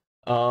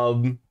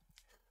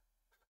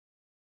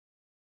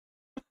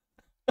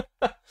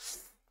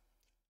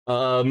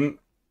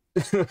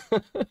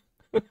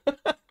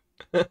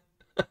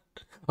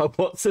 A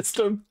what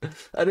system?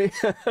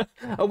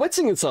 A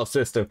wetting itself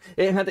system.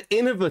 It had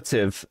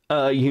innovative,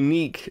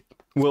 unique...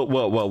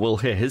 We'll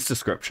hear his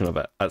description of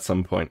it at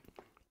some point.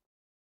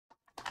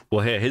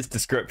 We'll hear his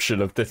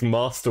description of this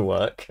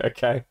masterwork,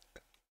 okay?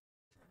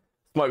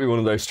 This might be one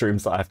of those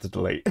streams that I have to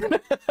delete.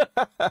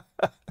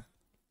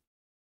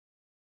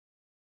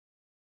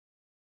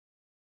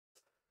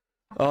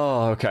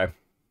 Oh, okay.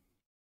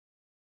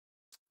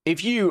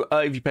 If you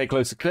pay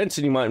close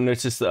attention, you might have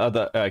noticed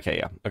that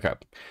okay.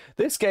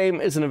 This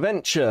game is an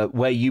adventure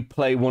where you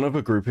play one of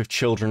a group of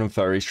children and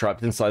furries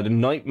trapped inside a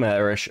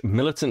nightmarish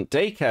militant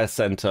daycare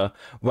center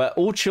where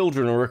all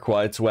children are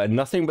required to wear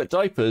nothing but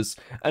diapers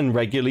and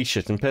regularly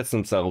shit and piss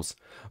themselves,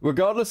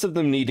 regardless of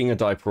them needing a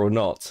diaper or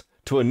not.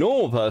 To a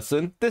normal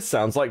person, this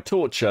sounds like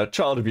torture,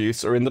 child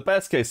abuse, or in the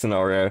best case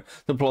scenario,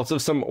 the plot of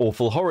some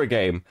awful horror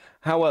game.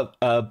 However,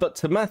 but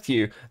to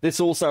Matthew, this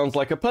all sounds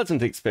like a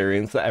pleasant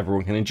experience that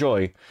everyone can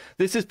enjoy.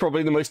 This is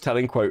probably the most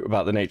telling quote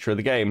about the nature of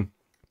the game.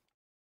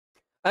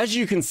 As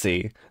you can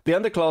see, the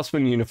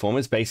underclassman uniform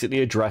is basically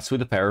a dress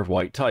with a pair of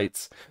white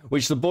tights,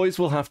 which the boys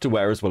will have to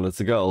wear as well as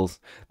the girls.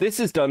 This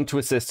is done to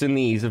assist in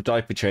the ease of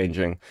diaper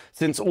changing,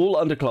 since all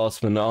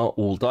underclassmen are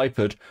all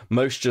diapered,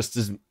 most just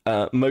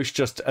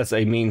as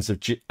a means of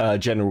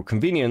general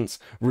convenience,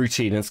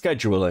 routine and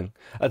scheduling,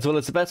 as well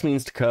as the best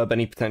means to curb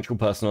any potential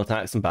personal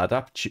attacks and bad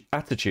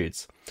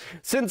attitudes.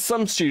 Since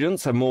some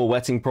students have more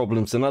wetting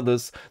problems than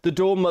others, the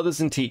dorm mothers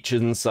and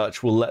teachers and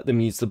such will let them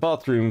use the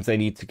bathroom if they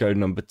need to go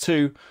number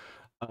 2,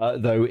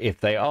 though if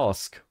they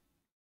ask.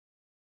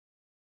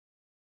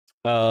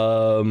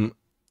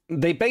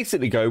 They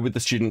basically go with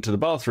the student to the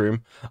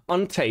bathroom,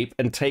 untape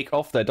and take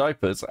off their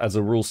diapers. As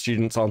a rule,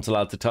 students aren't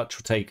allowed to touch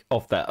or take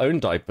off their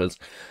own diapers.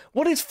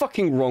 What is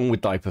fucking wrong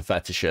with diaper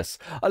fetishes?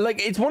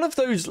 It's one of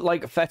those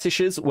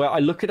fetishes where I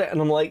look at it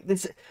and I'm like,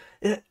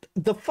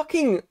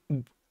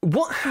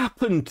 what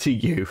happened to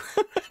you?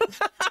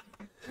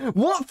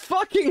 What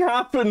fucking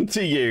happened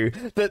to you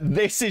that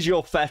this is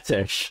your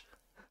fetish?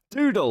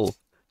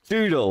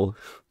 Doodle,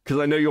 because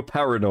I know you're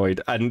paranoid,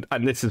 and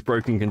this is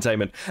broken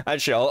containment.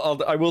 Actually,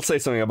 I will say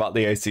something about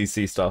the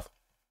ACC stuff,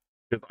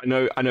 because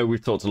I know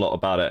we've talked a lot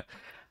about it.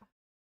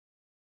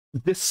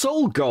 The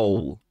sole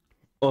goal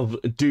of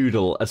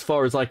Doodle, as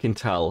far as I can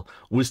tell,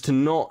 was to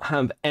not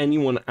have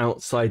anyone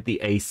outside the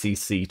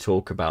ACC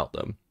talk about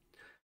them.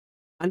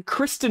 And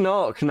Kristen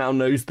Ark now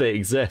knows they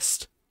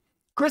exist.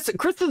 Chris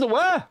is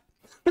aware.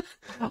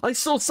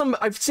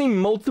 I've seen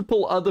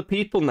multiple other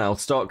people now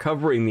start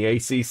covering the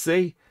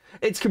ACC.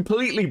 It's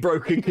completely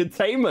broken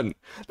containment.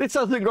 This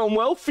hasn't gone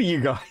well for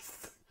you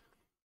guys.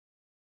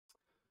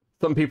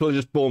 Some people are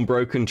just born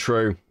broken,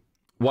 true.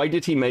 Why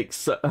did he make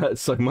so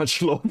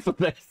much law for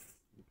this?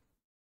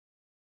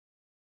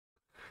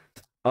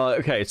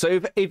 Okay, so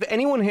if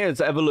anyone here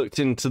has ever looked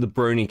into the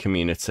brony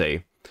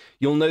community,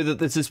 you'll know that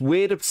there's this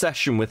weird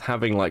obsession with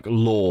having,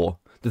 lore.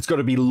 There's got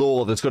to be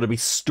lore, there's got to be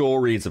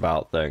stories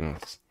about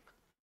things.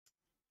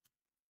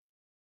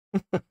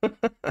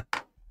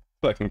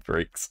 Fucking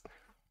freaks.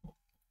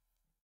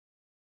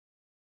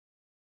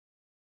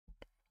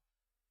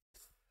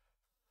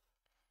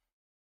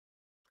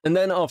 And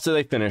then after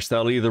they finish,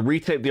 they'll either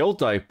retape the old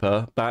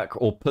diaper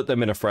back or put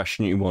them in a fresh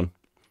new one.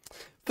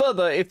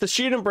 Further, if the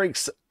student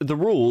breaks the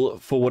rule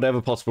for whatever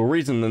possible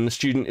reason, then the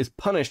student is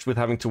punished with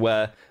having to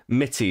wear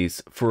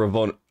mitties for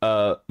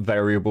a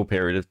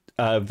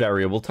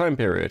variable time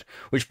period,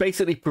 which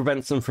basically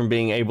prevents them from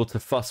being able to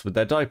fuss with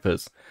their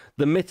diapers.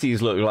 The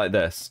mitties look like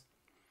this.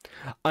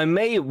 I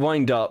may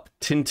wind up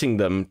tinting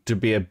them to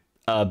be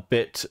a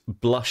bit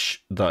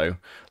blush, though,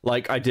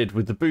 like I did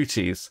with the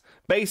booties.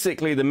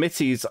 Basically, the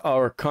mitties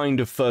are a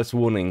kind of first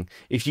warning.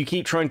 If you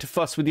keep trying to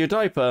fuss with your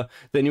diaper,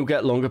 then you'll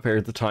get longer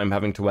periods of time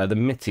having to wear the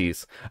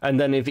mitties. And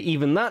then if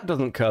even that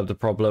doesn't curb the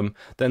problem,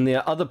 then there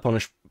are other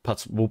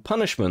possible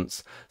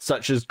punishments,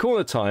 such as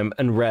corner time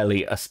and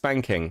rarely a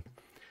spanking.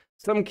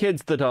 Some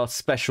kids that are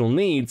special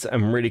needs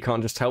and really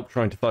can't just help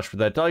trying to fuss with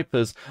their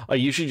diapers are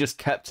usually just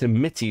kept in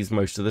mitties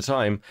most of the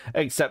time,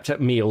 except at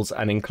meals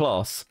and in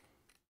class.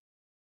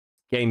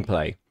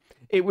 Gameplay.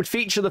 It would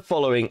feature the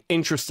following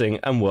interesting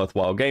and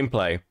worthwhile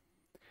gameplay.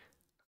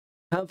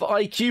 have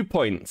IQ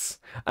points,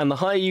 and the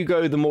higher you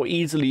go, the more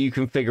easily you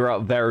can figure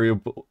out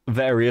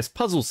various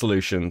puzzle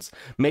solutions.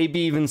 Maybe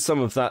even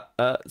some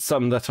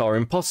that are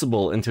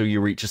impossible until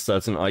you reach a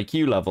certain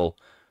IQ level.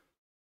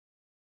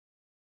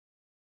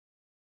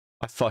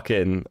 I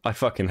fucking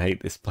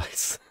hate this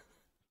place.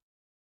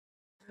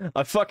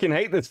 I fucking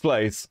hate this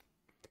place.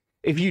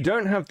 If you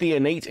don't have the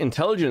innate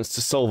intelligence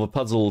to solve a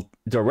puzzle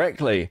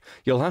directly,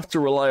 you'll have to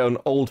rely on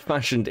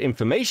old-fashioned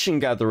information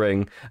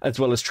gathering, as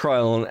well as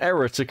trial and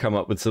error to come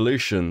up with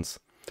solutions.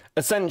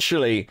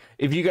 Essentially,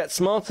 if you get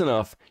smart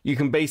enough, you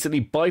can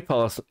basically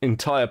bypass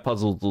entire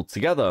puzzles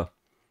altogether.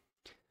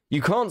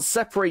 You can't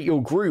separate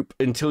your group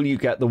until you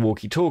get the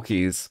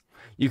walkie-talkies.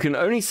 You can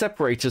only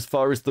separate as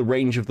far as the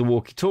range of the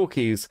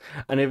walkie-talkies,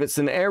 and if it's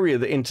an area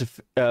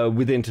that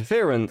with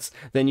interference,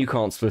 then you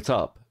can't split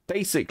up.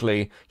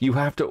 Basically, you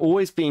have to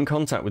always be in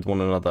contact with one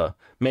another.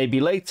 Maybe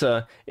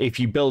later, if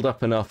you build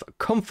up enough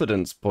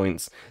confidence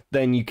points,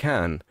 then you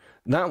can.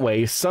 That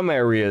way, some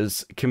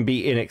areas can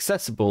be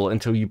inaccessible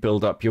until you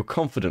build up your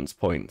confidence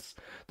points.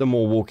 The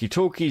more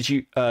walkie-talkies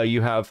you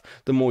have,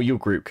 the more your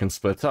group can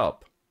split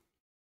up.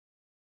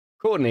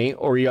 Courtney,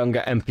 or a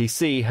younger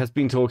NPC, has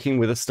been talking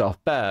with a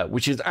stuffed bear,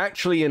 which is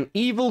actually an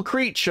evil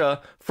creature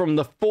from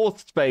the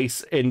fourth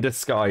space in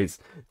disguise.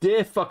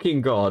 Dear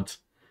fucking God.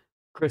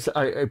 Chris,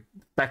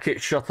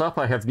 Beckett, shut up,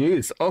 I have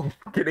news. Oh,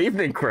 good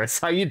evening, Chris.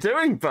 How you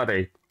doing,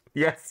 buddy?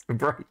 Yes, a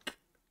break.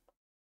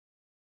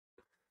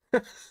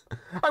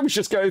 I was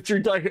just going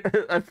through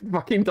a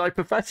fucking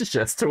diaper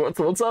fetishist.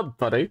 What's up,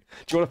 buddy?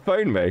 Do you want to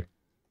phone me?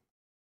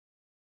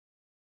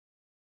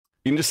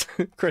 You can just...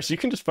 Chris, you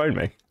can just phone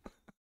me.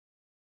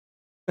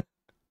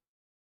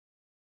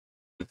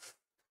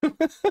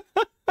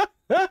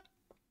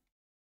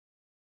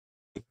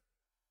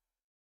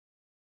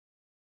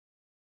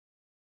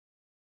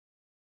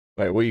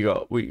 Wait, what you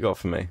got? What you got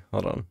for me?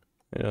 Hold on.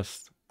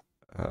 Just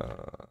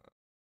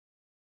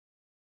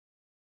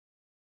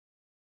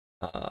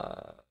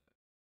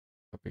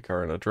copy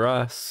current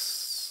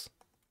address.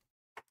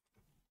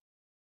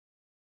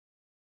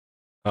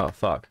 Oh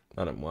fuck,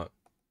 that didn't work.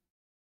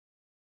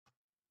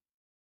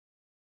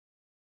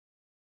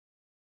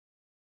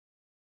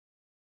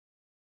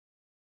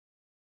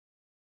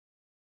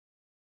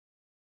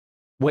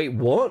 Wait,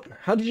 what?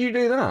 How did you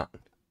do that?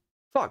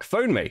 Fuck,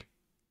 phone me.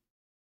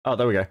 Oh,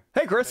 there we go.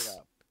 Hey, Chris.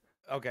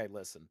 Okay,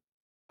 listen.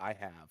 I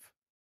have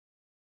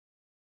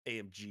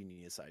a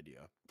genius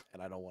idea,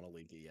 and I don't want to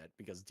leak it yet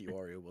because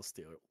Diorio will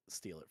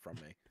steal it from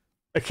me.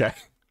 Okay.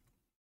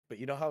 But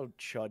you know how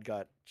Chud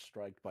got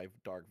striked by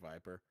Dark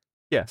Viper?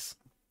 Yes.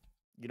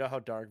 You know how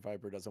Dark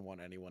Viper doesn't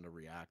want anyone to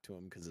react to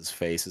him because his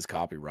face is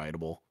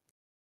copyrightable?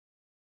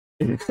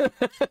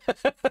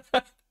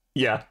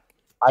 Yeah.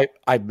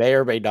 I may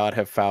or may not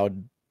have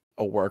found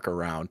a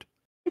workaround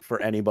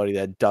for anybody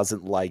that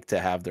doesn't like to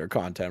have their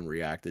content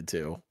reacted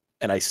to,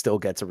 and I still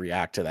get to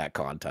react to that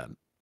content.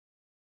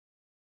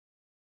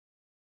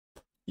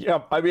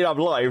 Yeah, I mean, I'm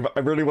live. I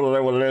really want to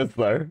know what it is,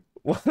 though.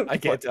 I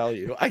can't tell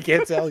you. I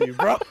can't tell you,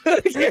 bro. I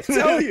can't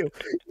tell you.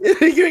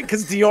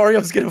 Because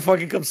Diorio's going to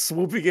fucking come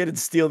swooping in and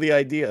steal the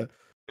idea.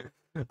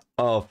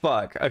 Oh,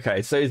 fuck.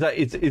 Okay, so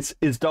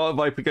is Dark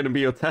Viper going to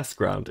be your test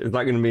ground? Is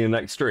that going to be your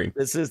next stream?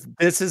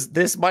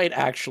 This might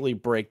actually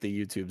break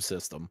the YouTube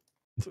system.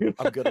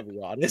 I'm gonna be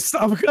honest.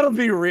 I'm gonna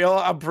be real.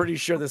 I'm pretty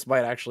sure this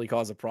might actually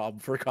cause a problem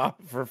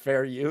for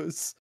fair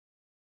use.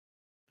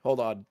 Hold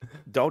on.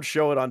 Don't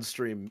show it on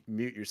stream.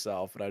 Mute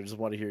yourself, and I just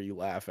want to hear you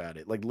laugh at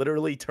it. Like,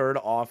 literally turn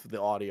off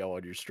the audio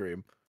on your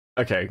stream.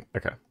 Okay.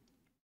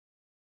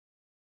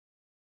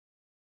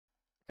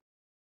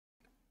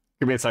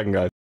 Give me a second,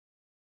 guys.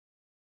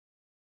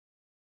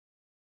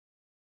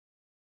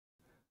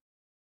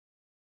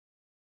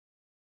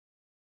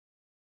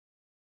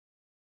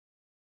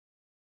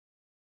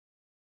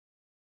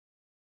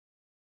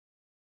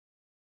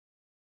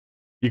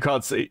 You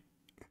can't see.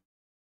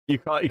 You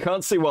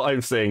can't see what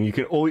I'm saying. You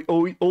can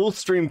all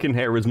stream can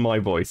hear is my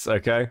voice.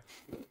 Okay.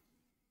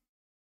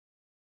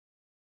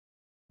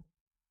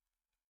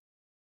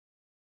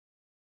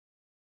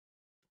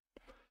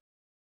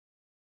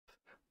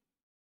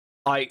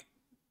 I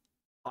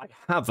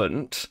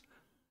haven't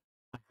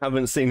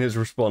seen his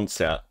response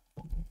yet.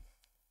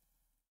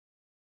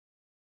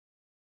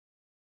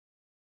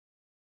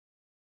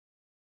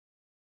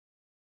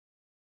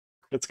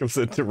 Let's go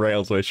into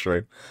Railsway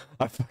stream.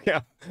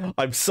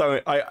 I'm so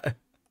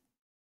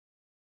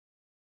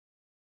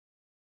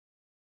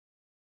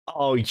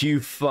Oh, you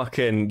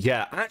fucking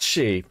yeah.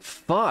 Actually,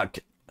 fuck.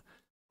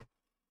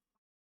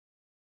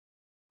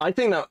 I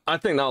think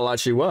that'll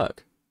actually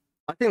work.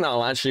 I think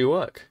that'll actually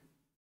work.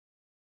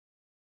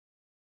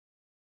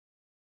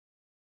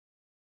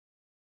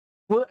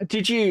 Well,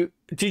 did you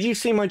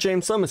see my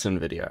James Summerton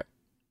video?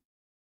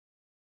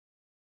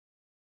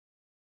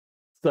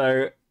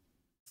 So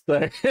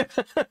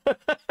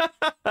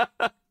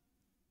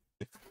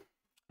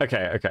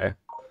okay.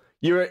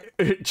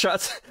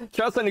 Chat's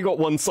only got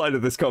one side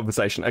of this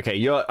conversation.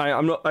 Okay,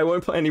 I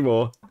won't play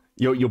anymore.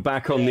 You're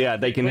back on the air.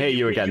 They can hear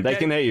you again. They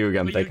can hear you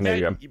again. They can hear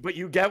you again. But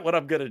you get what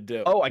I'm gonna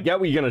do. Oh, I get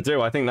what you're gonna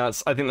do. I think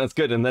that's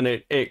good. And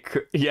then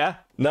yeah,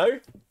 no,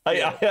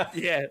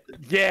 yeah.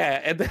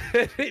 And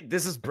then,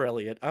 this is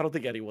brilliant. I don't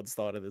think anyone's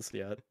thought of this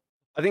yet.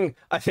 I think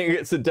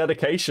it's a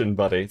dedication,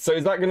 buddy. So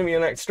is that going to be your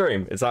next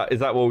stream? Is that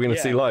what we're going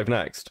to see live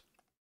next?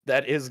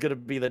 That is going to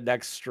be the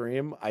next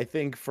stream. I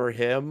think for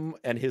him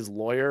and his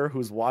lawyer,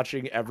 who's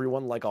watching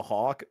everyone like a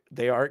hawk,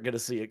 they aren't going to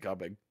see it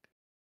coming.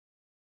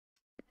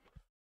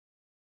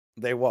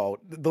 They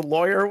won't.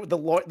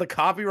 The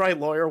copyright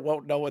lawyer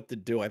won't know what to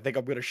do. I think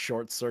I'm going to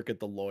short circuit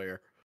the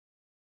lawyer.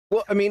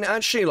 Well, I mean,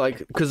 actually,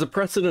 like, because the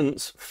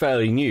precedent's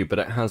fairly new, but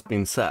it has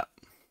been set.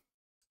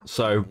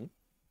 So,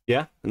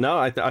 yeah, no,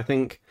 I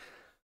think.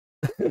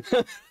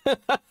 I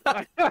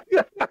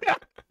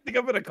think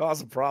I'm going to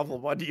cause a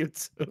problem on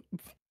YouTube.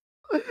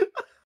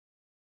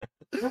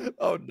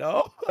 Oh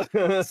no.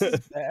 This is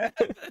bad.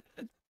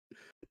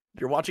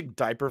 You're watching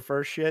diaper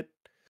first shit?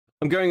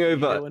 I'm going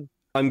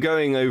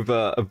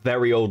over a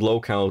very old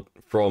locale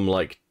from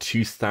like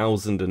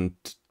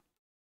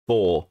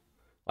 2004,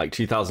 like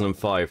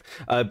 2005.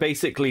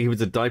 Basically, he was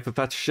a diaper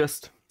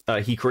fetishist.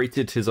 He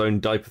created his own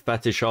diaper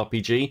fetish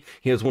RPG.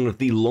 He has one of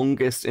the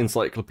longest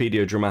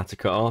Encyclopedia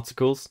Dramatica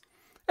articles.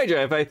 Hey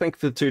JFA, thank you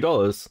for the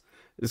 $2.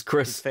 Is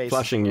Chris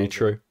flashing you?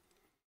 True.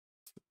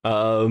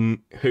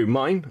 Who,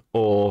 mine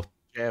or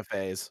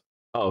JFA's?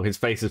 Oh, his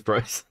face is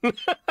frozen.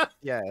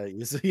 Yeah,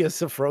 he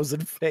has a frozen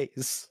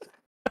face.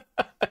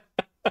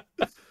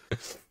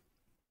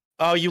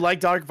 Oh, you like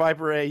Dark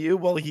Viper AU?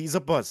 Well, he's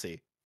a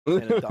pussy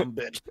and a dumb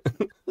bitch.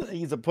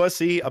 He's a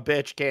pussy, a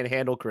bitch, can't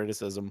handle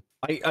criticism.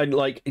 I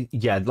like,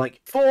 yeah, like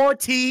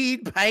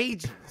 14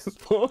 pages.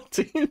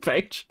 14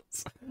 pages.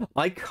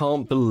 I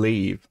can't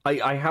believe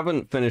I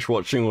haven't finished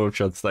watching all of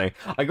Chud's thing.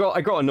 I got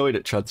annoyed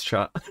at Chud's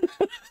chat.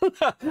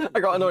 I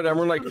got annoyed.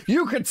 Everyone like,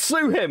 you could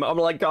sue him. I'm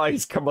like,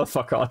 guys, come on,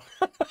 fuck on.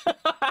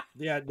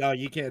 Yeah, no,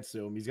 you can't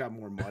sue him. He's got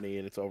more money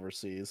and it's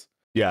overseas.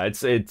 Yeah,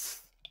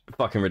 it's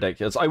fucking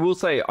ridiculous. I will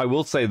say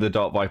the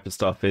Dark Viper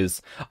stuff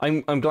is.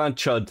 I'm glad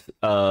Chud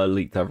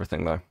leaked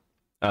everything though.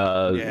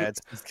 Yeah,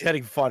 it's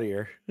getting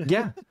funnier.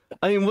 Yeah,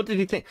 I mean, what did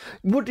he think?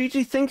 What did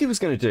he think he was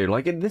going to do?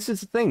 Like, this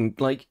is the thing.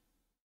 Like,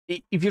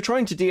 if you're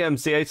trying to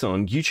DMCA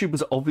someone, YouTube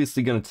was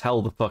obviously going to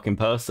tell the fucking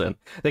person.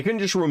 They couldn't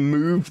just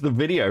remove the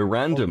video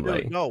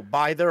randomly. No,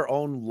 by their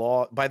own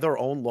law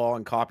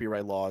and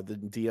copyright law, the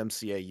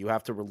DMCA, you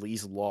have to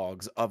release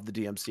logs of the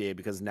DMCA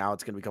because now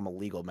it's going to become a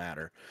legal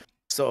matter.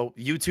 So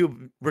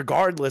YouTube,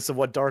 regardless of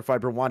what Dark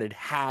Viper wanted,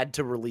 had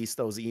to release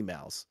those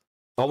emails.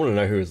 I want to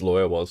know who his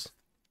lawyer was.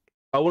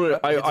 I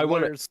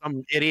want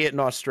some idiot in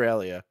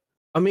Australia.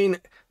 I mean,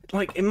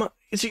 like,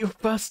 is it your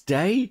first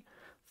day?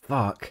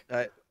 Fuck.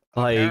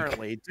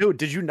 Apparently, dude,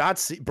 did you not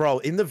see, bro?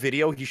 In the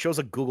video, he shows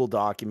a Google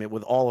document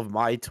with all of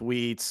my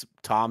tweets,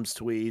 Tom's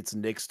tweets,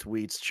 Nick's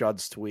tweets,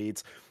 Chud's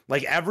tweets,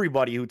 like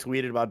everybody who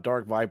tweeted about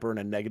Dark Viper in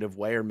a negative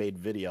way or made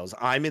videos.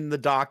 I'm in the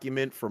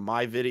document for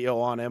my video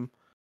on him.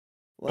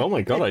 Like, oh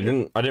my god, I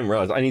didn't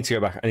realize. I need to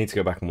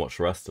go back and watch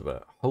the rest of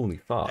it. Holy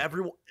fuck!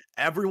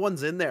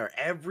 Everyone's in there.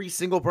 Every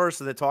single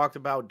person that talked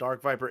about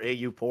Dark Viper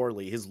AU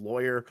poorly, his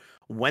lawyer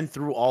went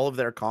through all of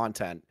their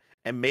content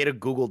and made a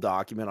Google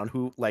document on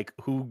who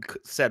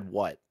said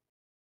what.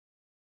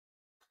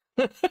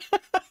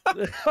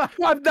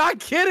 I'm not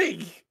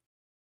kidding.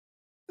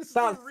 This is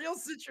a real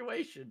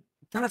situation.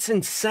 That's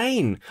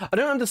insane. I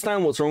don't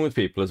understand what's wrong with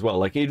people as well.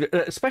 Like,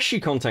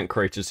 especially content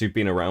creators who've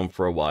been around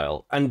for a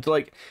while. And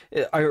like,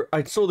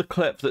 I saw the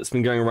clip that's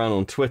been going around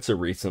on Twitter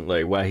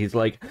recently where he's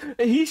like,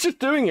 he's just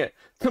doing it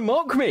to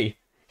mock me.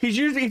 He's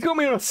got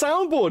me on a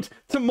soundboard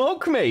to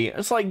mock me.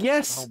 It's like,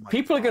 yes,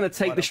 people are going to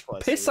take the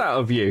piss out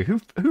of you. Who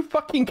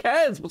fucking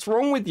cares? What's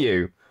wrong with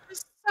you?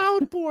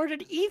 Soundboard,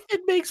 and Ethan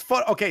makes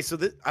fun. Okay, so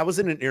I was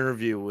in an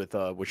interview with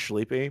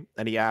Sleepy,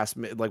 and he asked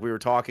me, like, we were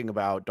talking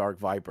about Dark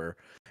Viper,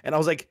 and I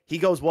was like, he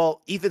goes,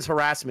 well, Ethan's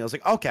harassing me. I was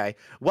like, okay,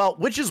 well,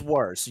 which is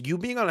worse, you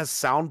being on a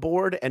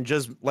soundboard and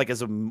just like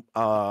as a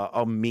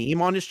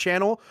meme on his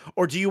channel,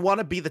 or do you want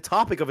to be the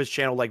topic of his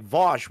channel like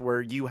Vosh,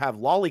 where you have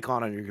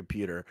lolicon on your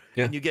computer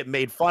and you get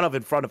made fun of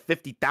in front of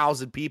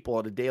 50,000 people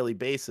on a daily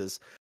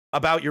basis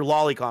about your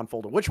lolicon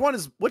folder? Which one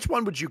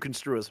would you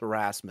construe as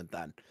harassment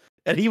then?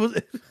 And he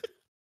was.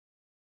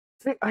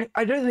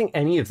 I don't think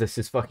any of this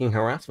is fucking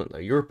harassment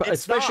though.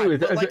 Especially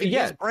with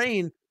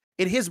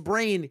in his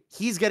brain,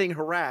 he's getting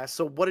harassed.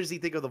 So what does he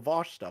think of the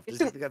Vosh stuff? Does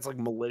he think that's like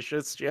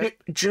malicious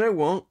shit? Do you know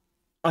what?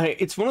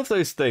 It's one of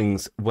those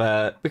things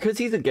where, because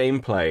he's a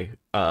gameplay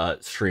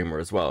streamer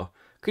as well.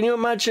 Can you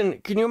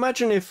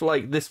imagine if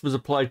like this was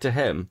applied to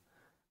him,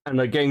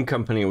 and a game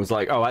company was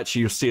like, "Oh,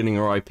 actually, you're stealing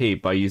your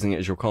IP by using it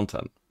as your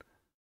content"?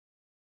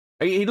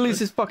 He'd lose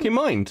his fucking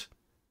mind.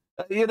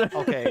 You know?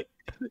 Okay.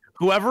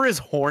 Whoever is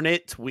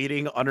Hornet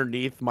tweeting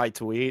underneath my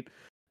tweet,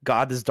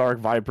 God, this Dark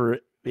Viper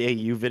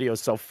AU video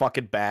is so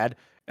fucking bad.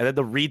 And then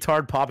the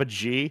retard Papa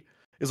G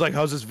is like,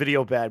 how's this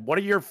video bad? One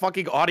of your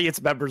fucking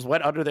audience members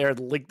went under there and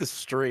linked the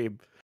stream.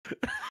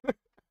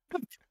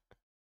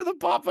 The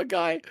Papa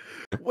guy.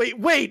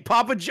 Wait,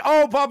 Papa G.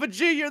 Oh, Papa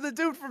G, you're the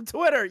dude from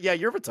Twitter. Yeah,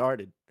 you're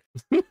retarded.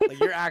 Like,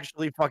 you're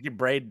actually fucking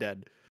brain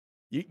dead.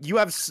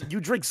 You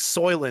drink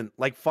Soylent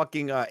like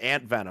fucking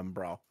ant venom,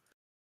 bro.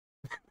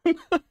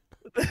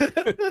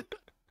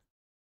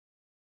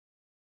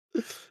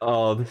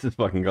 Oh, this is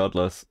fucking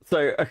godless.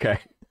 So, okay.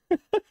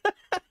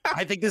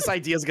 I think this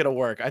idea is gonna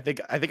work. I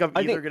think I'm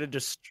either gonna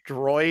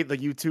destroy the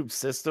YouTube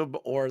system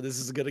or this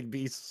is gonna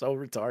be so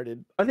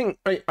retarded. I think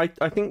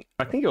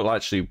it'll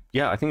actually,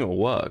 yeah, I think it'll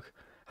work.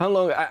 How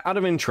long, out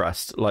of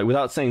interest, like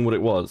without saying what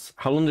it was,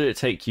 how long did it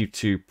take you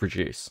to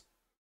produce?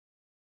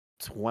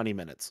 20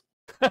 minutes.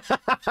 20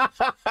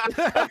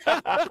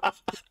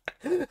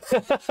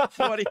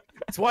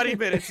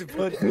 minutes to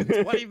put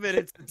 20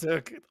 minutes it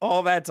took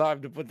all that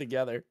time to put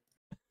together.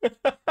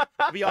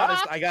 To be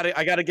honest, I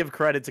gotta give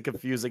credit to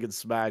Confusing and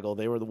Smaggle.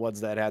 They were the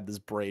ones that had this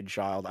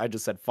brainchild. I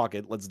just said, fuck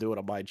it, let's do it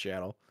on my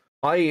channel.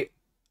 Is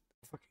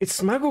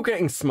Smaggle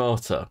getting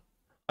smarter?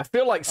 I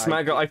feel like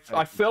Smaggle.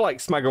 I feel like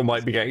Smaggle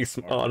might be getting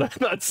smarter.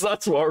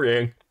 That's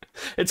worrying.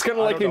 It's kind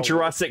of like in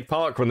Jurassic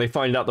Park when they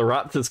find out the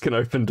raptors can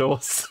open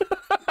doors.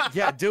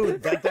 Yeah,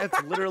 dude,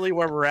 that's literally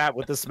where we're at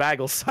with the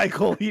Smaggle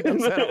cycle. He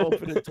knows how to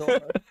open a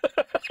door.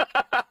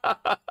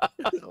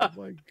 Oh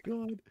my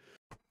god.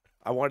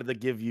 I wanted to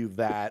give you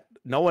that.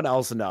 No one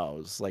else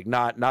knows. Like,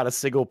 not a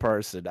single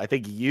person. I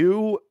think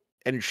you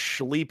and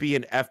Sleepy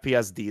and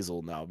FPS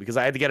Diesel know, because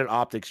I had to get an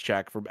optics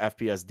check from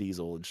FPS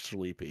Diesel and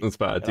Sleepy. That's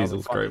bad.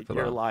 Diesel's great for that.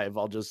 You're live.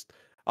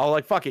 I'll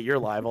like, fuck it, you're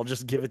live. I'll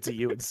just give it to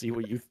you and see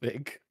what you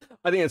think.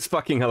 I think it's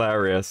fucking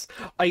hilarious.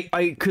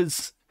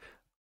 Because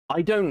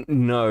I don't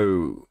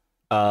know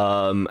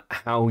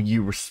how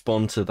you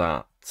respond to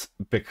that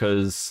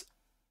because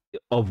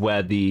of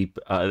where the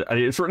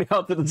it's really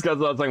hard to discuss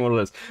without saying what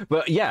it is.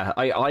 But yeah,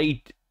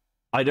 I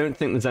don't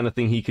think there's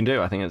anything he can do.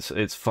 I think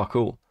it's fuck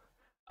all.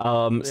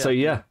 So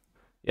yeah.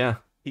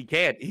 He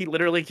can't. He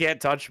literally can't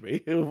touch me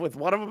with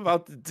what I'm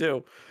about to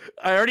do.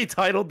 I already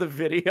titled the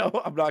video.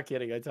 I'm not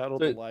kidding. I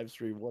titled the live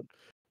stream.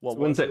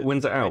 When's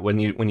it out? When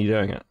you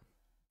doing it?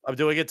 I'm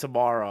doing it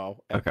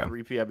tomorrow at Okay.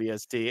 3 p.m.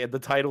 EST, and the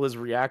title is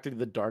 "Reacting to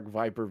the Dark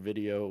Viper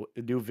video,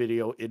 new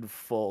video in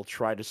full.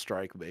 Try to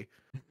strike me."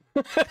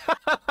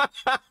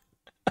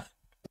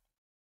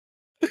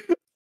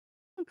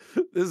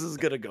 This is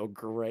gonna go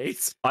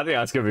great. I think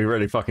that's gonna be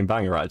really fucking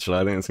banger. Actually,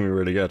 I think it's gonna be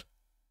really good.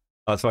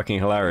 That's fucking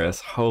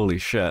hilarious. Holy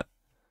shit.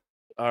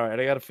 All right,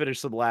 I gotta finish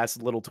some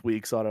last little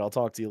tweaks on it. I'll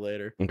talk to you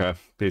later. Okay,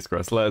 peace,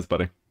 Chris. Later,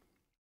 buddy.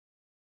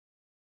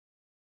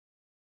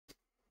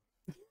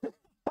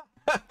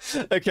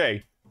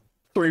 Okay,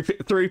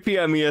 3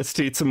 p.m.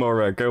 EST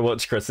tomorrow. Go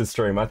watch Chris's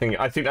stream. I think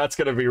that's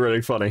gonna be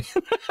really funny.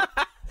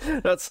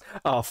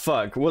 Oh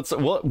fuck.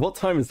 What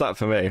time is that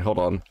for me? Hold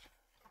on.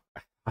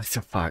 I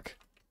said fuck.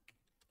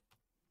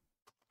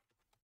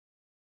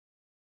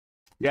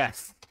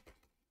 Yes.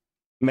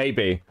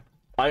 Maybe.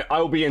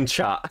 I'll be in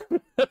chat.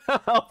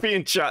 I'll be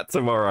in chat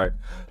tomorrow.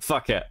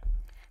 Fuck it.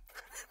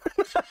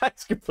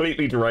 It's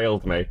completely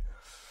derailed me.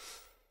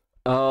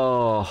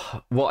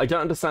 Oh, well, I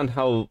don't understand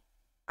how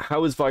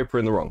is Viper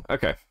in the wrong?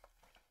 Okay.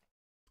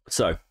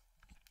 So,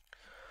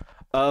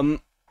 now,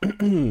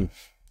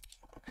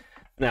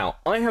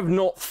 I have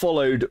not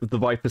followed the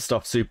Viper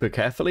stuff super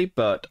carefully,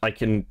 but I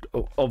can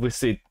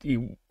obviously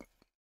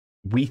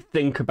we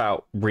think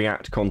about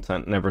React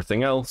content and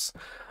everything else.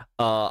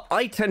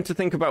 I tend to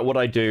think about what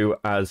I do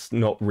as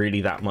not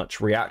really that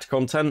much React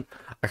content.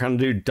 I kind of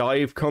do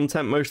dive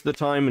content most of the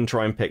time and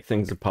try and pick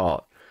things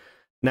apart.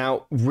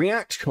 Now,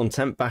 React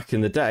content back in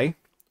the day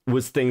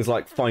was things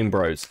like Fine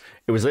Bros.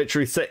 It was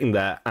literally sitting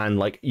there and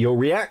like your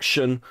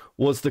reaction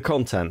was the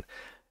content.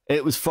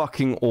 It was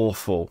fucking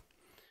awful.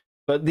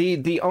 But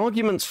the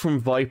arguments from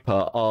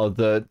Viper are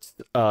that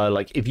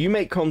like if you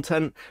make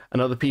content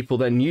and other people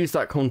then use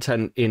that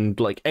content in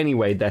like any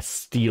way, they're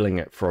stealing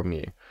it from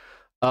you.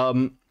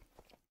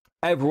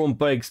 Everyone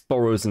begs,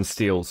 borrows, and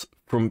steals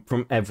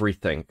from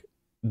everything.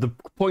 The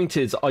point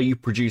is, are you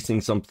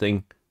producing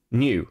something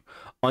new?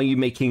 Are you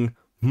making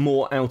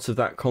more out of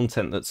that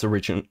content that's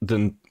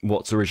than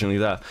what's originally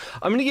there?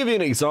 I'm going to give you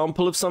an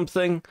example of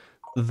something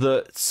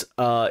that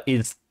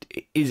is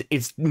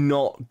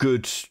not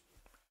good,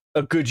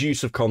 a good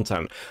use of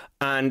content,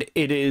 and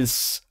it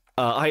is.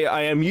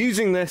 I am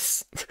using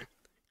this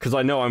because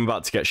I know I'm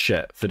about to get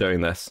shit for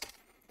doing this.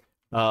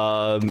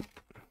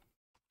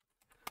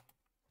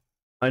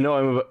 I know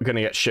I'm going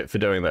to get shit for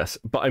doing this,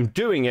 but I'm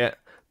doing it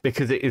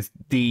because it is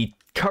the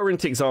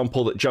current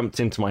example that jumped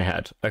into my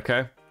head,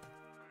 okay?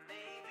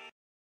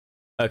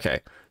 Okay,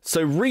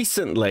 so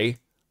recently,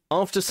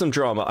 after some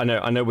drama, I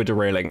know we're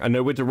derailing.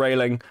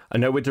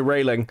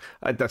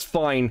 That's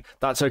fine.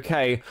 That's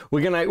okay.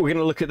 We're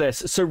gonna look at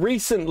this. So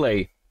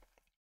recently,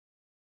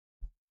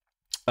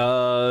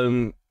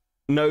 no,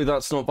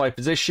 that's not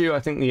Viper's issue.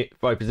 I think the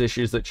Viper's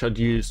issue is that Chud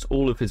used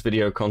all of his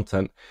video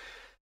content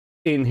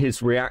in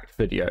his React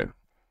video.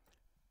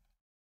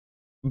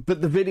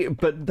 But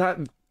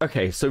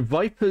okay, so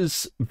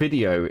Viper's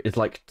video is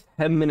like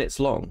 10 minutes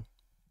long.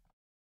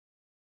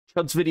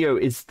 Chud's video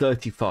is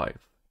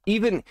 35.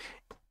 Even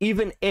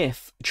even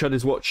if Chud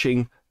is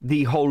watching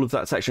the whole of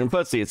that section,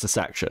 firstly, it's a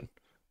section.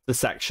 The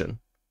section,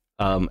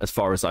 as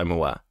far as I'm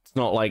aware. It's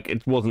not like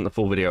it wasn't the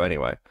full video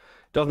anyway.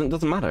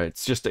 Doesn't matter.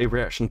 It's just a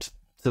reaction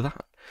to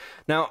that.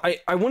 Now,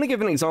 I want to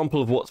give an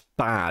example of what's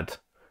bad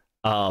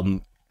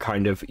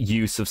kind of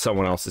use of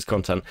someone else's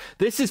content.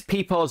 This is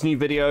Peepar's new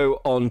video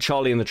on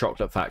Charlie and the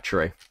Chocolate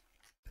Factory.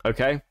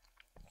 Okay?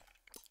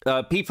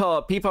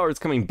 Peepar is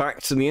coming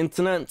back to the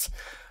internet.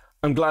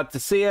 I'm glad to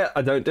see it.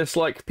 I don't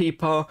dislike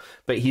Peepar,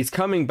 but he's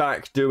coming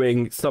back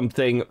doing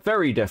something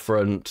very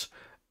different.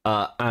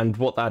 And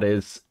what that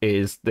is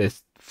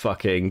this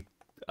fucking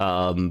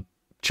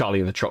Charlie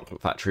and the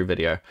Chocolate Factory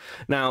video.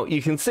 Now,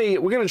 you can see,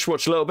 we're going to just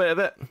watch a little bit of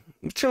it.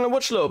 Just going to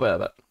watch a little bit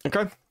of it,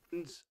 okay?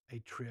 A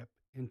trip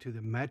into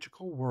the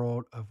magical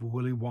world of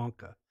Willy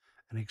Wonka,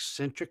 an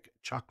eccentric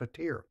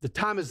chocolatier. The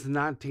time is the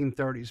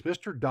 1930s.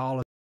 Mr.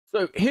 Doll.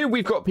 So here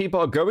we've got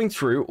people going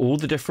through all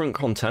the different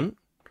content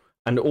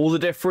and all the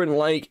different,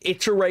 like,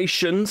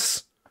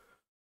 iterations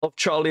of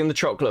Charlie and the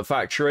Chocolate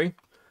Factory.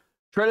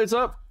 Trailer's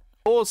up.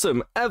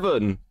 Awesome.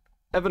 Evan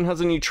has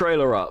a new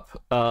trailer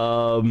up.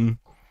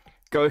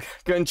 Go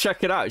and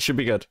check it out. It should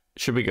be good.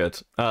 Should be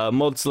good.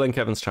 Mods link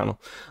Evan's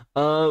channel.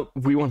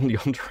 We want the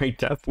Andre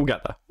death. We'll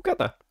get there. We'll get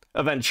there.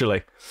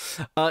 Eventually.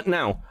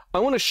 Now, I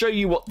want to show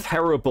you what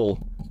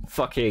terrible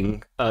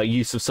fucking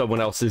use of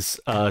someone else's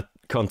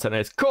content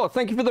is. Cool,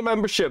 thank you for the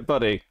membership,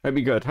 buddy. Hope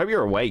you're good. Hope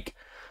you're awake.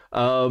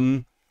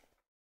 I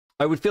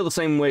would feel the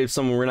same way if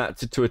someone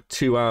reacted to a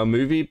 2-hour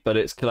movie, but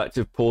its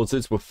collective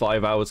pauses were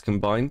 5 hours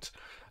combined.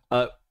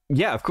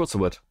 Yeah, of course I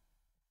would.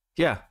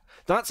 Yeah.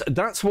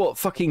 That's what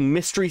fucking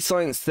Mystery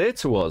Science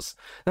Theater was.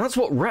 That's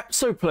what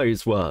Repso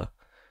plays were.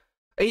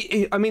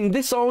 I mean,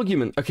 this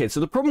argument... Okay, so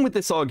the problem with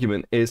this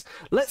argument is,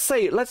 let's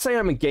say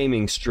I'm a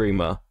gaming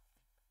streamer,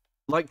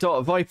 like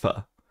Dark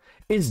Viper.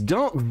 Is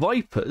Dark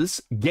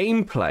Viper's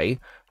gameplay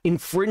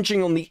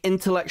infringing on the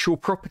intellectual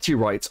property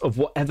rights of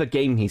whatever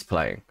game he's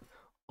playing?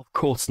 Of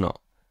course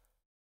not.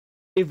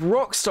 If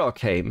Rockstar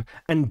came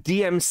and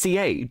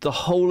DMCA'd the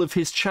whole of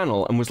his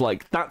channel and was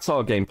like, that's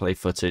our gameplay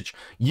footage,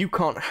 you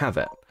can't have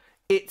it.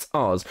 It's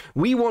ours.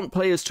 We want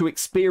players to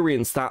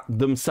experience that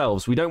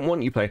themselves. We don't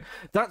want you playing.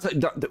 That's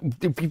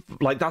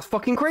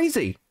fucking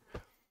crazy.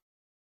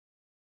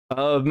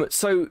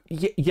 So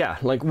yeah,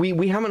 like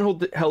we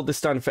haven't held this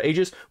standard for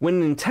ages.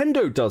 When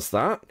Nintendo does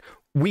that,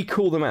 we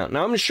call them out.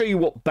 Now I'm going to show you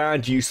what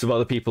bad use of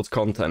other people's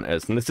content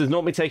is, and this is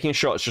not me taking a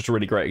shot. It's just a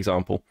really great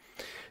example.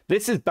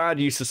 This is bad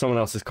use of someone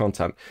else's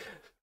content.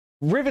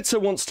 Riveter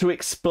wants to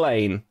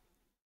explain.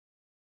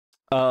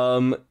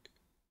 A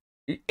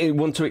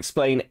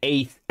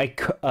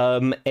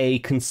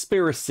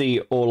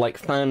conspiracy or like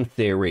fan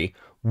theory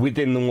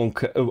within the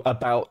Wonka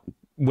about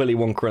Willy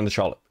Wonka and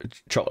the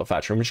Chocolate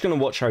Factory. I'm just going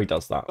to watch how he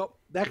does that. Well,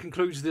 that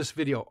concludes this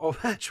video. Oh,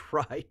 that's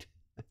right.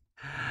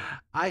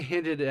 I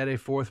hinted at a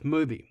fourth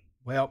movie.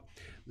 Well,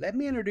 let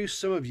me introduce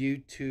some of you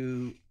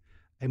to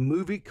a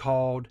movie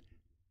called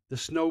The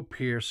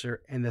Snowpiercer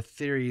and the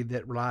theory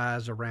that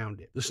lies around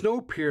it. The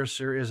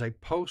Snowpiercer is a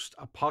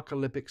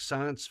post-apocalyptic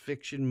science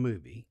fiction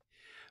movie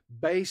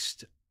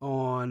based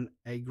on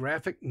a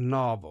graphic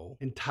novel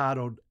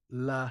entitled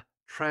La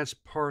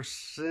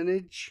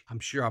Transpersonnage, I'm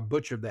sure I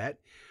butchered that,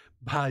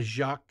 by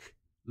Jacques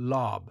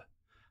Loeb.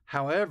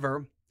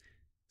 However,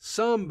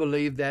 some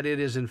believe that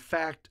it is in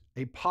fact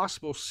a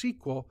possible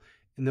sequel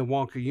in the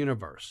Wonka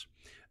universe.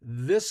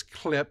 This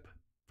clip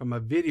from a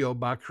video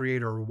by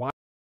creator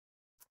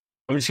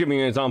I'm just giving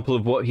you an example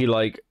of what he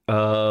plays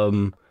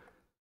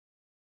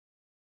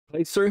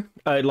through.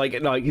 Like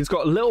he's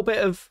got a little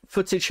bit of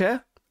footage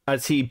here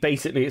as he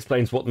basically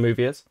explains what the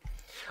movie is.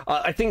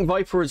 I think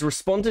Viper has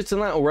responded to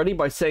that already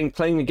by saying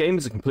playing the game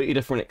is a completely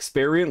different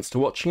experience to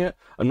watching it.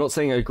 I'm not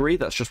saying I agree,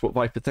 that's just what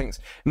Viper thinks.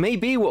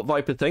 Maybe what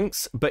Viper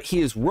thinks, but he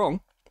is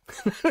wrong.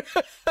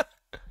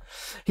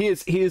 He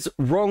is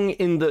wrong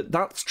in that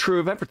that's true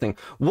of everything.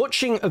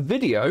 Watching a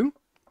video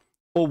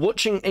or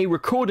watching a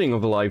recording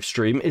of a live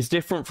stream is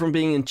different from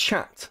being in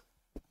chat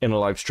in a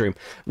live stream.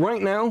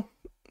 Right now,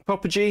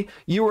 Papa G,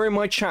 you are in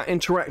my chat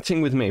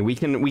interacting with me. We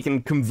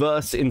can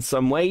converse in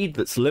some way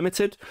that's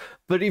limited.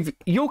 But if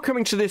you're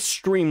coming to this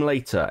stream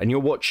later and you're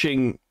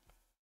watching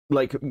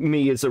like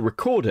me as a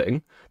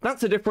recording,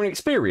 that's a different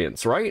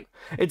experience, right?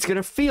 It's going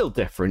to feel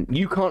different.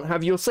 You can't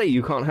have your say.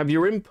 You can't have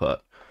your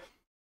input.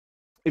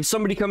 If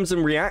somebody comes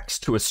and reacts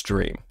to a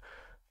stream,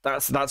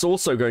 that's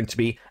also going to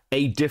be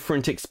a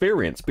different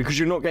experience because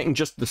you're not getting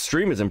just the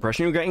streamer's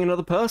impression, you're getting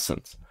another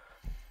person's.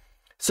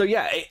 So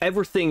yeah,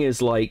 everything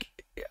is like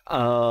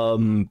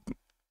an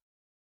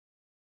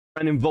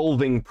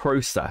evolving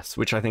process,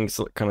 which I think is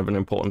kind of an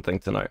important thing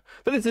to know.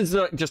 But this is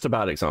just a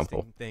bad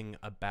example. The thing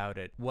about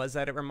it was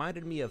that it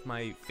reminded me of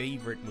my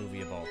favorite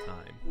movie of all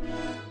time.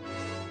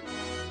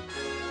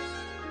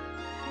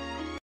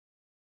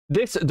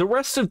 The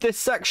rest of this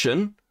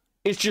section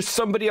is just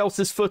somebody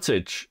else's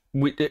footage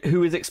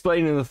who is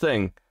explaining the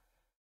thing.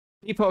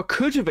 Peeper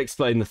could have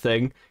explained the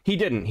thing. He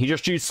didn't. He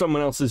just used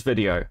someone else's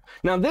video.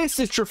 Now, this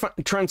is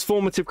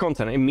transformative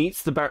content. It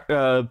meets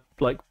the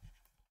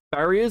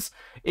barriers.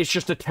 It's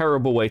just a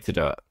terrible way to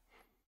do it.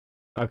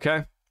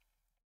 Okay?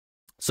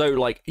 So,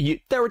 like,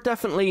 there are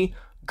definitely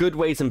good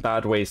ways and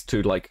bad ways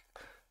to, like,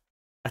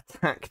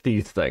 attack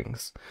these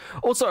things.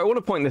 Also, I want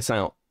to point this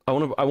out. I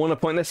want to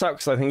point this out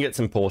because I think it's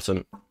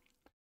important.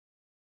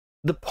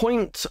 The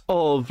point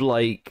of,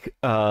 like,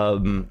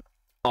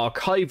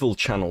 archival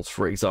channels,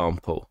 for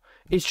example,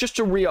 is just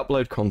to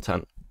re-upload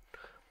content.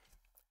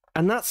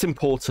 And that's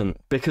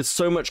important because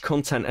so much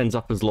content ends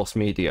up as lost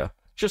media.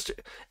 Just,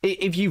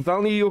 if you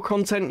value your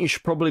content, you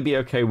should probably be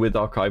okay with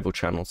archival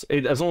channels,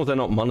 as long as they're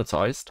not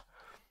monetized.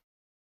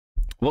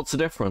 What's the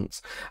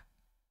difference?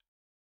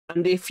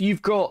 And if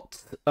you've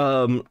got,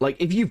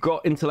 if you've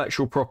got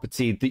intellectual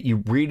property that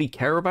you really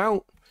care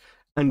about,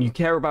 and you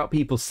care about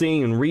people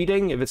seeing and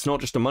reading, if it's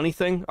not just a money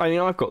thing, I mean,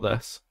 I've got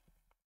this.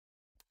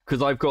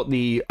 Because I've got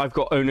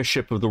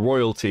ownership of the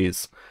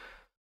royalties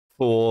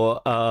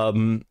for,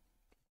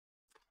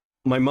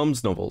 my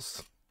mum's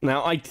novels.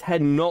 Now, I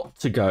tend not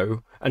to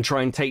go and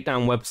try and take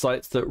down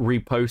websites that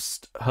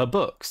repost her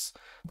books,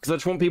 because I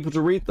just want people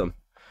to read them.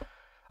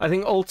 I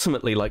think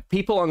ultimately, like,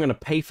 people aren't going to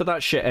pay for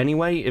that shit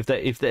anyway.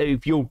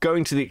 If you're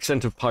going to the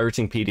extent of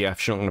pirating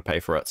PDFs, you're not going to pay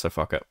for it, so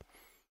fuck it.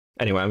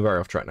 Anyway, I'm very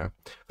off track now.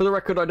 For the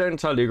record, I don't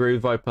entirely agree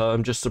with Viper.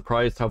 I'm just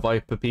surprised how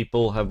Viper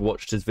people have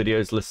watched his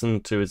videos,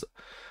 listened to his...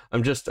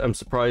 I'm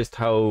surprised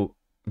how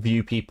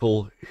view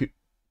people who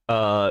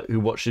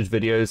watch his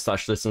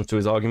videos / listens to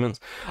his arguments.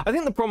 I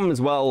think the problem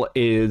as well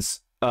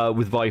is,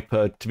 with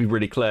Viper, to be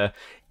really clear,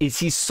 is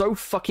he's so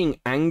fucking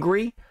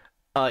angry,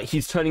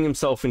 he's turning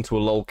himself into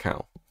a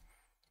lolcow.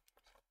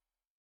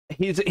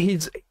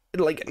 He's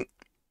like,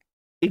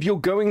 if you're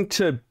going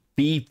to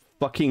be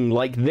fucking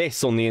like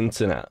this on the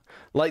internet,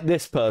 like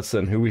this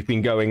person who we've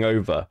been going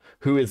over,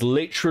 who is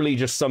literally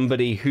just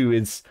somebody who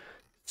is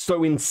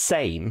so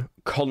insane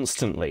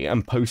constantly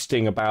and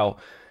posting about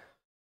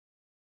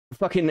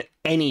fucking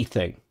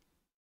anything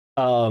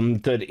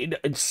that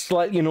it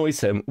slightly annoys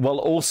him, while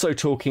also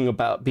talking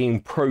about being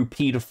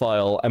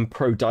pro-pedophile and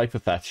pro-diaper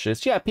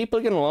fetishist, yeah, people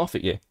are going to laugh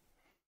at you.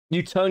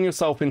 You turn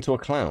yourself into a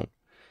clown.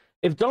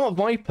 If Dark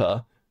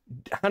Viper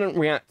hadn't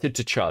reacted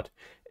to Chud,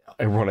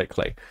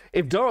 ironically,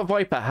 if Dark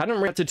Viper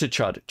hadn't reacted to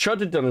Chud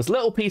had done his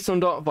little piece on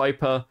Dark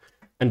Viper,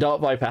 and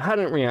Dark Viper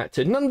hadn't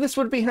reacted, none of this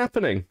would be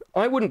happening.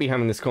 I wouldn't be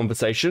having this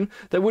conversation.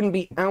 There wouldn't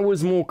be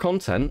hours more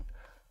content,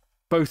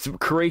 both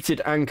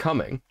created and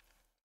coming.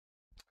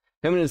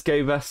 Him and his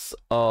gay vests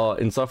are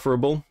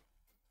insufferable.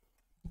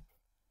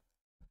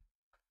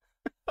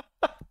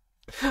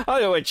 I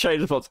don't want to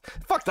change the thoughts.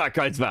 Fuck that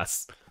guy's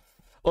vests.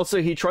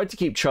 Also, he tried to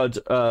keep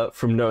Chud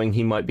from knowing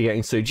he might be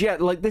getting sued. Yeah,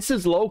 like, this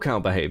is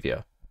lolcow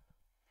behavior.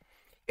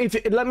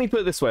 Let me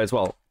put it this way as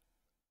well.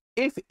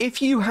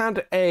 If you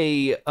had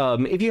a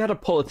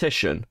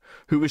politician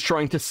who was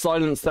trying to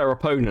silence their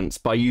opponents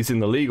by using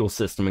the legal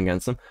system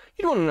against them,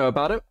 you'd want to know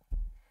about it.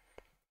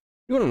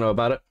 You want to know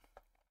about it.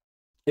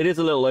 It is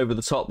a little over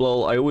the top,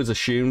 lol. I always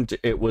assumed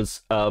it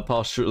was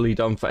partially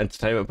done for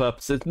entertainment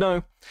purposes.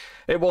 No,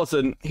 it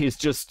wasn't. He's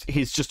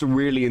just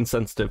really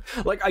insensitive.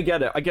 Like, I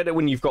get it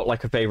when you've got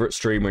like a favorite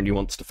streamer and you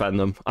want to defend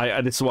them.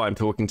 This is why I'm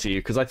talking to you,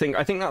 because I think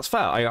that's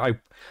fair.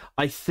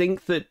 I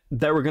think that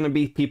there are going to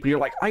be people you're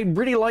like, I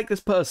really like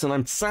this person.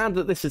 I'm sad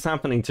that this is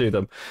happening to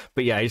them.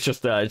 But yeah, it's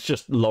just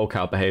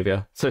lolcow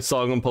behavior. So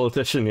song and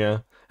politician, yeah.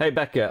 Hey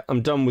Beckett,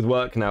 I'm done with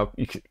work now.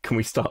 Can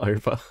we start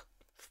over?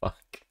 Fuck.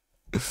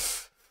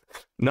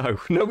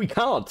 No, we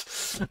can't.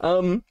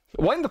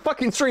 Wind the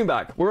fucking stream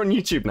back. We're on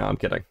YouTube now. I'm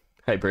kidding.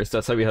 Hey, Bruce,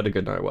 let's hope you had a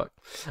good night at work.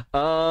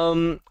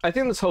 I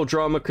think this whole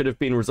drama could have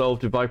been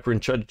resolved if Viper and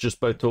Chud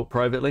just both talked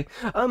privately.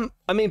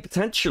 I mean,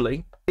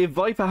 potentially. If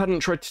Viper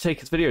hadn't tried to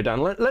take his video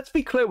down, let's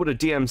be clear what a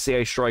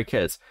DMCA strike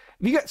is.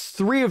 If you get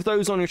 3 of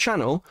those on your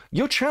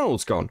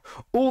channel's gone.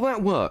 All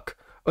that work.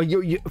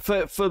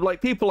 For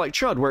like people like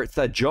Chud, where it's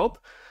their job,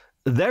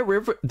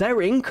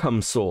 their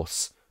income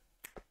source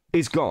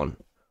is gone.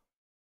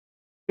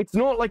 It's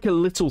not like a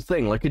little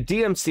thing, like a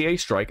DMCA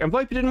strike, and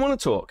Viper didn't want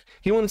to talk.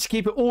 He wanted to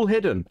keep it all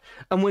hidden.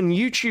 And when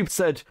YouTube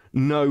said,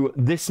 no,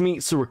 this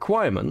meets the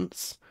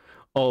requirements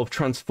of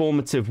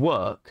transformative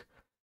work,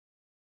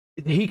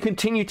 he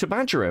continued to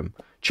badger him.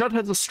 Chud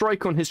has a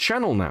strike on his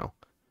channel now.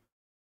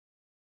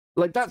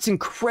 Like, that's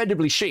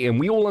incredibly shitty,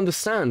 and we all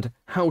understand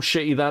how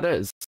shitty that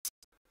is.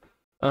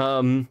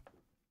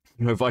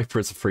 Viper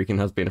is a freak and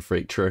has been a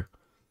freak, true.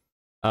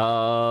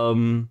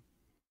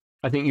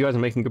 I think you guys are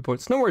making good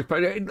points. No worries,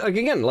 but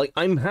again, like,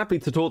 I'm happy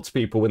to talk to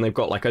people when they've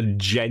got like a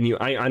genuine.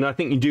 And I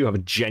think you do have a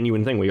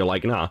genuine thing where you're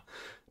like, nah,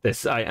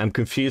 I am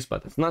confused by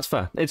this, and that's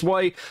fair. It's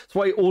why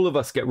all of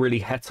us get really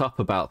het up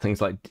about things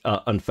like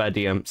unfair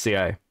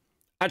DMCA.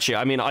 Actually,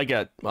 I mean, I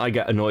get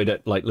annoyed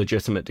at like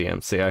legitimate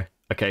DMCA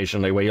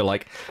occasionally, where you're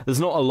like,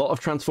 there's not a lot of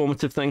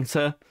transformative things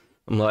here.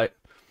 I'm like,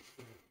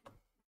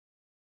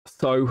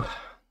 so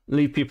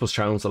leave people's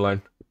channels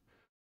alone.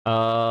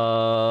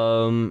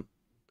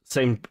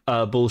 Same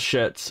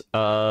bullshit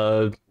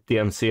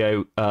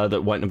DMCA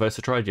that White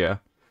Nervosa tried, yeah.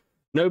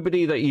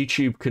 Nobody that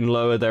YouTube can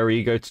lower their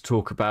ego to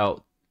talk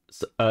about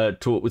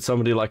talk with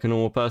somebody like a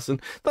normal person.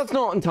 That's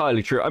not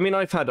entirely true. I mean,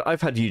 I've had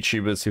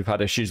YouTubers who've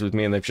had issues with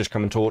me and they've just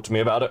come and talked to me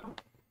about it,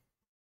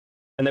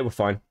 and they were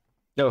fine.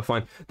 They were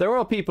fine. There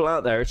are people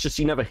out there. It's just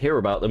you never hear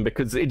about them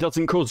because it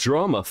doesn't cause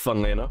drama.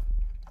 Funnily enough,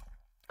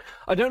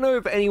 I don't know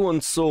if anyone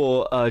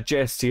saw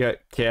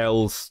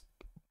JSTKL's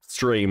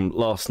stream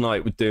last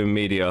night with Doom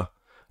Media.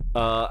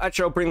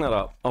 Actually, I'll bring that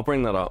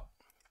up.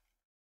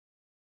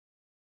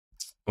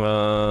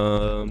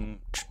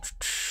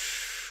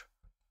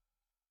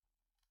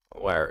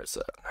 Where is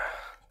it?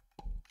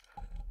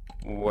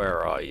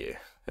 Where are you?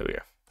 Here we go.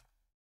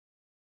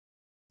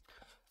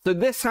 So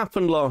this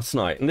happened last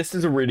night, and this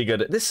is a really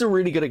good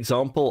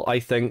example, I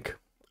think,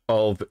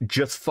 of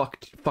just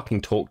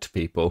fucking talk to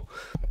people,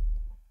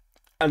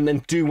 and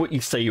then do what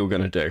you say you're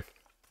gonna do.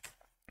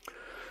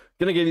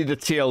 Gonna give you the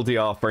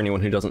TLDR for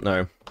anyone who doesn't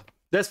know.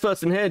 This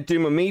person here,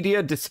 Duma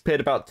Media,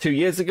 disappeared about 2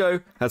 years ago,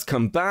 has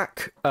come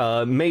back,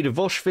 made a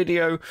Vosh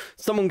video,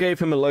 someone gave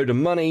him a load of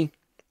money,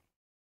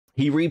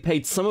 he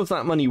repaid some of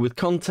that money with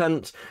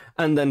content,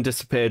 and then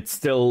disappeared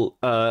still,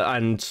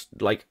 and,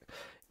 like,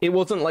 it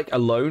wasn't, like, a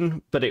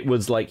loan, but it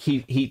was, like,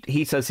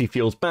 he says he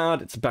feels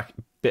bad, it's a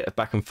bit of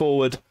back and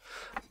forward.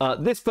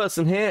 This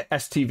person here,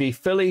 STV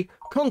Philly,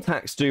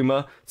 contacts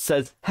Duma,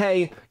 says,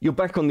 hey, you're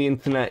back on the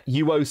internet,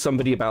 you owe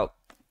somebody about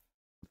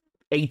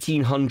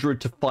 £1,800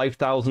 to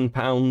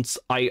 £5,000.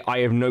 I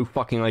have no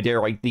fucking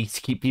idea.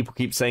 People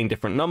keep saying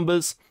different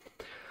numbers.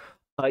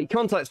 He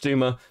contacts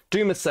Duma.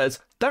 Duma says,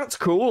 that's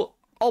cool.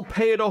 I'll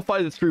pay it off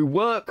either through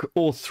work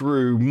or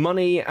through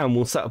money, and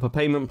we'll set up a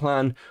payment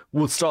plan.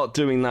 We'll start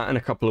doing that in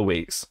a couple of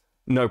weeks.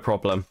 No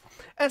problem.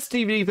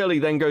 STV Philly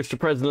then goes to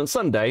President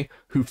Sunday,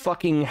 who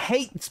fucking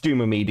hates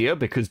Duma Media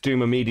because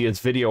Duma Media's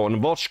video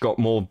on Vosh got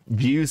more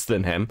views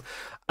than him.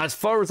 As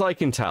far as I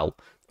can tell,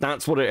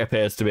 that's what it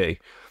appears to be.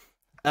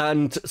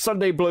 And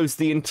Sunday blows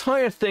the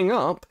entire thing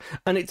up,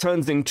 and it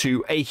turns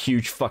into a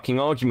huge fucking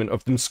argument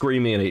of them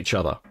screaming at each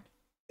other.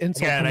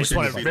 Yeah, and I just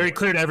want to very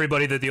clear to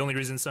everybody that the only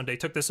reason Sunday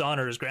took this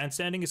honor as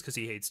grandstanding is because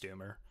he hates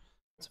Doomer.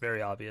 It's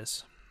very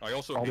obvious. I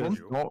also hate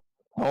you.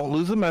 Don't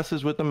lose the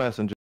message with the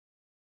messenger.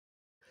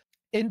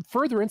 In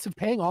furtherance of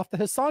paying off the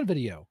Hassan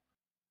video.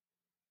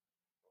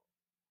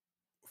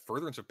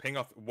 Furtherance of paying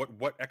off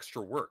what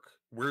extra work?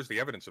 Where's the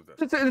evidence of this?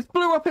 It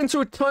blew up into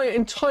an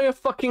entire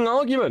fucking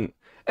argument.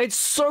 It's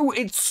so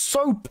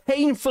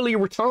painfully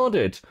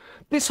retarded.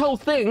 This whole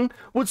thing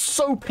was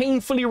so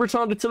painfully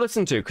retarded to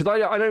listen to, because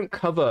I don't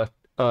cover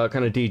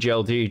kind of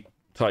DGLD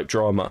type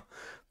drama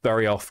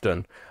very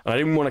often, and I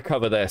didn't want to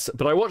cover this,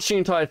 but I watched the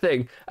entire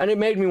thing, and it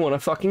made me want to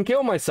fucking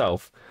kill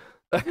myself.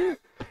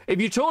 If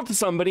you talk to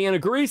somebody and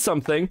agree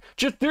something,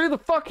 just do the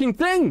fucking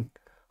thing.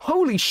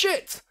 Holy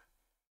shit.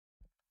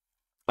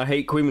 I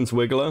hate Queeman's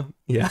Wiggler.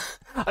 Yeah.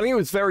 I think it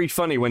was very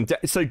funny when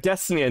so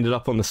Destiny ended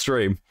up on the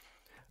stream,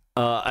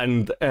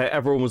 and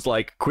everyone was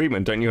like,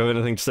 Queeman, don't you have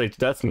anything to say to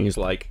Destiny? He's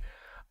like,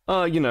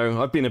 you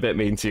know, I've been a bit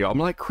mean to you. I'm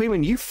like,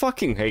 Queeman, you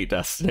fucking hate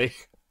Destiny.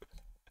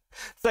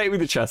 Say it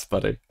with your chest,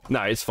 buddy.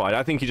 No, it's fine.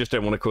 I think you just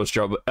don't want to cause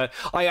trouble.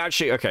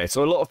 Okay,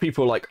 so a lot of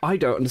people are like, I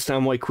don't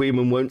understand why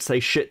Queeman won't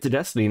say shit to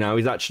Destiny now.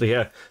 He's actually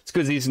here. It's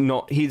because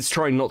he's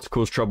trying not to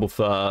cause trouble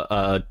for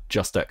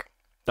Justic.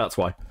 That's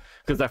why.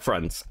 Because they're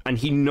friends. And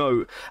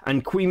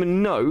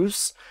Queeman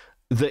knows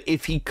that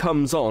if he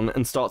comes on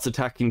and starts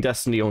attacking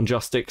Destiny on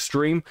Justic's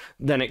stream,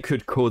 then it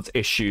could cause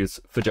issues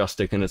for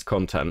Justic and his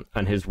content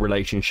and his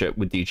relationship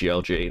with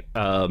DGLG.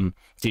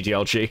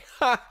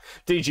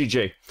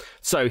 DGG.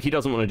 So he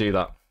doesn't want to do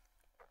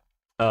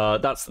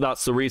that.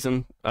 That's the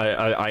reason.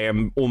 I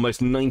am almost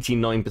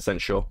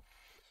 99% sure.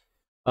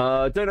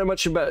 Don't know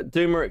much about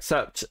Doomer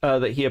except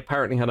that he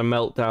apparently had a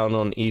meltdown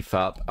on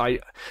EFAP. I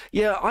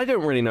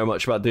don't really know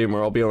much about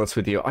Doomer, I'll be honest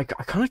with you. I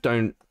kind of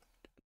don't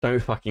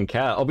fucking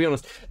care. I'll be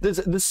honest.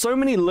 There's so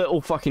many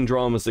little fucking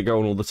dramas that go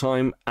on all the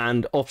time,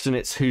 and often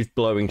it's who's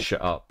blowing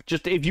shit up.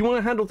 Just if you want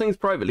to handle things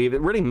privately, if it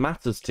really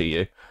matters to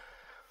you,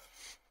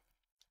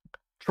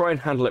 try and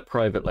handle it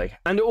privately.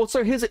 And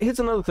also, here's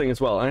another thing as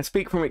well, and I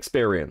speak from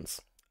experience.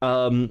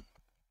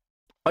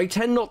 I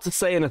tend not to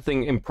say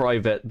anything in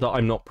private that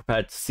I'm not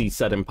prepared to see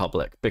said in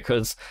public,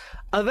 because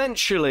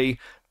eventually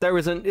there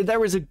is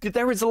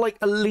like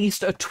at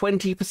least a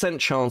 20%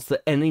 chance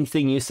that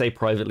anything you say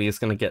privately is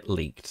going to get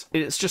leaked.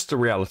 It's just a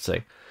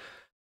reality.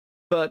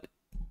 But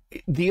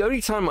the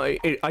only time I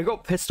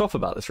got pissed off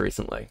about this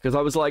recently, because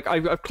I was like,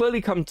 I've clearly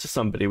come to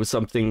somebody with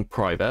something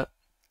private,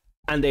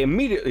 and they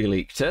immediately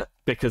leaked it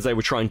because they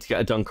were trying to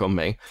get a dunk on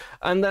me,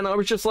 and then I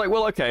was just like,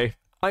 well, okay.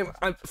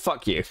 I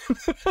fuck you.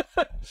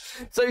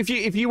 So if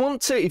you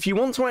want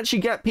to actually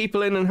get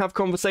people in and have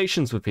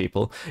conversations with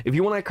people, if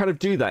you want to kind of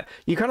do that,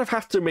 you kind of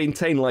have to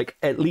maintain like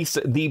at least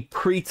the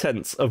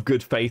pretense of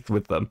good faith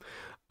with them.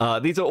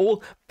 These are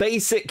all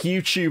basic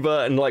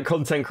YouTuber and like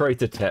content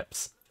creator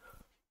tips.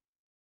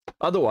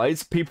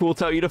 Otherwise, people will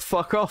tell you to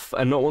fuck off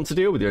and not want to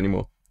deal with you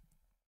anymore.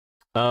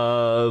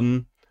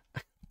 That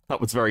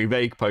was very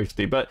vague,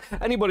 Posty, but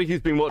anybody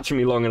who's been watching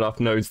me long enough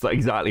knows that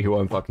exactly who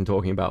I'm fucking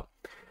talking about.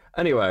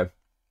 Anyway.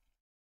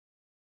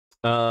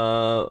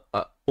 Also,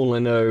 All I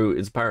know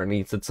is apparently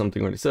he said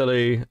something really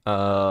silly.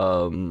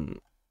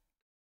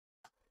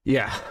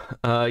 Yeah,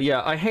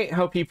 I hate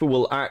how people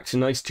will act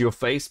nice to your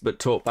face but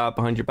talk bad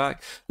behind your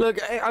back. Look,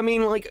 I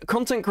mean, like,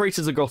 content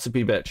creators are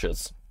gossipy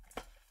bitches.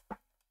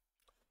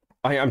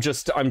 I'm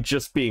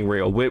just being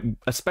real. We're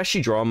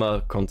especially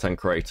drama content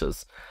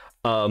creators.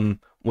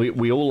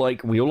 We all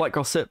like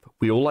gossip.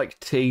 We all like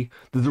tea.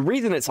 The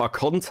reason it's our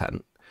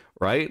content,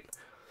 right?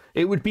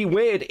 It would be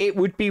weird. It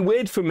would be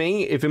weird for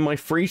me if in my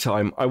free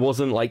time I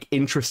wasn't like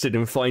interested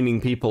in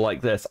finding people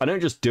like this. I don't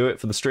just do it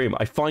for the stream.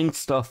 I find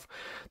stuff.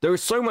 There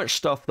is so much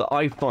stuff that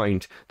I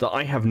find that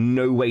I have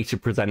no way to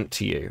present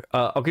to you.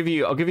 I'll give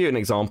you an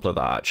example of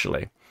that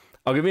actually.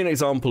 I'll give you an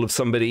example of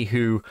somebody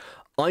who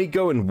I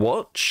go and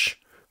watch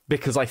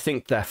because I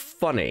think they're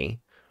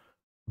funny,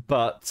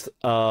 but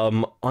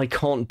I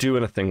can't do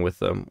anything with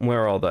them.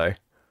 Where are they?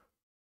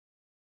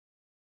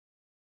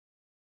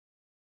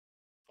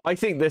 I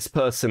think this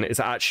person is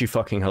actually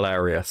fucking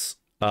hilarious,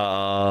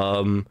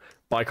 but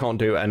I can't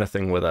do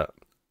anything with it.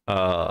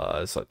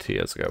 It's like 2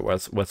 years ago.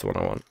 Where's the one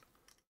I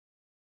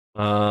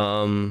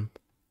want?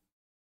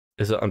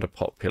 Is it under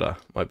popular?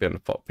 Might be under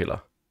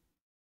popular.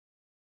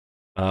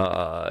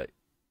 Yeah,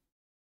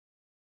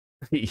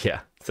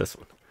 it's this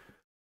one.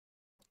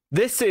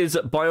 This is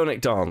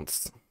Bionic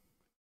Dance.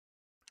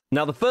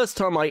 Now, the first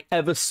time I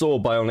ever saw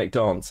Bionic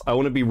Dance, I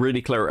want to be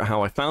really clear at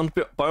how I found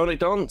Bionic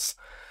Dance.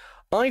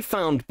 I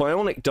found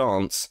Bionic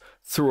Dance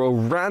through a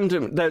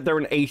random... They're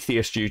an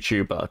atheist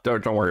YouTuber.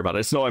 Don't worry about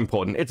it. It's not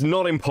important. It's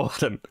not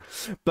important.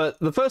 But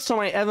the first time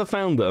I ever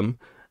found them,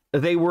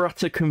 they were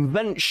at a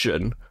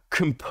convention,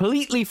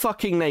 completely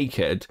fucking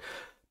naked,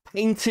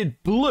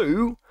 painted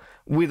blue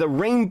with a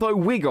rainbow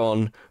wig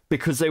on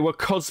because they were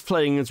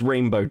cosplaying as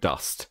Rainbow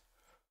Dust.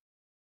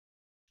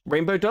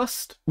 Rainbow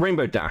Dust?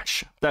 Rainbow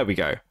Dash. There we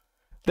go.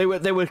 They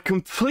were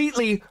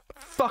completely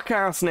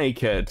fuck-ass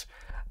naked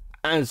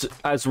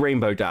as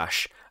Rainbow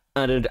Dash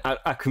at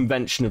a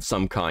convention of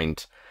some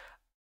kind.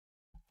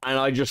 And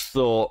I just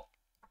thought,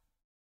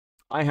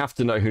 I have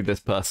to know who this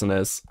person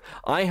is.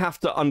 I have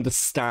to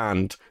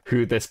understand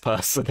who this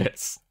person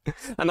is.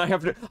 And I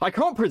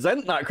can't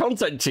present that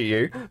content to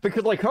you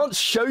because I can't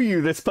show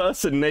you this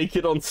person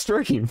naked on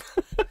stream.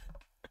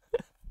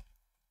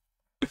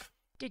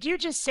 Did you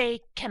just say,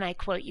 can I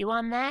quote you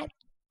on that?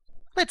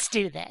 Let's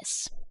do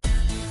this.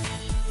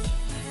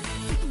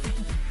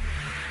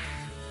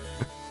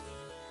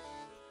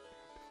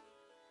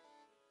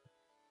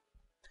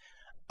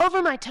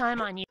 Over my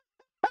time on you.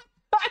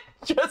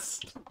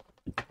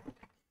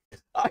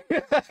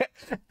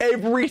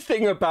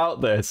 Everything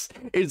about this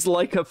is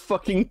like a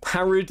fucking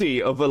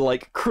parody of a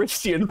like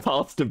Christian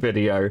pastor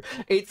video.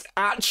 It's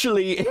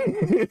actually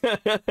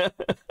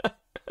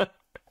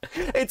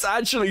it's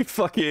actually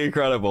fucking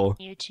incredible.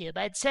 YouTube,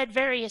 I'd said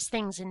various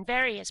things in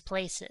various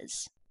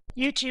places.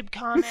 YouTube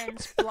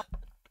comments,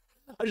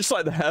 I just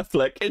like the hair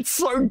flick. It's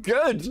so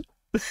good.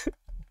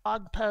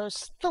 blog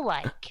posts, the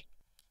like.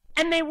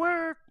 And they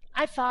were,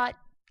 I thought,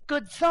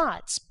 good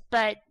thoughts,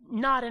 but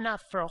not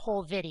enough for a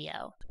whole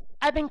video.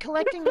 I've been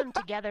collecting them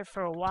together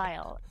for a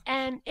while,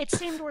 and it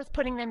seemed worth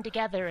putting them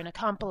together in a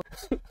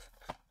compilation.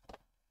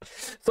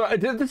 So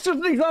this is just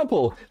an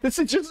example. This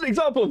is just an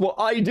example of what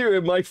I do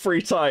in my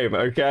free time,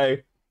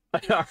 okay?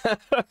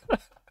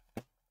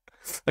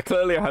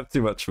 Clearly I have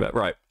too much of it.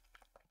 Right.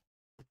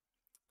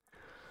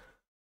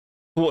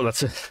 Oh,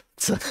 that's a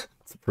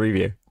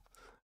preview.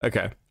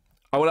 Okay.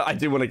 I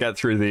do want to get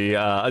through the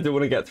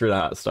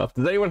that stuff.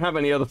 Does anyone have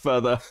any other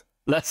further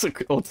less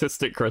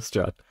autistic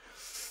Christian?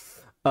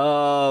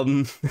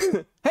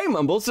 Hey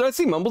Mumbles, did I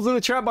see Mumbles in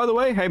the chat by the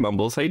way? Hey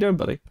Mumbles, how you doing,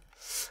 buddy?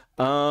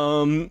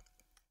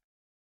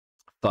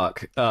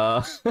 Fuck.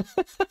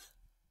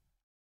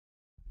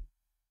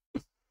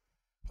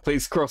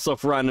 Please cross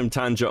off random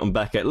tangent on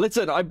Beckett.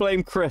 Listen, I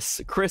blame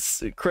Chris.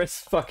 Chris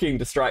fucking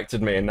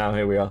distracted me, and now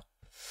here we are.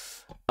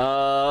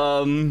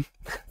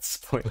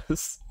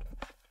 Spoilers.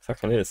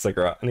 Fuck, I need a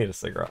cigarette.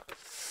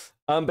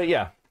 But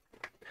yeah.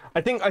 I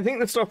think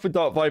the stuff with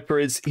Dark Viper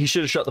is he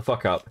should have shut the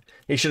fuck up.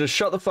 He should have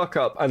shut the fuck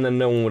up, and then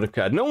no one would have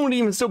cared. No one would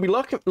even still be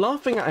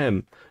laughing at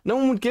him. No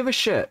one would give a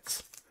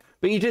shit.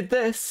 But he did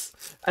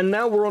this, and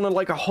now we're on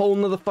a whole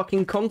nother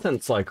fucking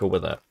content cycle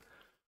with it.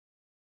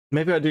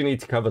 Maybe I do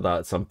need to cover that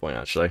at some point,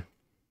 actually.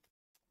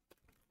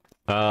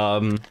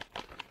 Oh,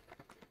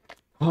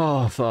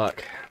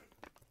 fuck.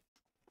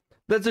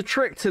 There's a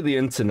trick to the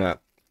internet,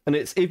 and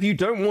it's if you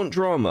don't want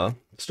drama,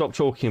 stop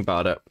talking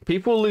about it.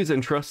 People will lose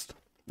interest.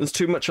 There's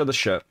too much other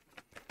shit.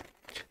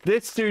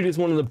 This dude is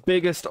one of the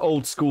biggest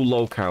old school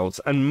lolcows,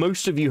 and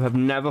most of you have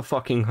never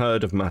fucking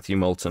heard of Matthew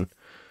Moulton.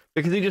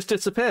 Because he just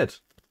disappeared.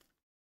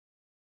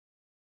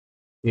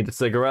 Need a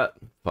cigarette?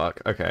 Fuck,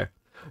 okay.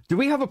 Do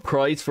we have a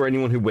prize for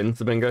anyone who wins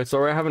the bingo?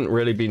 Sorry, I haven't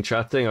really been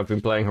chatting. I've been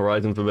playing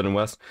Horizon Forbidden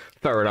West.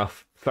 Fair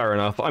enough. Fair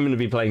enough. I'm going to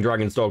be playing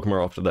Dragon's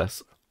Dogma after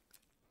this.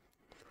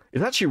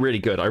 It's actually really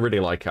good. I really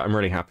like it. I'm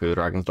really happy with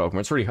Dragon's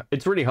Dogma.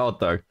 It's really hard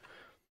though.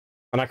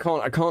 And I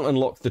can't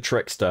unlock the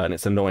Trickster, and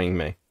it's annoying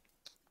me.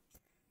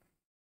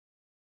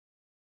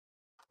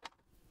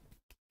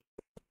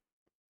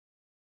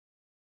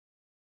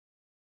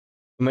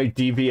 made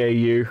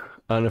DVAU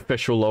an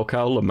official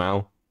locale,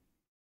 Lamau.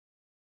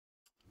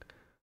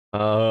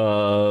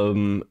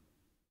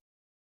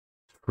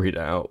 Read it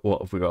out.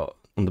 What have we got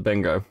on the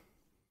bingo?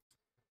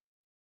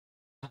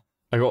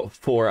 I got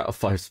 4 out of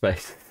 5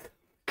 space.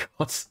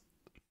 God.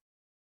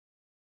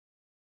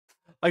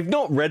 I've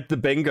not read the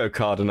bingo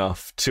card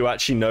enough to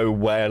actually know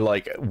where,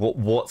 like,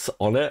 what's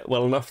on it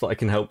well enough that I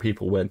can help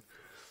people win.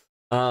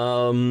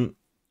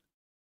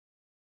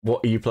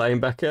 What are you playing,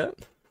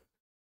 Beckett?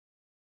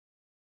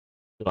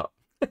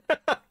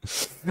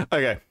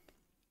 Okay.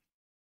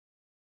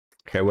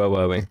 Okay, where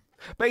were we?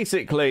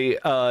 Basically,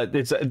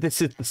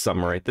 this is the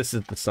summary. This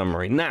is the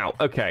summary. Now,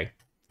 okay.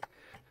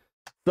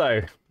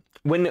 So,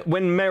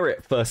 when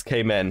Merritt first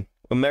came in,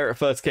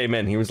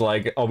 he was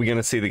like, "Are we going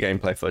to see the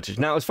gameplay footage?"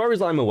 Now, as far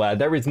as I'm aware,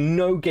 there is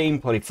no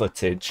gameplay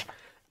footage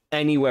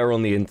anywhere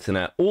on the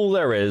internet. All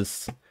there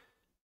is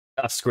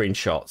are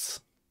screenshots.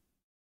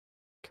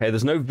 Okay,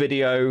 there's no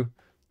video.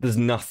 There's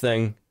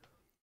nothing.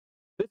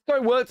 This guy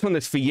worked on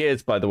this for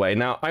years, by the way.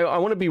 Now, I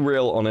want to be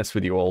real honest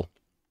with you all.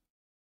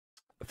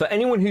 For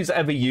anyone who's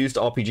ever used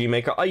RPG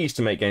Maker, I used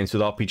to make games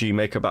with RPG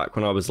Maker back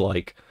when I was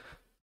like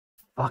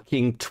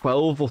fucking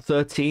 12 or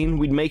 13.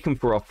 We'd make them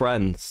for our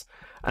friends.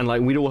 And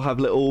like we'd all have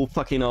little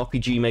fucking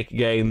RPG Maker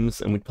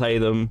games and we'd play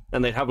them.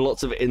 And they'd have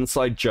lots of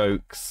inside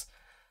jokes.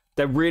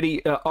 They're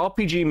really...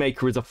 RPG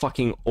Maker is a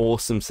fucking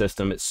awesome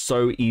system. It's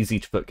so easy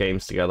to put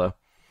games together.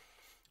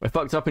 I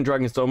fucked up in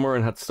Dragon's Dogma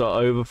and had to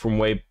start over from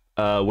way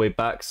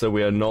back, so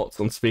we are not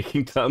on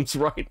speaking terms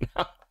right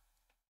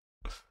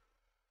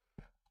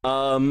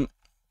now.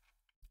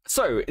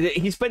 So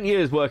he spent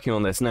years working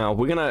on this. Now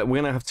we're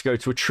gonna have to go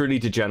to a truly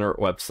degenerate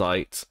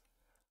website.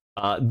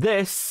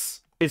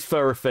 This is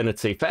Fur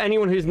Affinity. For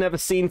anyone who's never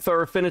seen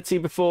Fur Affinity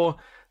before,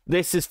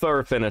 this is Fur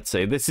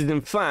Affinity. This is in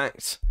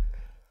fact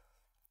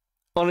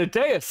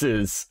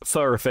Onideus's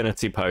Fur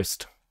Affinity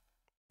post,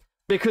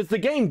 because the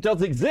game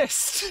does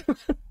exist.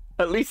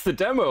 At least the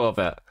demo of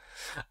it.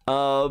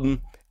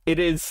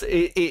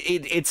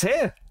 It's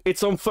here.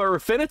 It's on Fur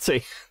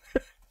Affinity.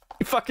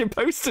 He fucking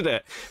posted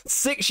it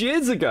 6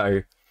 years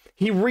ago.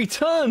 He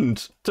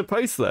returned to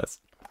post this.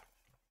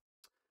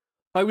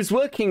 I was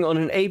working on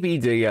an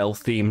ABDL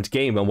themed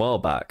game a while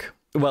back.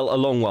 Well, a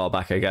long while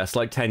back, I guess,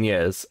 like 10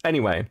 years.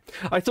 Anyway,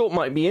 I thought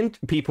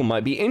people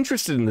might be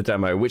interested in the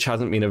demo, which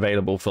hasn't been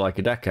available for like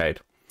a decade.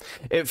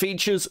 It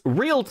features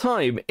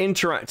real-time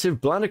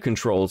interactive bladder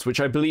controls, which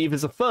I believe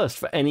is a first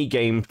for any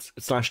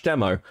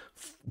game/demo.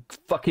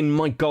 Fucking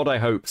my god, I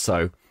hope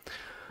so.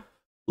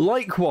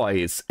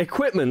 Likewise,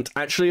 equipment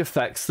actually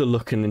affects the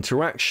look and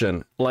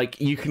interaction. Like,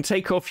 you can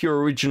take off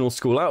your original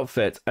school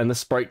outfit and the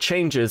sprite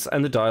changes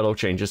and the dialogue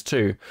changes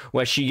too,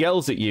 where she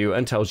yells at you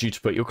and tells you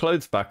to put your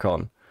clothes back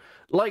on.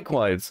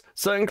 Likewise,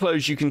 certain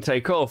clothes you can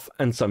take off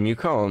and some you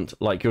can't,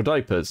 like your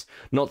diapers.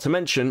 Not to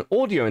mention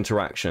audio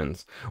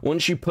interactions.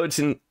 Once you put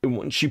in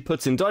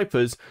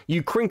diapers,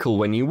 you crinkle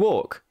when you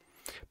walk.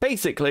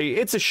 Basically,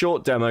 it's a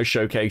short demo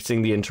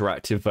showcasing the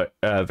interactive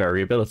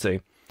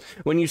variability.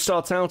 When you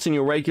start out in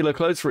your regular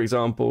clothes, for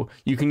example,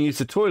 you can use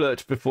the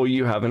toilet before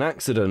you have an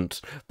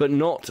accident, but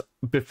not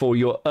before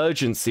your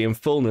urgency and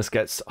fullness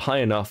gets high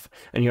enough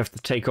and you have to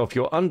take off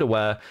your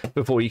underwear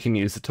before you can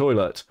use the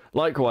toilet.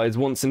 Likewise,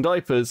 once in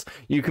diapers,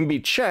 you can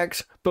be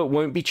checked, but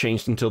won't be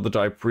changed until the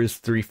diaper is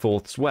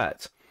 3/4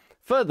 wet.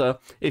 Further,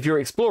 if you're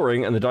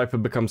exploring and the diaper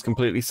becomes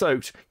completely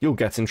soaked, you'll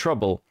get in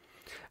trouble.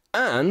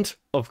 And,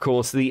 of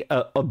course, the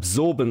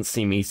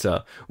absorbency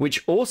meter,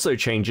 which also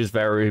changes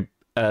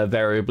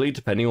variably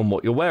depending on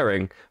what you're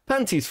wearing.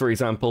 Panties, for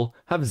example,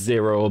 have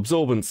 0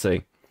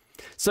 absorbency.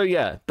 So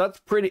yeah,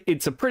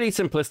 it's a pretty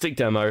simplistic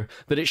demo,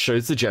 but it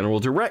shows the general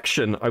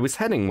direction I was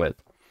heading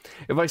with.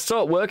 If I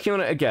start working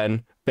on it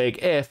again, big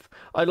if,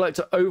 I'd like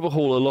to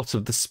overhaul a lot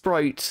of the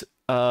sprite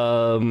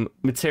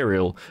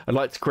material. I'd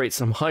like to create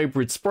some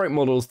hybrid sprite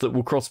models that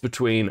will cross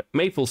between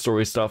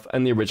MapleStory stuff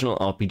and the original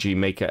RPG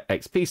Maker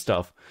XP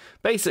stuff.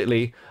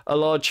 Basically, a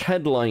large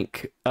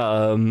head-like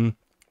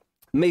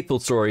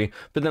MapleStory,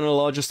 but then a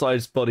larger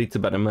sized body to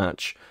better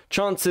match.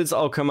 Chances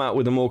I'll come out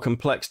with a more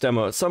complex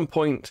demo at some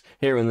point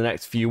here in the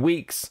next few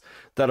weeks.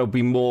 That'll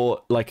be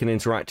more like an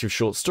interactive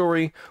short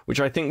story, which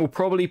I think will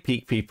probably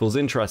pique people's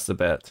interest a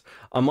bit.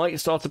 I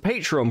might start a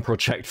Patreon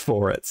project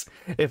for it.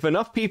 If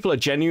enough people are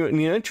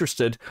genuinely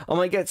interested, I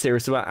might get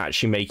serious about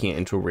actually making it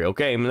into a real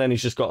game. And then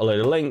he's just got a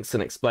load of links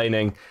and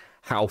explaining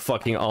how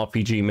fucking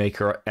RPG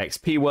Maker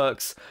XP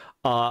works.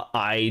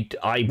 I'm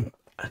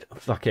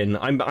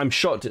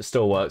shocked it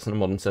still works on a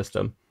modern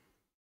system.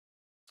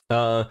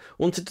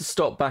 Wanted to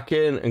stop back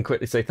in and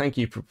quickly say thank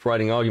you for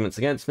providing arguments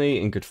against me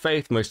in good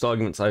faith. Most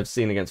arguments I've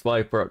seen against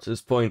Viper up to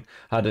this point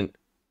hadn't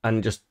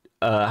just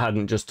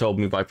told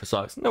me Viper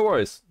sucks. No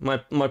worries,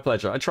 my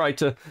pleasure. I try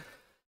to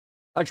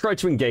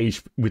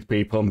engage with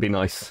people and be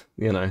nice.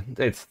 You know,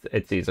 it's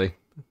easy.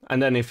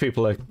 And then if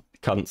people are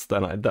cunts,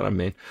 then I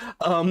mean,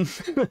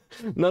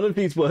 none of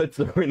these words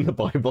are in the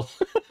Bible.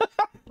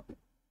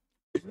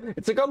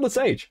 It's a godless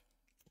age.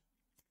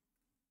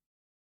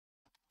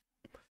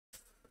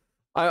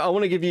 I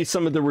want to give you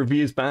some of the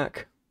reviews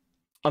back.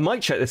 I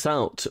might check this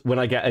out when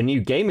I get a new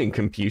gaming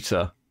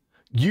computer.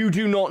 You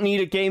do not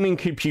need a gaming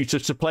computer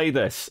to play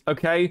this,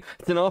 okay?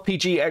 It's an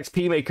RPG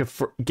XP Maker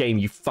game,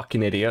 you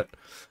fucking idiot.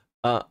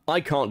 I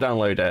can't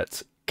download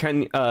it.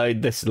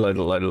 This is a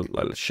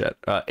load of shit.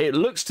 It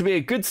looks to be a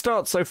good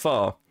start so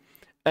far.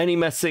 Any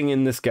messing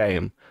in this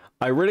game?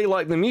 I really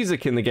like the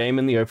music in the game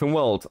and the open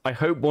world. I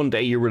hope one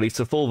day you release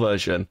a full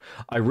version.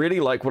 I really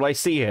like what I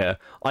see here.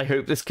 I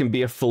hope this can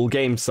be a full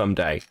game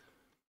someday.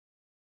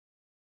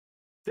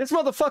 This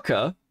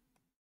motherfucker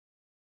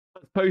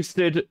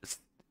posted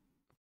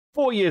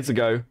 4 years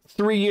ago,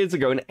 3 years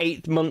ago, and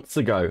 8 months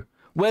ago.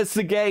 Where's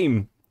the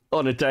game?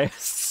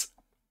 Onideus.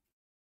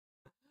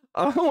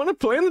 I want to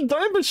play in the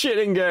diaper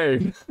shitting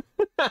game.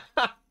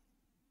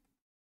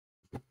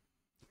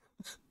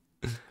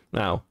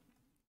 Now,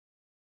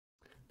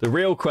 the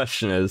real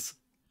question is,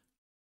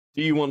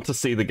 do you want to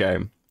see the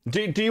game?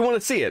 Do you want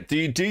to see it? Do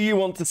you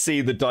want to see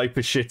the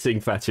diaper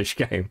shitting fetish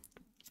game?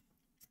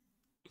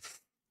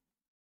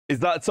 Is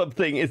that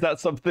something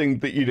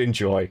that you'd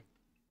enjoy?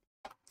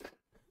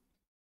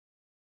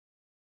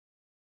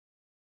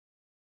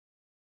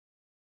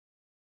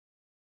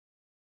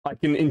 I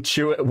can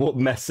intuit what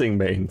messing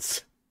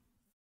means.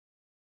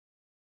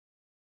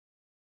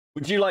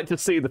 Would you like to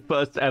see the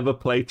first ever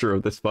playthrough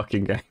of this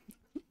fucking game?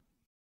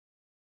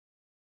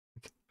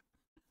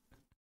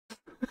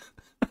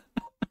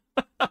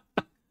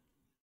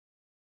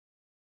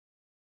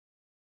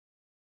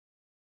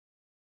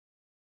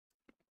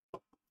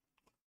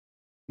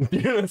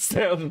 You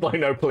understand? Like,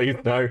 no, please,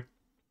 no.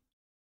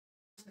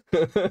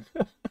 Okay.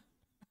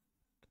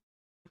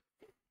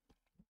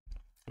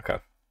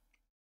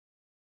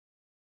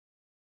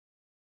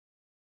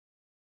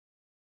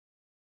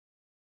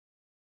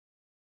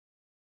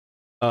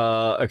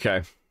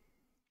 Okay.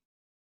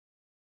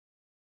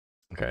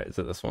 Okay, is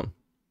it this one?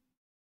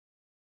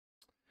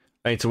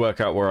 I need to work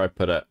out where I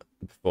put it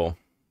before.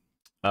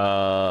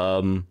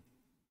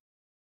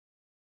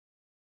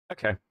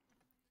 Okay.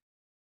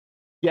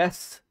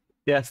 Yes.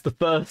 Yes, the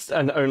first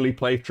and only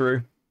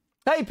playthrough.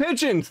 Hey,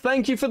 Pigeons!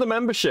 Thank you for the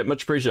membership.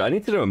 Much appreciated. I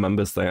need to do a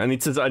members thing. I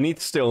need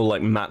to steal,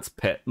 like, Matt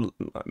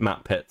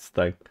Pitt's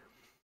thing.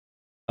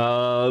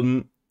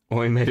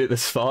 We made it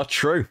this far.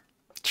 True.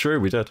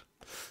 True, we did.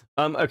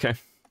 Okay.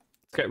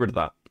 Let's get rid of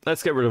that.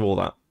 Let's get rid of all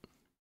that.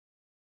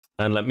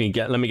 And let me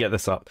get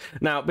this up.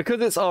 Now, because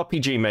it's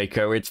RPG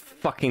Maker, it's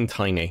fucking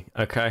tiny,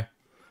 okay?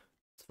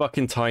 It's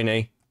fucking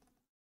tiny.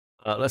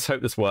 Let's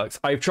hope this works.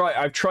 I've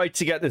tried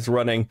to get this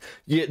running.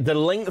 The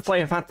lengths I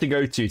have had to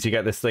go to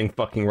get this thing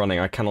fucking running,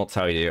 I cannot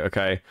tell you,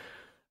 okay?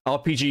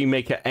 RPG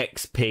Maker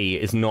XP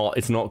is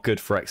not good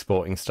for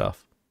exporting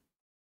stuff.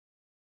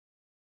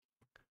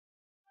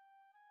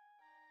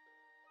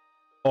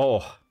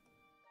 Oh.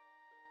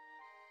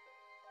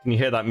 Can you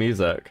hear that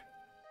music?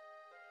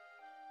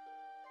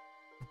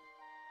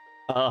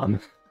 Oh,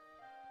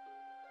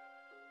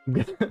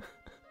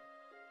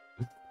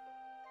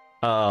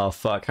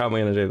 fuck. How am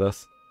I gonna do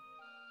this?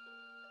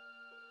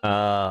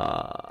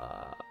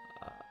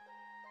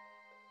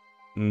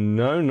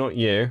 No, not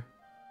you.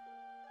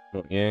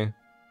 Not you.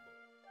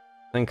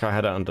 I think I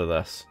had it under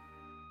this.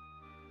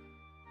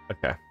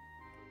 Okay.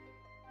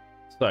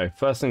 So,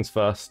 first things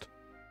first.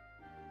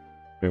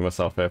 Move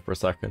myself here for a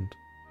second.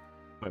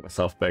 Make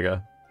myself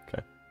bigger.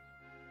 Okay.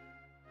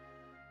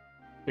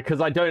 Because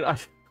I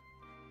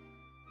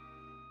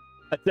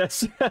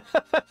just...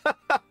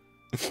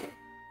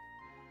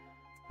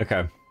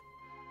 Okay.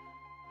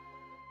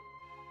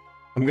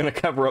 I'm gonna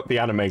cover up the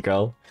anime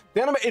girl.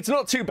 The anime, it's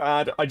not too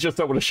bad, I just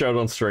don't want to show it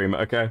on stream,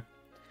 okay?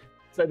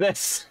 So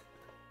this...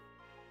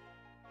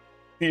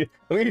 I'm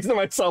using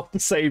myself to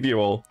save you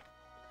all.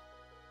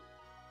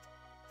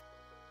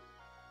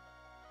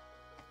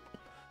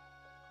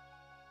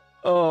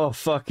 Oh,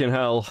 fucking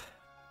hell.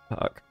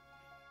 Fuck.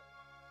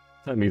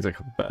 Turn music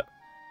up a bit.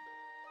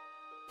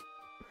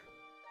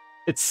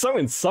 It's so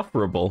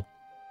insufferable.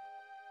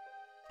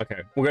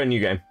 Okay, we'll go a new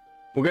game.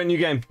 We'll go a new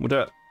game. We'll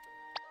do it.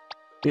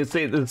 You can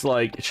see it's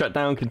like shut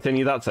down,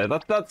 continue. That's it.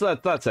 That's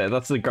it.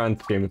 That's the grand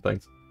scheme of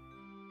things.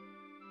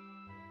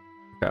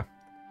 Okay.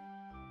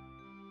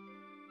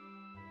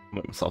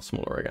 Make myself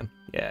smaller again.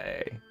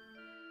 Yay.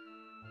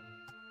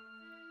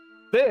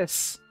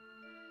 This,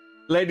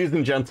 ladies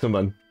and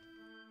gentlemen,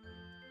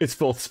 is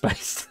fourth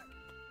space.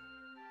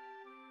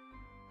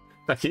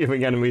 Back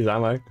giving enemies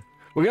ammo.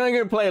 We're gonna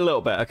go play a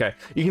little bit. Okay.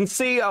 You can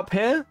see up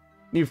here,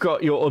 you've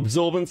got your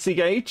absorbency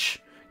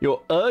gauge,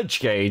 your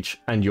urge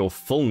gauge, and your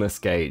fullness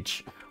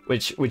gauge,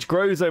 which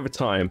grows over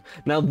time.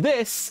 Now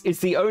this is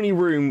the only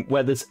room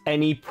where there's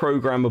any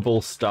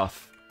programmable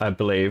stuff, I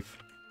believe.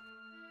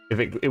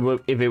 If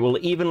it will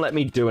even let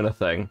me do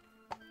anything.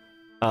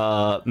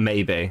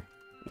 Maybe.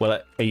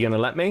 Well, are you gonna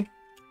let me?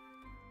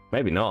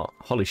 Maybe not.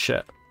 Holy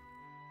shit.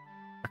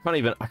 I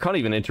can't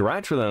even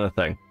interact with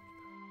anything.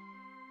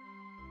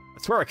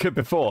 I swear I could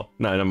before.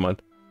 No, never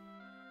mind.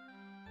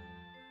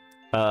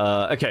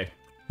 Okay.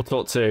 We'll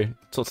talk to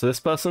this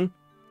person.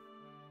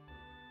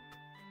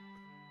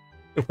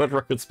 World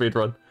record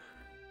speedrun.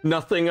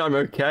 Nothing, I'm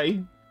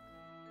okay.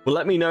 Well,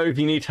 let me know if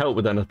you need help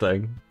with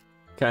anything.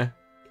 Okay.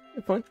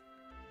 Fine.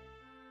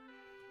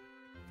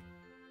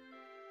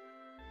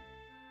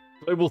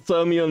 Global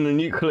thermia and a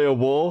nuclear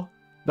war.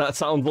 That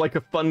sounds like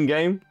a fun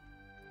game.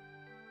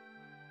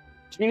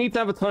 Do you need to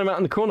have a timeout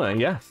in the corner?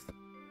 Yes.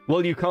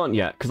 Well, you can't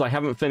yet, because I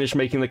haven't finished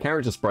making the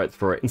character sprites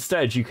for it.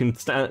 Instead, you can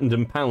stand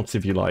and pounce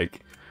if you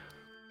like.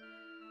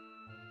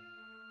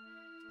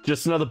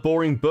 Just another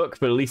boring book,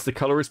 but at least the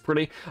color is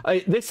pretty.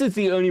 This is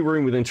the only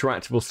room with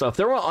interactable stuff.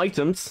 There are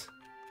items.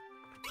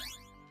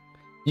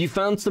 You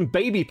found some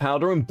baby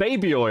powder and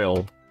baby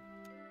oil.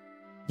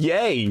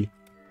 Yay!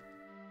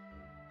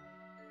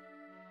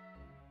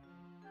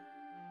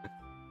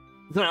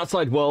 It's an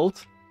outside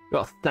world. You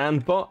got a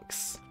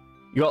sandbox.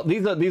 You got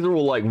these are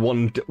all like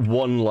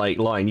one like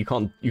line. You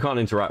can't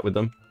interact with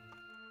them.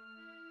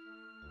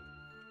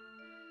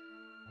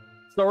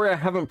 Sorry, I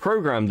haven't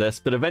programmed this,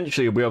 but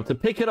eventually you'll be able to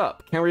pick it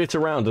up, carry it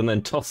around, and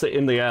then toss it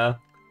in the air.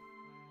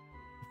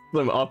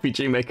 Some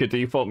RPG Maker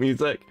default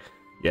music.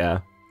 Yeah.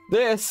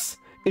 This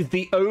is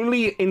the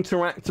only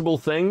interactable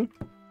thing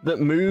that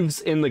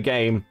moves in the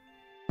game.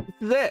 This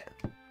is it.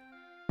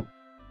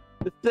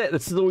 This is it.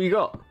 This is all you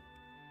got.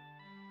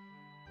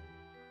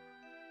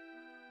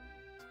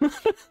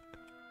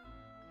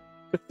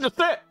 It's just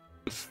it.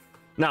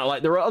 Now,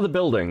 like, there are other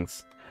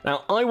buildings.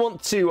 Now, I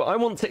want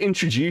to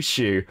introduce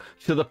you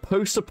to the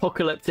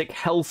post-apocalyptic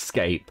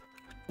hellscape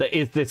that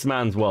is this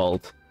man's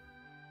world.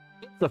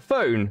 It's a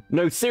phone.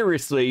 No,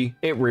 seriously,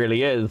 it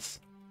really is.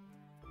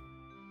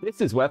 This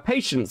is where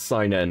patients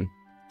sign in.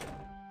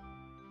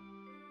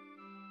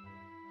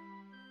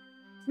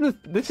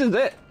 This is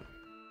it.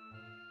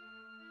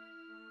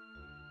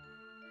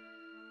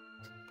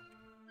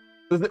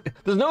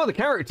 There's no other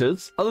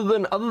characters other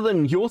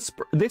than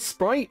this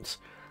sprite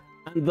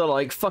and the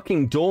like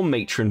fucking dorm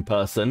matron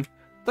person.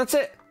 That's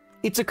it.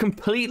 It's a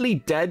completely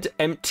dead,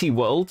 empty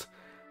world,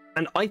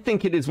 and I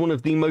think it is one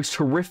of the most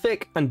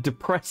horrific and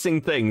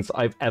depressing things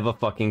I've ever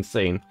fucking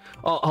seen.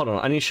 Oh, hold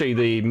on. I need to show you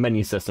the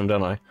menu system,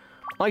 don't I?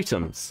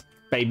 Items.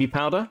 Baby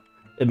powder.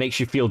 It makes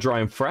you feel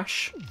dry and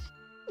fresh.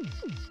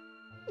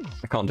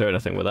 I can't do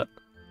anything with it.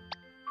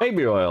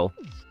 Baby oil.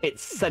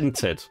 It's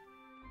scented.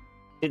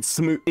 It's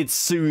smooth. It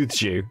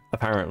soothes you,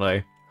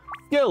 apparently.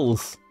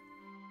 Skills.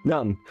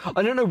 None.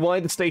 I don't know why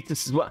the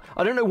status is what.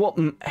 I don't know what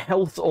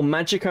health or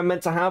magic I'm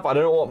meant to have. I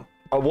don't know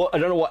what. I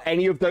don't know what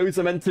any of those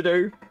are meant to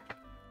do.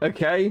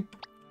 Okay.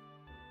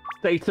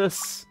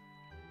 Status.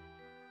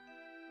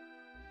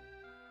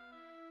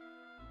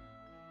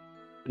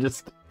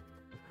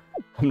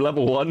 I'm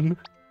level 1.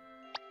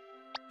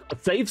 A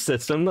save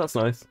system. That's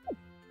nice.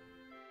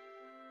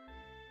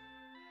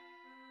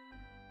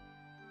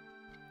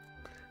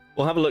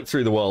 We'll have a look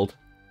through the world.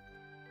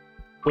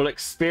 We'll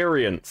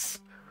experience.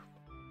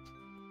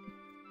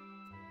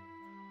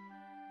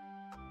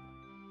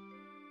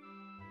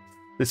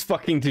 This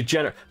fucking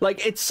degenerate.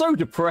 Like, it's so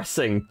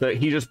depressing that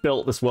he just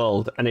built this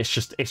world and it's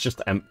just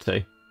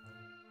empty.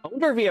 I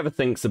wonder if he ever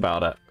thinks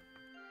about it.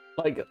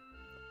 Like,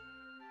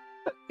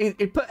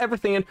 it put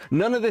everything in.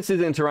 None of this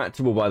is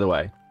interactable, by the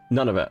way.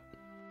 None of it.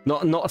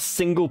 Not a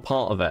single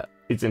part of it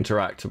is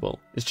interactable.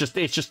 It's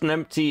just an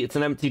empty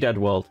dead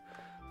world.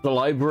 The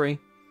library.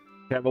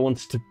 If you ever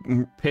wanted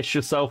to piss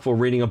yourself while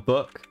reading a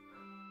book,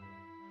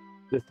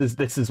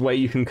 this is where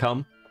you can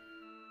come.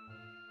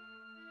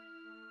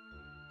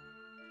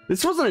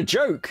 This wasn't a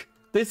joke.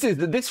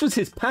 This was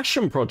his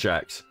passion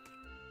project.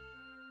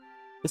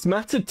 This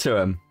mattered to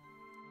him.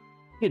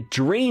 He had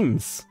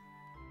dreams.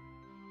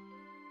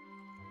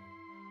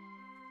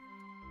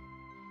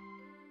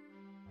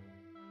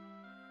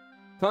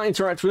 Can't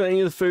interact with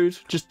any of the food.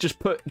 Just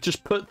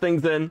put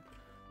things in.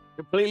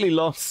 Completely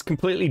lost.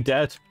 Completely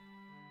dead.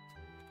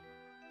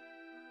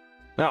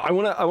 Now I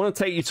wanna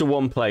take you to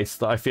one place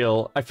that I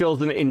feel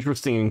is an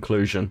interesting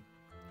inclusion.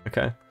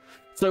 Okay,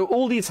 so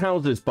all these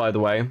houses, by the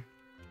way,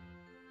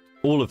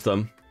 all of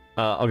them.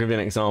 I'll give you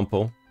an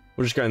example.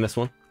 We'll just go in this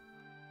one.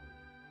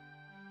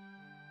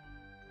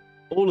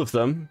 All of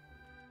them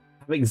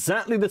have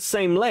exactly the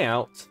same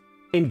layout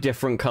in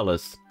different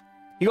colors.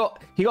 He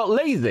got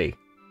lazy.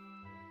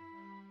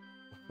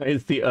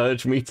 Is the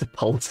urge meter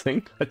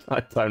pulsing? I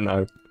don't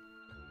know.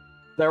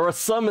 There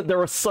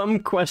are some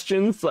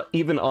questions that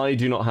even I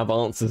do not have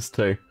answers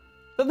to.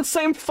 They're the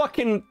same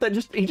fucking.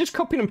 He just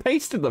copied and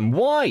pasted them.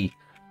 Why?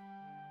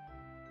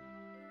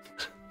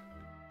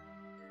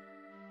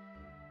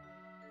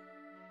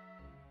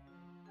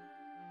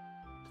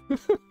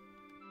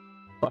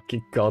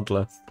 Fucking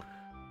godless.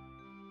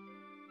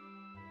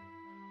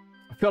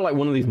 I feel like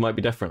one of these might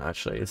be different.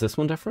 Actually, is this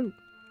one different?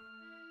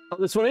 Oh,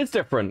 this one is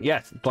different.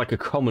 Yes, it's like a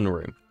common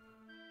room.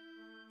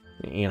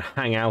 You can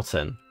hang out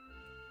in.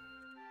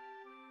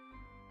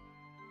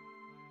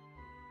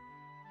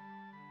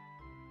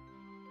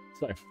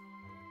 So,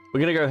 we're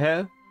gonna go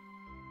here.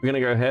 We're gonna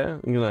go here.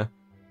 We're gonna...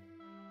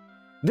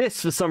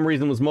 This, for some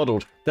reason, was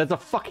modeled. There's a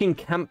fucking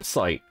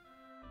campsite.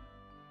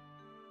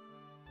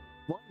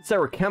 Why is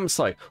there a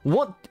campsite?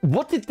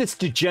 What did this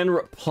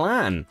degenerate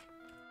plan?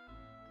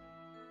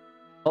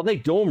 Are they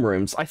dorm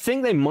rooms? I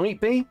think they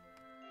might be.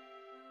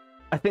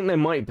 I think they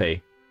might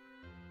be.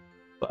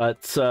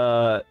 But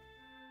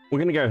we're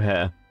gonna go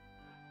here.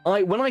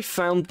 When I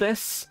found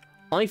this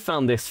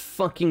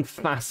fucking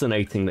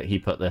fascinating that he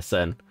put this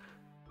in.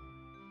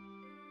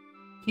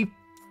 He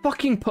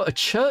fucking put a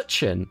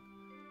church in.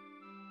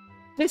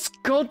 This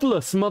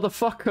godless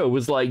motherfucker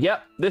was like,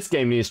 yep, this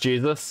game needs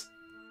Jesus.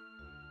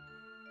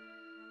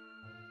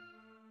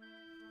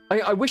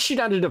 I wish she'd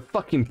added a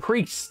fucking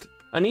priest.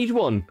 I need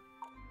one.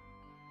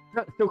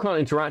 Still can't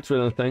interact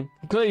with anything.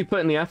 Clearly put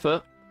in the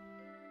effort.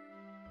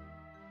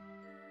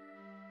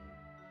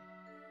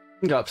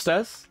 Go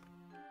upstairs.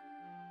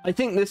 I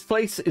think this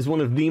place is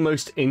one of the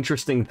most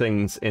interesting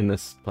things in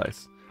this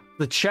place.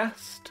 The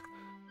chest.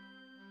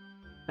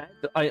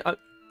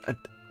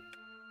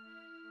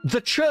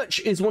 The church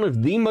is one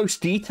of the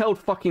most detailed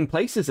fucking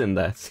places in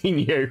this. He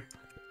knew.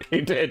 He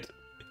did.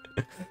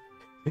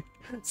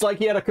 It's like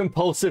he had a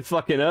compulsive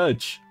fucking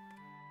urge.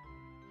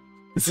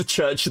 It's a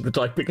church in the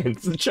diaper game.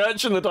 It's a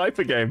church in the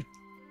diaper game.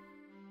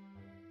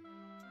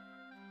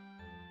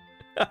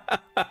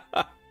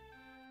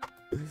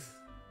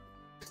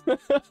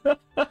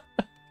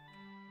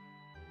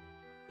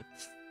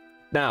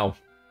 Now,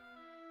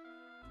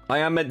 I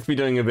am meant to be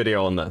doing a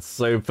video on this,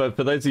 so for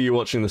those of you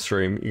watching the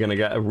stream, you're gonna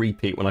get a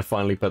repeat when I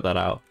finally put that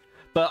out.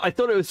 But I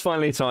thought it was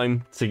finally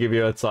time to give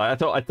you a try. I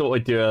thought I'd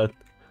do a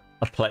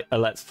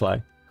let's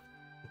play.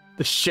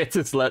 The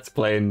shittest let's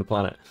play in the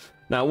planet.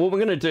 Now, what we're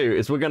gonna do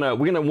is we're gonna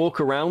walk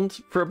around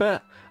for a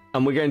bit,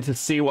 and we're going to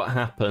see what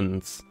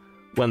happens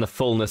when the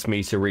fullness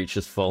meter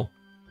reaches full.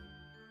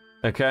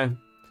 Okay?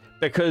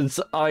 Because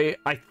I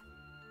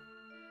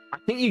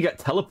think you get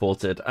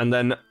teleported, and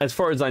then, as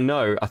far as I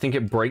know, I think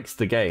it breaks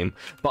the game.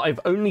 But I've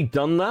only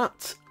done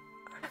that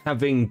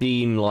having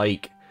been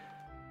like,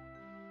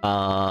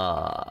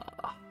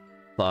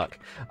 fuck.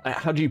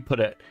 How do you put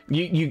it?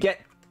 You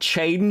get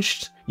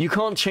changed. You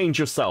can't change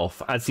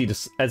yourself, as he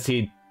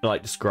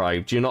like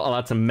described. You're not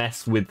allowed to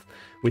mess with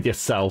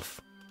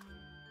yourself.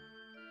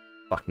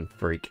 Fucking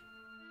freak.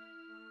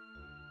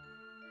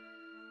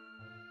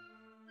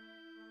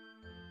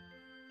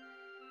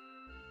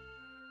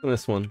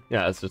 This one,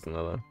 yeah, it's just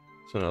another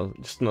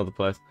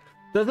place.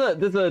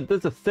 There's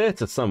a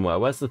theater somewhere.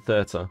 Where's the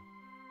theater? I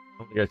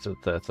want to go to the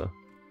theater.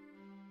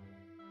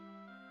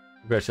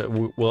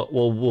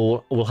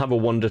 We'll have a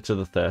wander to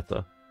the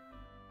theater.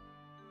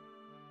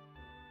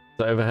 Is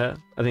that over here?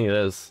 I think it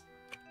is.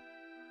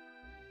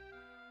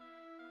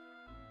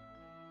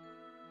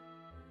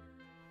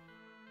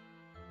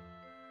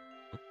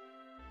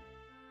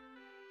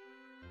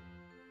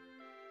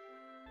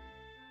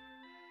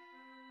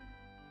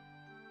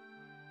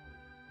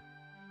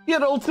 He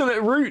had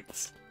alternate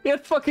routes! He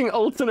had fucking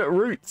alternate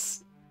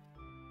routes!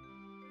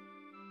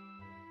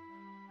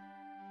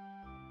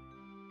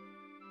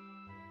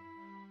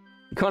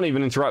 You can't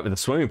even interact with the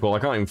swimming pool. I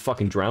can't even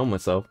fucking drown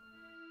myself.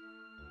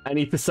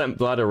 Any percent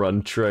bladder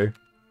run, true.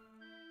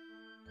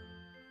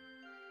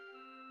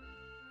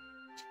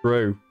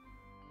 True.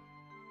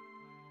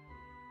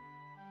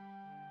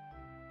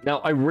 Now,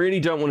 I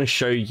really don't want to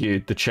show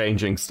you the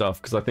changing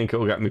stuff, because I think it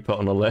will get me put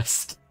on a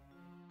list.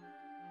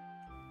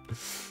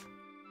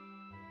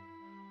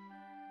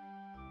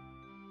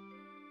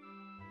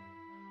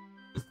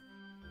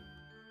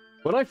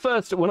 When I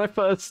first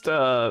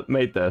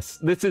made this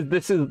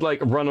is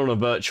like run on a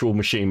virtual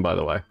machine, by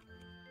the way.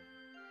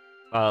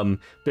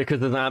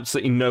 Because there's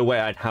absolutely no way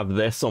I'd have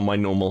this on my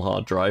normal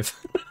hard drive.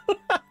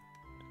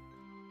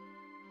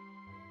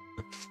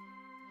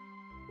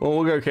 Well,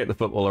 we'll go kick the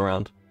football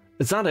around.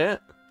 Is that it?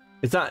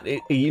 Is that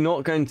it? Are you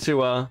not going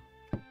to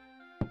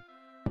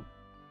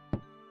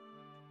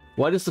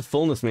Why does the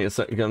fullness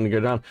meter going to go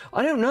down?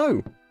 I don't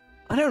know.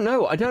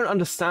 I don't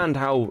understand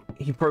how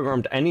he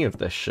programmed any of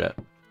this shit.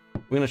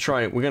 We're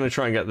gonna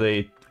try and get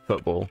the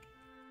football.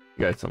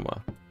 Go somewhere.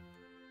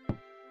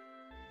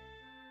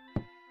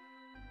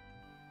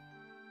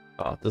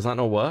 Oh, does that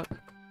not work?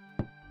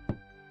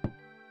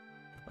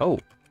 Oh,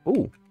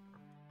 ooh.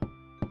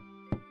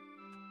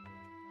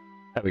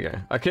 There we go.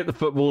 I kicked the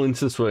football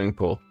into the swimming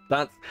pool.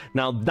 That's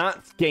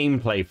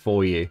gameplay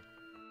for you.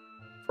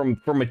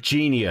 From a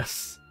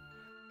genius.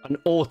 An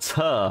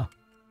auteur.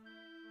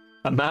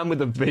 A man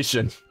with a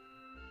vision.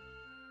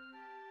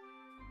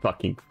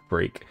 Fucking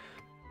freak.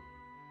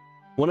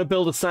 Want to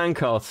build a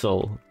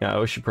sandcastle? Yeah, I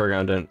wish you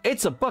programmed in.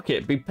 It's a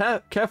bucket. Be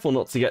careful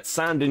not to get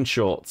sand in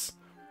shorts.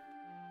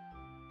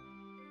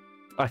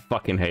 I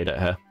fucking hate it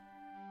here.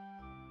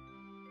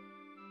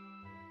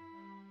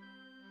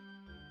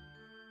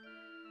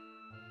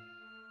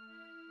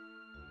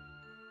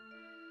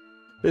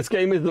 This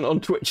game isn't on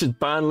Twitch's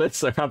ban list,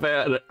 so have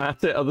it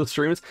at it other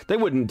streamers. They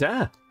wouldn't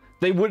dare.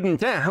 They wouldn't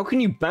dare. How can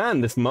you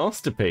ban this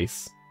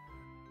masterpiece?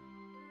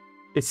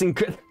 It's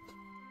incredible.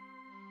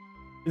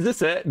 Is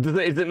this it?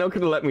 Is it not going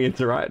to let me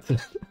interact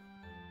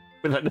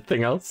with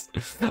anything else?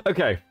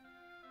 Okay.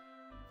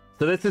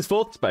 So this is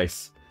fourth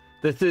space.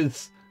 This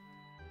is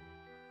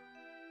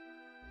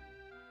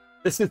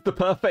the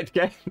perfect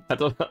game. I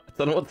don't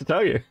know what to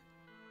tell you.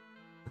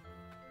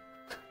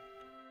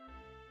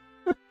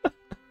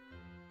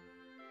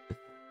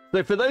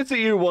 So for those of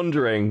you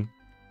wondering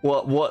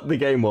what the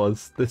game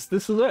was. This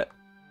is it.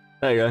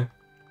 There you go.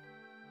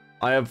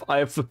 I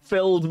have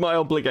fulfilled my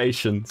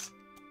obligations.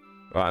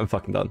 Right, I'm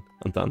fucking done.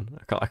 I'm done.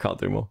 I can't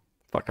do more.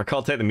 Fuck, I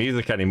can't take the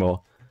music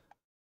anymore.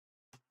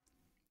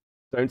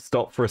 Don't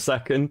stop for a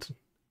second.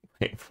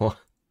 Wait, what?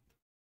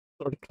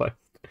 Sorry, close.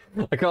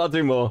 I can't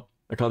do more.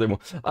 I can't do more.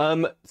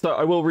 So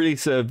I will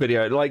release a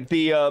video. Like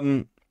the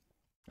I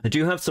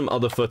do have some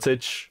other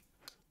footage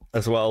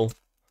as well.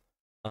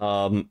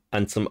 And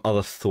some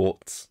other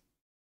thoughts.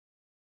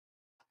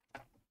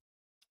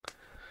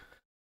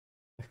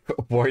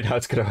 Worried how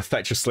it's gonna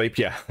affect your sleep?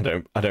 Yeah,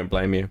 I don't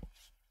blame you.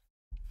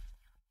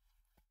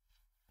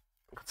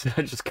 What did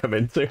I just come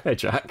into? Hey,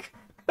 Jack.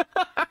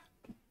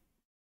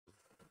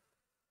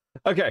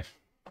 Okay,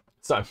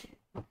 so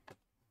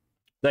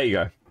there you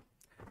go.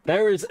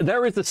 There is an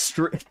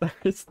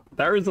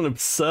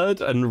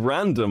absurd and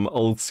random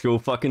old school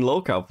fucking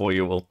lockout for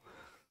you all.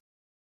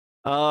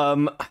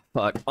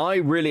 Fuck.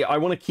 I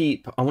want to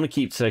keep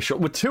today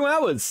short. We're 2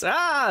 hours.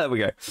 There we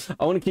go.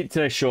 I want to keep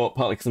today short,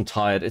 partly because I'm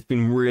tired. It's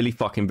been really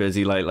fucking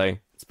busy lately.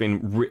 It's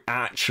been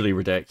actually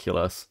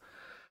ridiculous.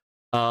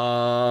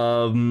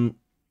 You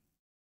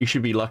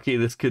should be lucky.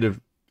 This could have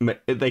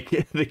they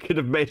could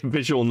have made a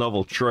visual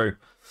novel. True.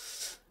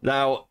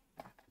 Now,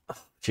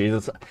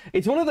 Jesus,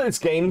 it's one of those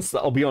games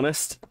that I'll be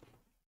honest.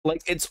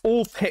 Like, it's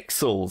all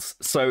pixels,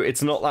 so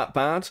it's not that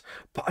bad,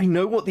 but I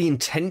know what the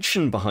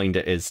intention behind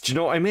it is. Do you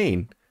know what I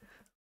mean?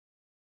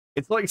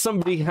 It's like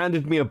somebody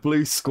handed me a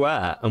blue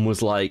square and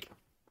was like,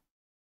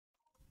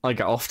 I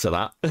get off to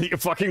that. You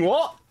fucking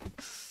what?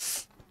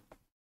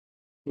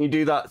 Can you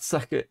do that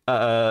second,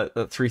 that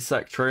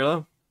 3-sec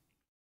trailer?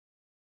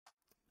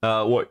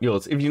 What,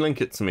 yours? If you link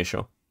it to me,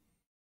 sure.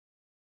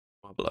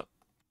 Have a look.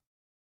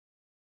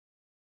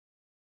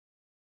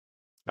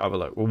 Have a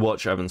look. We'll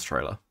watch Evan's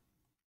trailer.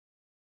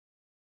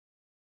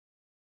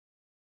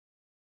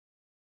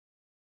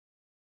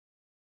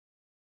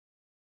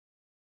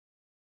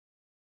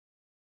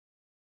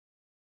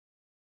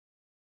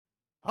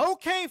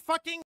 Okay,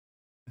 fucking.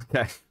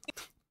 Okay.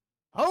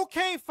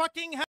 Okay,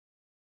 fucking.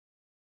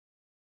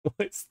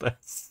 What's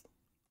this?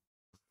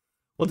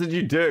 What did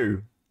you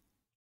do?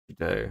 You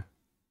do.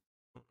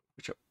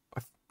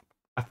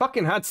 I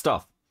fucking had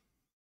stuff.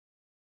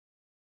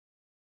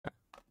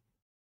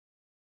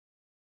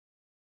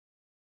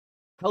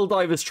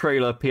 Helldivers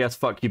trailer. PS.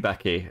 Fuck you,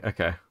 Becky.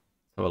 Okay.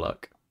 Have a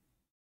look.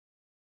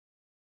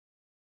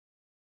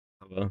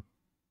 Have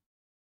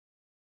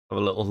a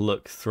little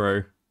look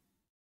through.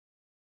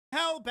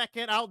 Hell,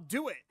 Beckett, I'll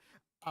do it.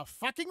 A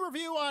fucking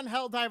review on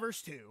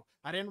Helldivers 2.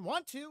 I didn't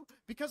want to,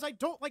 because I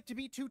don't like to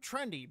be too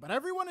trendy, but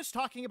everyone is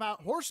talking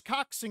about horse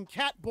cocks and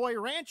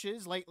catboy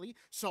ranches lately,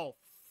 so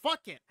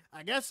fuck it.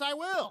 I guess I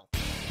will.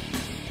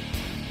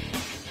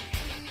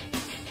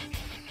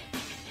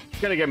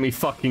 He's gonna get me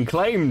fucking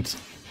claimed.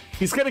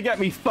 He's gonna get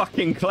me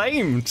fucking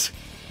claimed.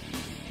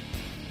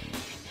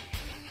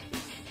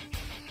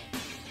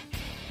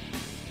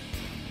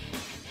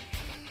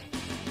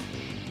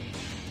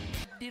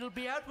 It'll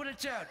be out when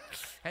it's out,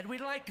 and we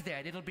like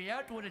that. It'll be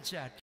out when it's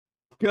out.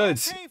 Good.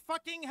 Okay,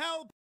 fucking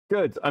hell.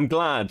 Good. I'm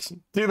glad.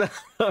 Do that.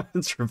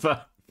 It's review.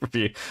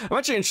 I'm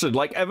actually interested.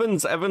 Like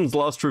Evan's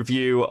last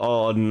review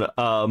on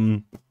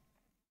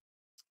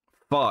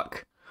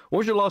fuck. What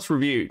was your last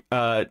review?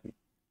 What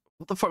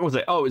the fuck was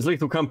it? Oh, it was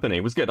Lethal Company.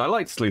 It was good. I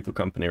liked this Lethal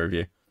Company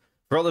review.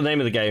 Forgot the name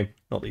of the game.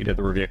 Not that you did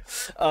the review.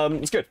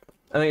 It's good.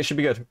 I think it should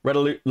be good. Red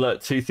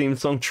Alert 2 theme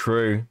song.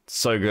 True.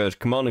 So good.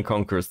 Command and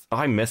Conquer.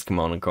 I miss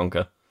Command and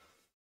Conquer.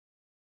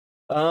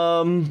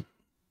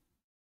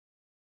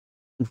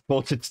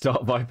 Reported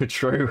Start Viper.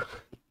 True.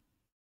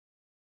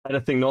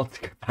 Anything not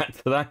to go back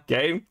to that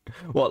game?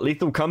 What,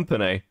 Lethal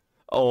Company?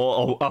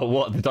 Or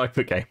what, the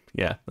diaper game?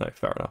 Yeah, no,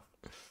 fair enough.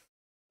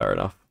 Fair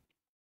enough.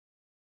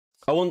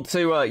 I want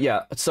to,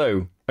 yeah,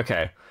 so,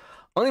 okay.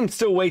 I'm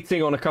still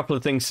waiting on a couple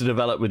of things to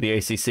develop with the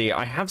ACC.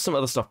 I have some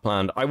other stuff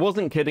planned. I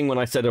wasn't kidding when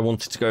I said I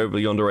wanted to go over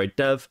the Yonder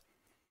dev.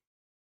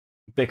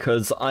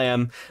 Because I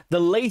am... The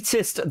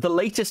latest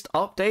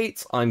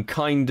updates, I'm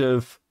kind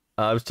of...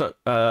 I was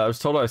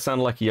told I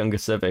sound like a younger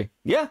Civvy.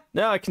 Yeah,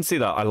 I can see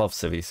that. I love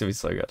Civvy. Civvy's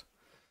so good.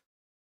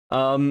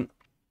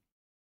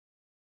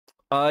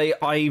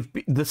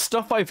 The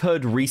stuff I've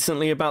heard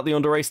recently about the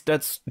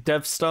Underrace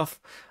dev stuff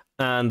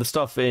and the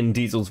stuff in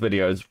Diesel's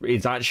videos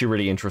is actually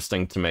really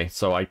interesting to me.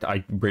 So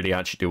I really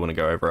actually do want to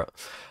go over it.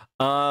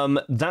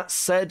 That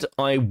said,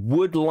 I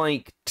would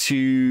like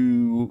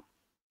to,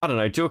 I don't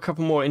know, do a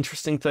couple more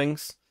interesting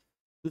things.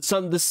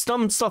 There's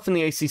some stuff in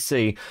the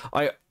ACC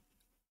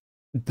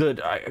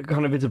that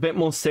kind of is a bit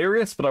more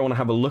serious, but I want to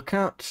have a look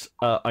at.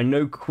 I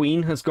know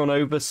Queen has gone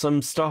over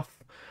some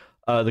stuff,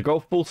 the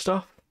golf ball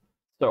stuff.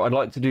 So I'd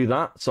like to do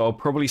that. So I'll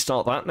probably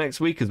start that next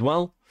week as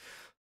well.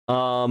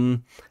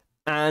 And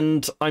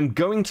I'm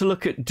going to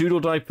look at Doodle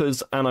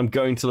Diapers and I'm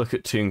going to look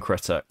at Toon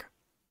Critic.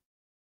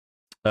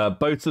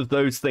 Both of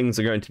those things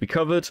are going to be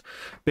covered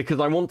because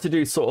I want to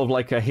do sort of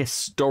like a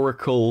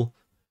historical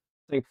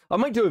thing. I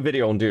might do a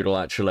video on Doodle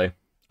actually.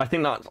 I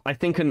think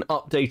an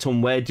update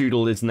on where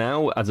Doodle is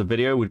now as a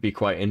video would be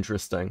quite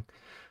interesting.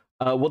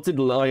 What did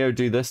Lio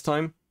do this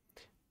time?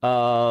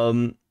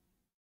 Oh,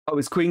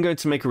 is Queen going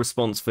to make a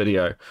response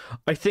video?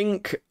 I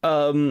think,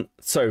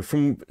 so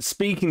from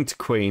speaking to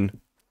Queen,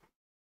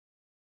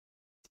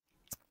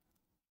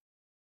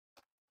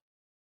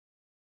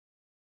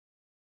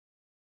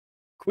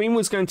 Queen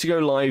was going to go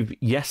live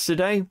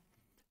yesterday,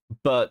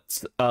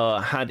 but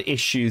had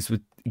issues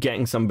with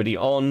getting somebody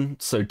on,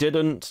 so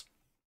didn't,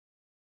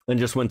 and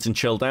just went and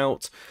chilled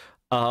out.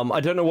 I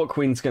don't know what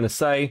Queen's going to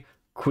say.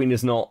 Queen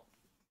is not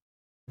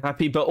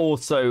happy, but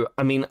also,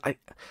 I mean,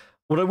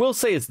 what I will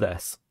say is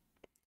this.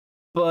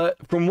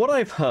 But from what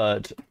I've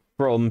heard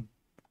from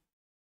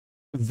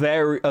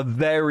a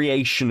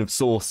variation of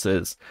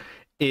sources,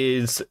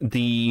 is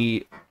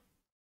the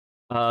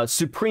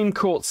Supreme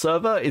Court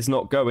server is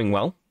not going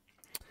well.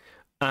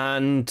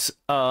 And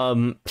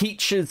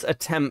Peach's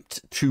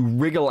attempt to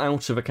wriggle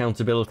out of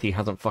accountability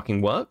hasn't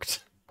fucking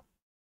worked.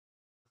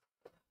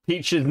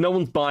 Peaches, no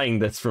one's buying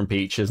this from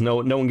Peaches. No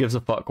one gives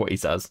a fuck what he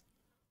says.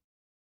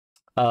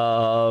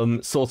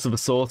 Source of a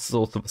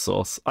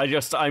source.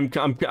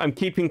 I'm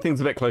keeping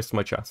things a bit close to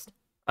my chest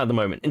at the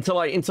moment until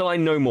I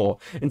know more,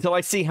 until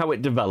I see how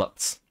it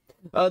develops.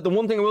 The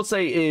one thing I will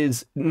say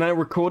is Now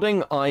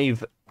Recording.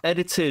 I've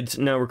edited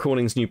Now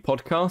Recording's new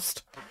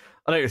podcast.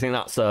 I don't think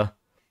that's a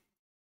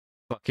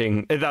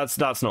fucking that's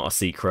not a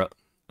secret.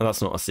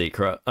 That's not a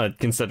secret.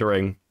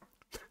 Consider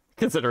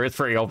it's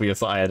pretty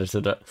obvious that I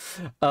edited it.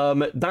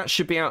 That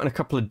should be out in a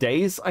couple of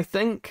days, I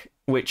think.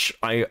 Which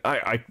I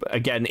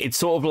again, it's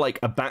sort of like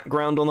a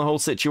background on the whole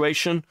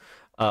situation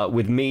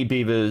with me,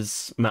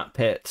 Beavers, Matt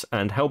Pitt,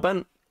 and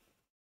Hellbent.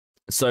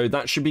 So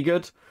that should be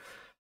good.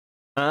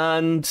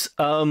 And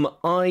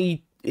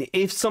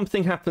if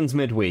something happens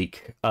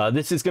midweek,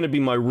 this is going to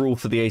be my rule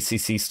for the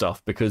ACC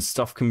stuff, because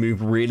stuff can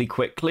move really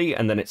quickly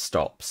and then it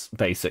stops,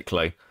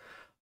 basically.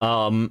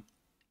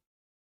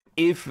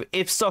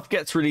 If stuff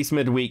gets released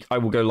midweek, I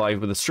will go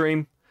live with a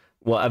stream,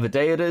 whatever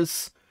day it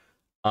is.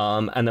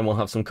 And then we'll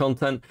have some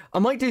content. I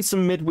might do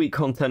some midweek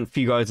content for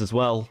you guys as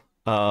well.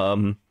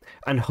 And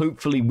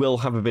hopefully we'll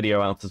have a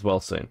video out as well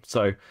soon.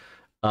 So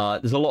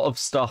there's a lot of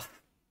stuff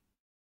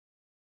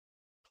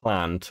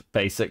planned,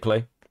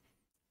 basically.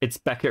 It's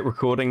Beckett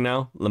recording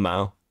now.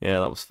 Lamau.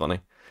 Yeah, that was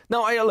funny.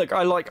 No, I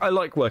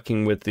like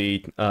working with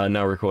the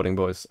Now Recording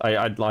boys.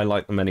 I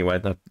like them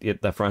anyway.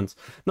 They're friends.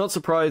 Not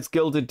surprised.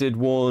 Gilded did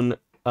one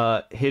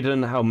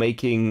hidden how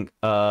making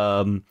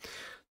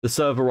the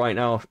server right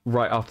now,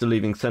 right after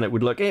leaving Senate,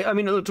 would look... I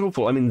mean, it looked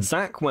awful. I mean,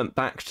 Zach went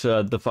back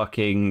to the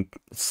fucking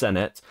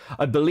Senate.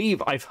 I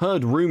believe I've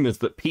heard rumors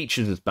that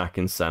Peaches is back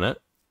in Senate.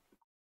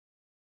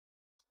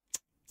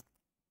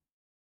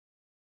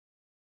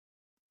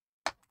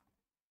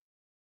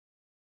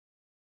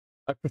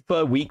 I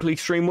prefer weekly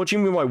stream. What do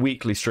you mean by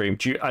weekly stream?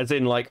 Do you, as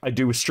in, like, I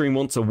do a stream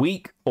once a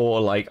week,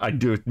 or like I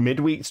do a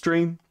midweek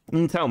stream?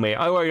 Tell me.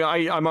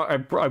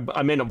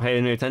 I may not pay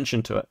any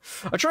attention to it.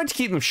 I tried to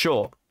keep them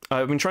short.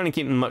 I've been trying to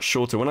keep them much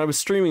shorter. When I was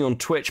streaming on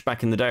Twitch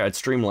back in the day, I'd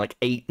stream like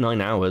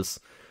 8-9 hours.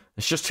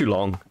 It's just too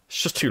long.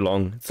 It's just too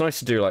long. It's nice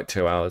to do like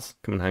 2 hours.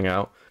 Come and hang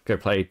out. Go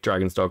play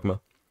Dragon's Dogma.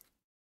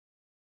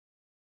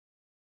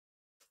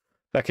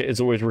 Beckett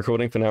is always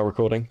recording for Now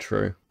Recording.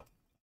 True.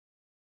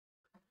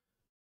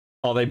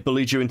 Oh, they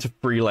bullied you into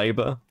free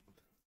labor?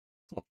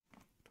 Oh,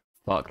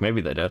 fuck,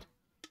 maybe they did.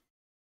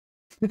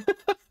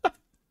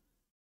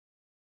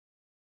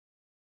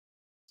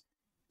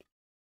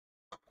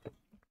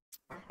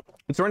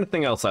 Is there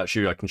anything else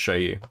actually I can show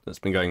you that's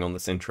been going on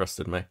that's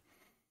interested me?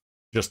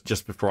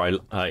 Just before I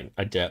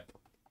dip.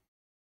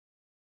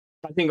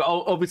 I think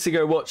I'll obviously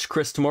go watch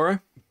Chris tomorrow,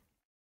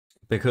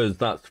 because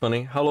that's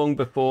funny. How long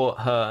before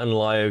her and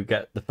Lio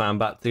get the fan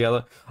back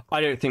together? I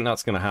don't think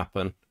that's going to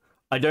happen.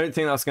 I don't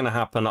think that's going to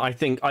happen. I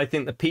think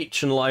the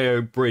Peach and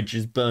Lio bridge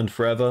is burned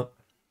forever.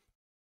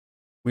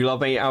 We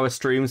love 8-hour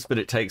streams, but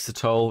it takes a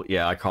toll.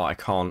 Yeah, I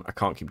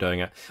can't keep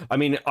doing it. I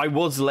mean, I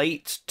was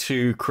late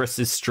to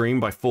Chris's stream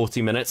by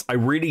 40 minutes. I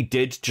really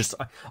did just...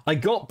 I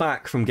got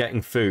back from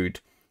getting food,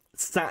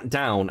 sat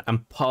down,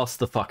 and passed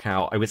the fuck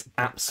out. I was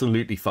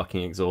absolutely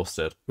fucking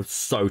exhausted. I was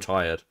so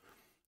tired.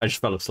 I just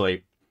fell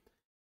asleep.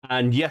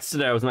 And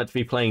yesterday I was meant to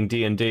be playing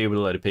D&D with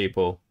a load of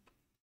people.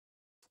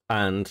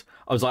 And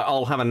I was like,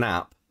 I'll have a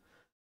nap.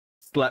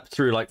 Slept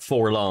through like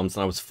 4 alarms,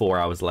 and I was 4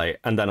 hours late.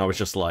 And then I was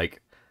just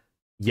like...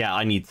 Yeah,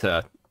 I need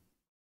to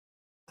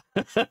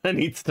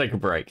take a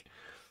break.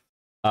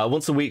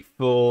 Once a week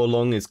for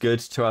long is good.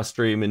 2-hour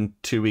stream in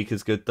 2 weeks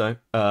is good though.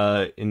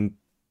 You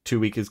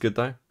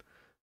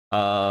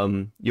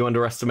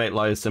underestimate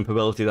Lio's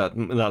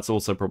simpability. That's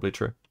also probably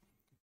true.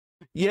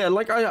 Yeah,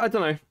 like I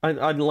don't know.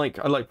 I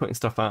like putting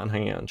stuff out and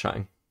hanging out and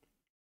chatting.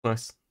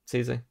 Nice. It's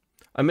easy.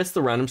 I miss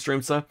the random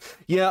stream stuff.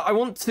 Yeah, I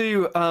want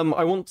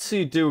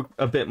to do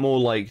a bit more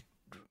like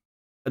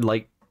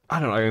I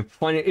don't know,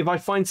 if I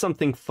find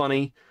something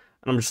funny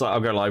and I'm just like,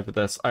 I'll go live with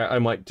this, I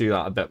might do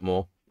that a bit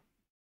more.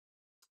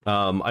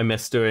 I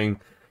miss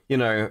doing,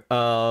 I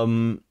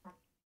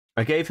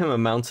I gave him a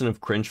mountain of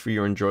cringe for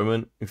your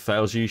enjoyment. If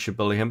fails you should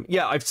bully him.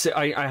 Yeah,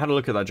 I had a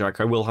look at that, Jack.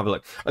 I will have a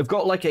look. I've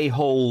got like a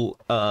whole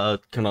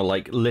kind of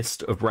like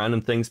list of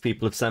random things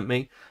people have sent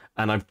me,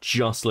 and I'm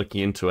just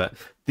looking into it.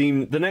 The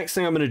next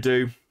thing I'm going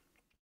to do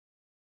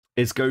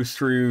is go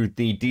through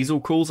the Diesel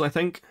calls, I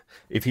think,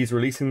 if he's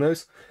releasing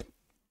those.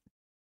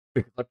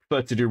 Because I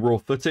prefer to do raw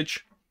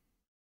footage.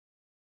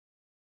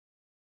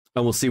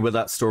 And we'll see where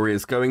that story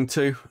is going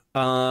to.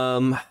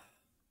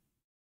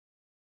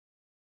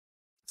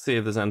 See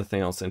if there's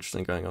anything else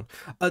interesting going on.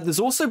 There's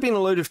also been a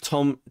load of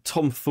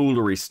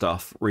tomfoolery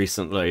stuff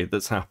recently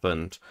that's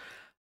happened.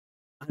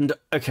 And,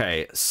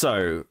 okay,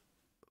 so,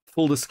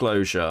 full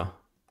disclosure.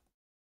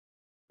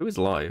 Who is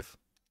live?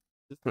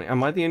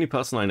 Am I the only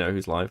person I know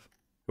who's live?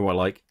 Who I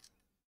like?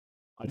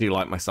 I do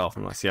like myself,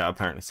 unless, yeah,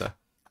 apparently so.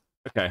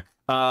 Okay,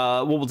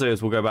 what we'll do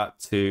is we'll go back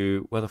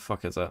to... Where the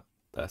fuck is it?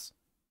 This.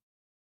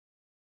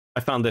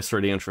 I found this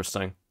really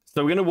interesting.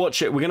 So we're going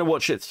to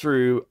watch it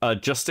through a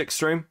Justic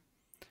stream.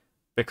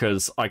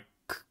 Because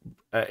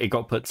it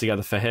got put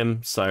together for him,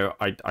 so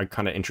I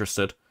kind of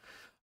interested.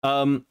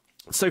 So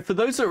for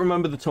those that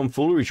remember the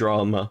tomfoolery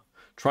drama,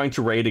 trying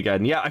to raid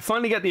again, yeah, I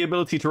finally get the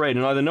ability to raid,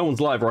 and either no one's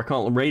live or I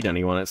can't raid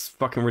anyone. It's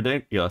fucking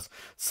ridiculous.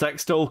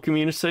 Sex doll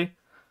community,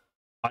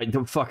 I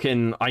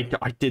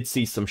did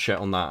see some shit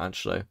on that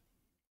actually.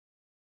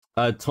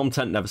 Tom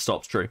Tent never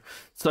stops, true.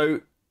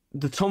 So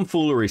the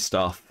tomfoolery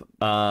stuff.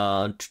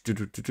 Is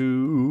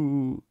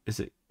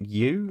it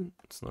you?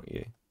 It's not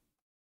you.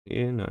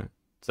 Yeah, no.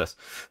 It's this.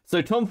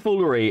 So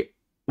tomfoolery,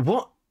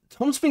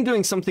 Tom's been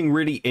doing something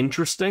really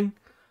interesting,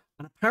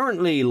 and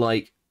apparently,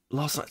 like,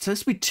 last night, it's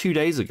supposed to be 2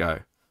 days ago.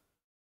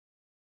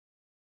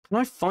 Can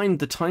I find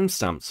the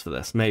timestamps for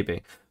this?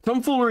 Maybe.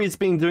 Tomfoolery has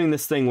been doing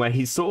this thing where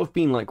he's sort of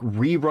been, like,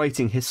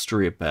 rewriting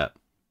history a bit.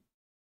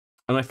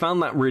 And I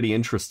found that really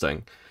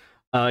interesting.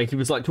 He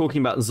was, like,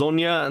 talking about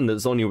Zonya, and that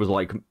Zonya was,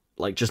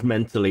 like just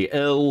mentally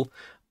ill.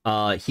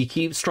 He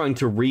keeps trying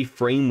to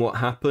reframe what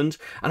happened,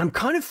 and I'm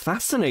kind of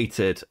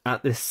fascinated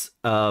at this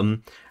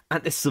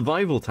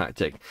survival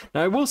tactic.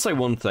 Now, I will say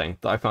one thing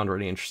that I found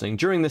really interesting.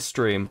 During this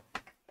stream,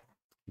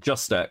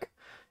 Justic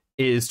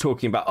is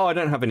talking about, oh, I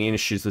don't have any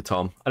issues with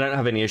Tom. I don't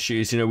have any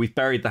issues. You know, we've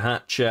buried the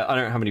hatchet. I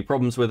don't have any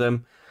problems with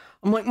him.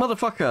 I'm like,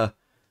 motherfucker.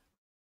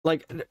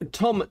 Like,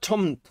 Tom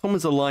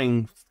is a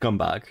lying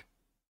scumbag.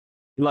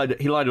 He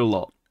lied a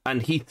lot.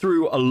 And he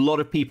threw a lot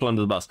of people under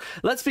the bus.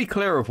 Let's be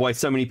clear of why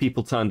so many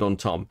people turned on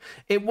Tom.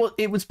 It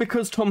was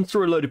because Tom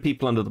threw a load of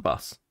people under the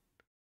bus.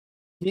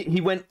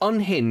 He went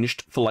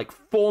unhinged for like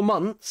 4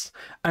 months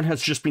and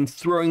has just been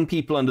throwing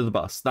people under the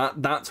bus.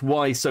 That's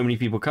why so many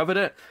people covered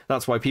it.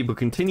 That's why people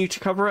continue to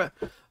cover it.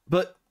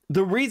 But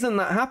the reason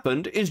that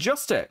happened is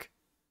Justic.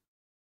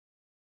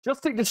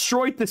 Justic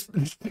destroyed this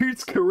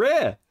dude's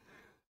career.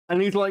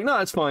 And he's like, no,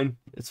 it's fine.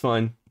 It's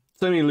fine.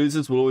 So many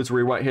losers will always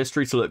rewrite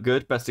history to look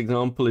good. Best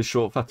example is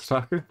Short Fat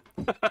Attacker.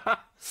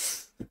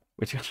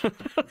 Which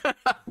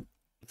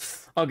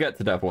I'll get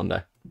to Dev one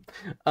day.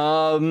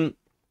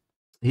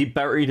 He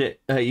buried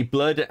it. He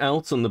blurred it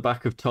out on the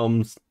back of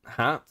Tom's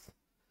hat.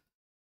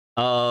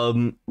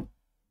 I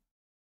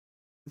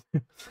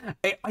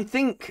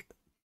think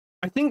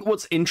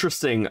what's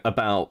interesting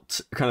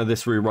about kind of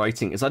this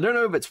rewriting is I don't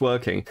know if it's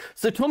working.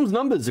 So Tom's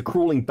numbers are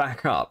crawling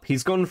back up.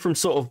 He's gone from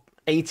sort of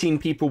 18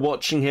 people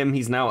watching him.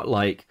 He's now at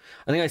like,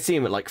 I think I see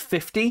him at like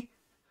 50.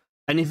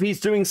 And if he's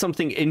doing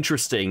something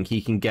interesting,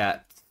 he can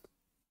get,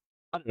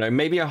 I don't know,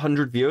 maybe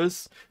 100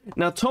 viewers.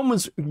 Now, Tom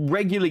was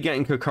regularly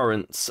getting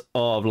concurrents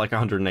of like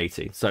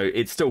 180. So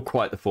it's still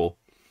quite the fall.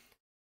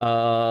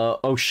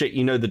 Oh shit,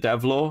 you know the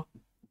devlore?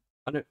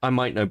 I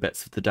might know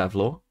bits of the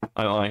devlore.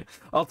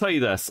 I'll tell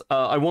you this.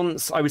 I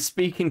was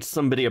speaking to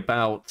somebody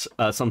about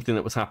something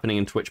that was happening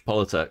in Twitch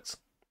politics.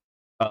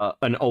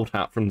 An old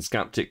hat from the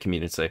Skeptic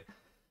community.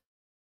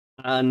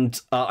 And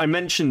I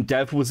mentioned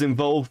Dev was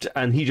involved,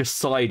 and he just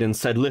sighed and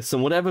said,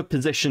 listen, whatever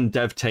position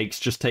Dev takes,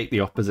 just take the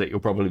opposite. You'll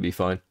probably be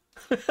fine.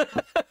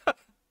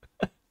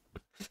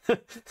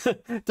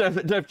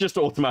 Dev just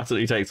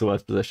automatically takes the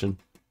worst position.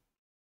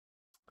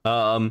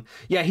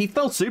 Yeah, he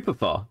fell super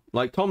far.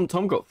 Like, Tom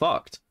got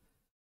fucked.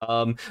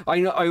 I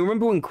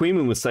remember when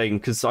Queeman was saying,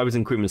 because I was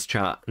in Queeman's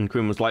chat, and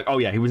Queeman was like, oh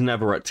yeah, he was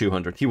never at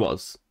 200. He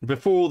was.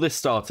 Before all this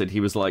started,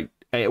 he was like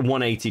at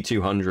 180,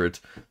 200,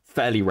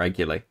 fairly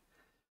regularly.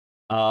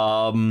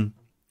 And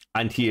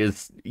he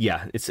is,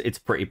 yeah, it's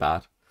pretty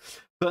bad.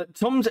 But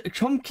Tom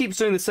keeps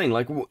doing this thing.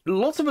 Like,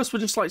 lots of us would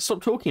just like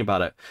stop talking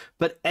about it.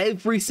 But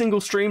every single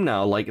stream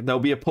now, like, there'll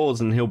be a pause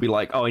and he'll be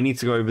like, oh, I need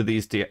to go over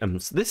these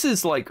DMs. This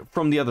is like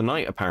from the other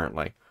night,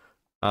 apparently.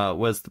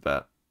 Where's the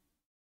bet?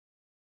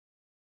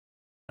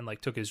 And like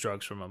took his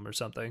drugs from him or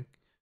something.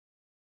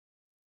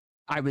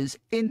 I was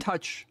in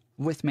touch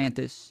with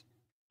Mantis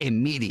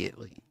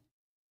immediately.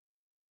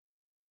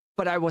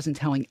 But I wasn't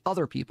telling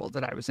other people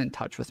that I was in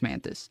touch with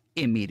Mantis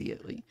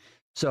immediately.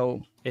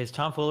 So is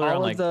tomfoolery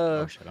on like?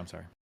 Oh shit! I'm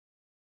sorry.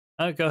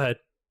 Go ahead.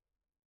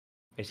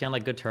 Is he on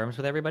like good terms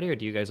with everybody, or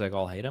do you guys like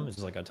all hate him? Is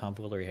this like a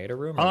tomfoolery hater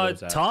room? Or what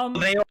is that? Tom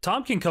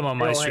can come on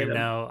my all hate stream him.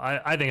 now.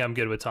 I think I'm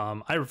good with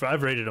Tom. I've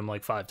rated him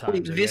like 5 times.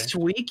 Wait, this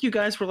week you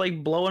guys were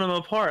like blowing him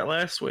apart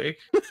last week.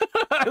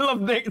 I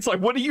love Nick. It's like,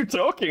 what are you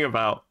talking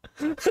about?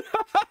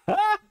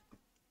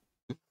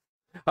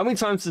 How many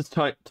times has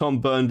Tom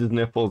burned his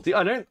nipples?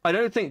 I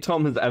don't think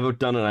Tom has ever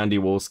done an Andy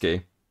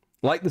Warski.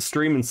 Like the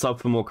stream and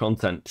sub for more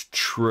content.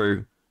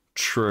 True.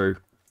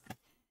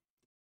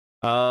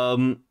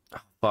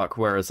 Fuck,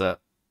 where is it?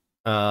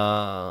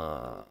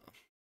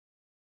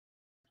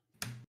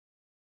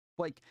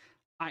 Like,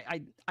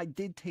 I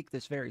did take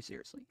this very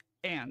seriously,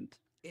 and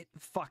it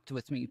fucked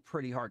with me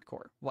pretty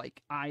hardcore.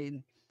 Like,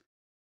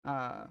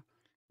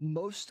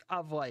 most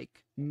of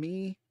like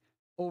me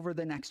over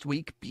the next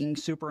week being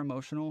super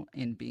emotional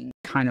and being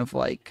kind of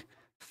like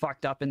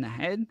fucked up in the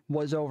head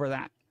was over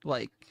that.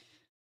 Like,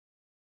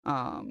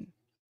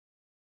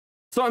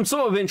 So I'm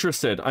sort of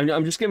interested.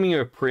 I'm just giving you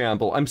a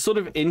preamble. I'm sort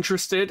of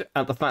interested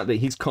at the fact that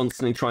he's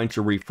constantly trying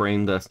to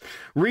reframe this.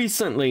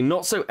 Recently,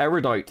 Not So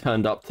Erudite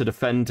turned up to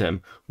defend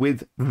him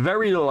with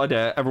very little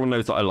idea. Everyone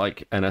knows that I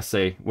like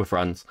NSC, we're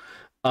friends.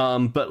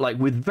 But like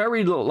with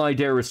very little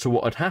idea as to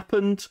what had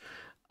happened.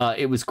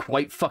 It was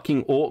quite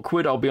fucking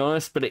awkward, I'll be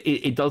honest, but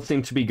it does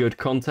seem to be good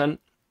content.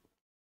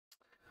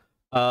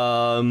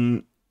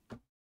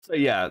 So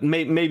yeah,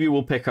 maybe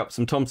we'll pick up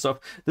some Tom stuff.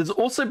 There's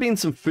also been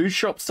some food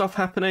shop stuff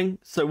happening,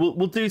 so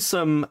we'll do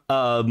some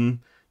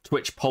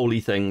Twitch polly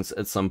things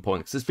at some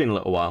point. 'Cause it's been a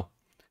little while.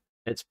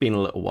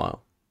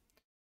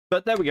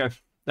 But there we go.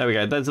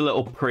 There's a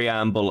little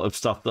preamble of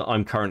stuff that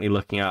I'm currently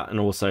looking at, and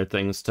also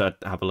things to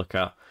have a look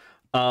at.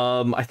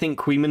 I think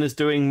Queeman is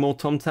doing more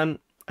Tom Tent.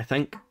 I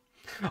think.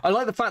 I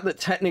like the fact that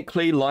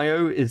technically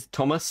Lio is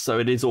Thomas, so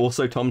it is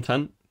also Tom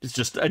Tent. It's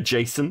just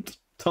adjacent.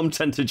 Tom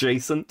Tent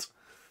adjacent.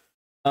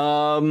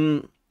 Yeah,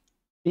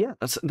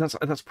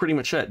 that's pretty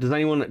much it.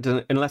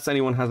 Unless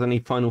anyone has any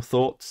final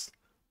thoughts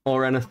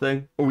or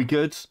anything, are we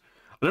good?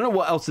 I don't know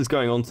what else is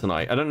going on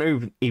tonight. I don't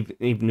know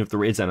even if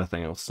there is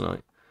anything else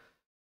tonight.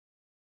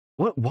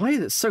 Why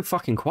is it so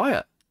fucking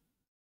quiet?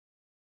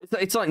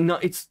 It's like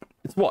it's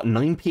what,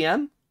 9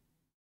 p.m?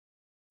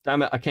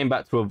 Damn it, I came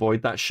back to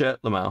avoid that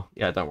shit, Lamau.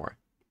 Yeah, don't worry.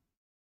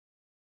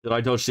 Did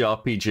I dodge the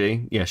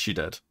RPG? Yes, you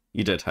did.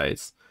 You did,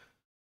 Hayes.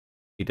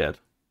 You did.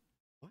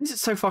 Why is it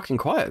so fucking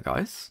quiet,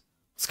 guys?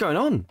 What's going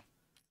on?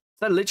 Is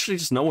that literally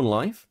just no one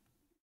live?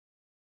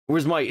 Or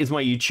is my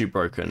YouTube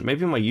broken?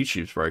 Maybe my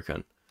YouTube's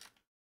broken.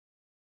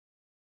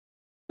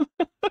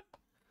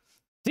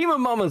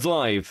 Demon Mama's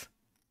live.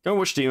 Go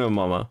watch Demon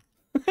Mama.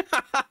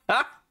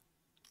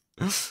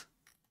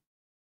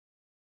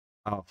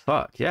 Oh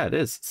fuck, yeah, it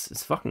is.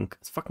 It's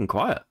fucking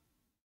quiet.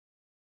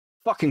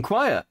 Fucking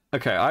quiet.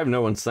 Okay, I have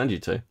no one to send you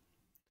to.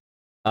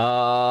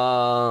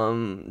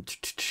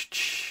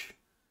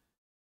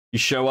 You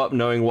show up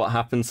knowing what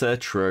happens here.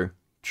 True,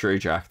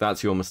 Jack.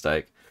 That's your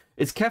mistake.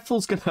 Is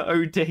Keffels gonna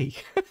OD?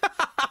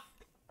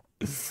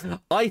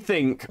 I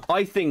think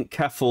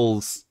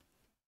Keffels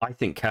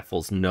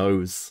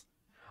knows.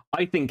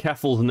 I think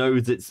Keffels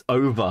knows it's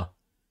over.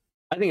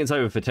 I think it's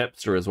over for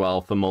Tipster as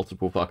well, for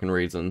multiple fucking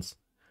reasons.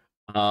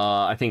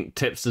 I think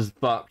Tipster's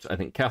fucked. I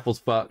think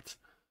Keffels fucked.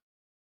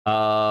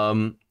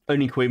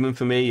 Only Queeman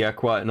for me. Yeah,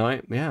 Quiet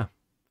Night. Yeah,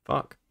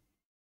 fuck.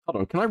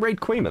 Hold on, can I raid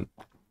Queeman?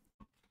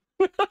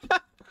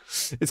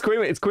 Is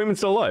Queeman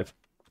still alive?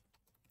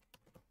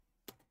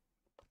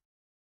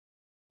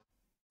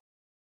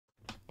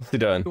 What's he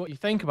doing? What you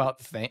think about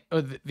the thing,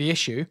 or the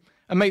issue,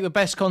 and make the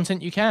best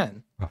content you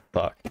can. Oh,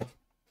 fuck.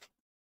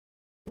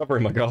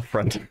 Covering my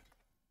girlfriend.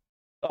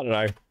 I don't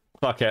know.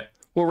 Fuck it.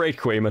 We'll raid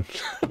Queeman.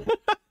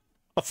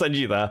 I'll send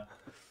you there.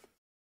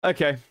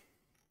 Okay.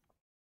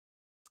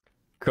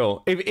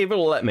 Cool. If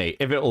it'll let me.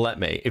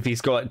 If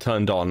he's got it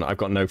turned on, I've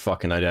got no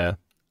fucking idea.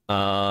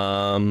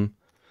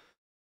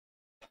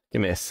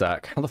 Give me a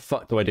sec. How the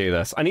fuck do I do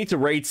this? I need to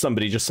raid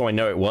somebody just so I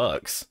know it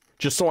works.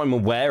 Just so I'm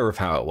aware of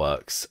how it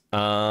works.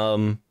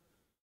 Where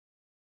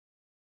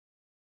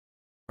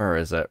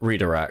is it?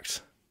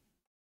 Redirect.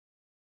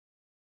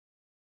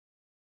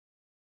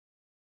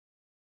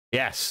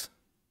 Yes.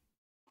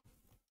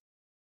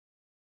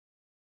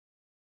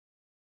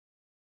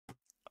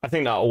 I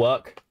think that'll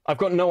work. I've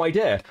got no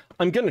idea.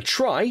 I'm gonna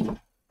try.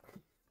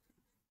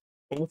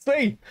 We'll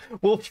see.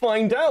 We'll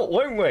find out,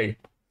 won't we?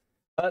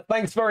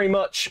 Thanks very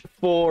much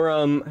for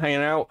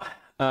hanging out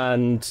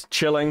and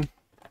chilling.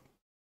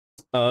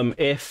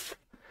 If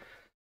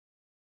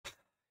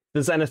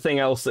there's anything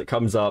else that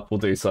comes up, we'll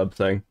do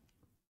something.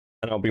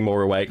 And I'll be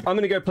more awake. I'm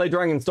gonna go play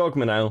Dragon's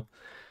Dogma now.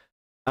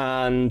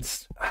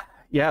 And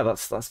yeah,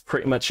 that's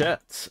pretty much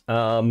it.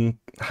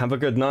 Have a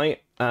good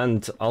night,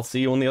 and I'll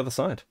see you on the other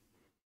side.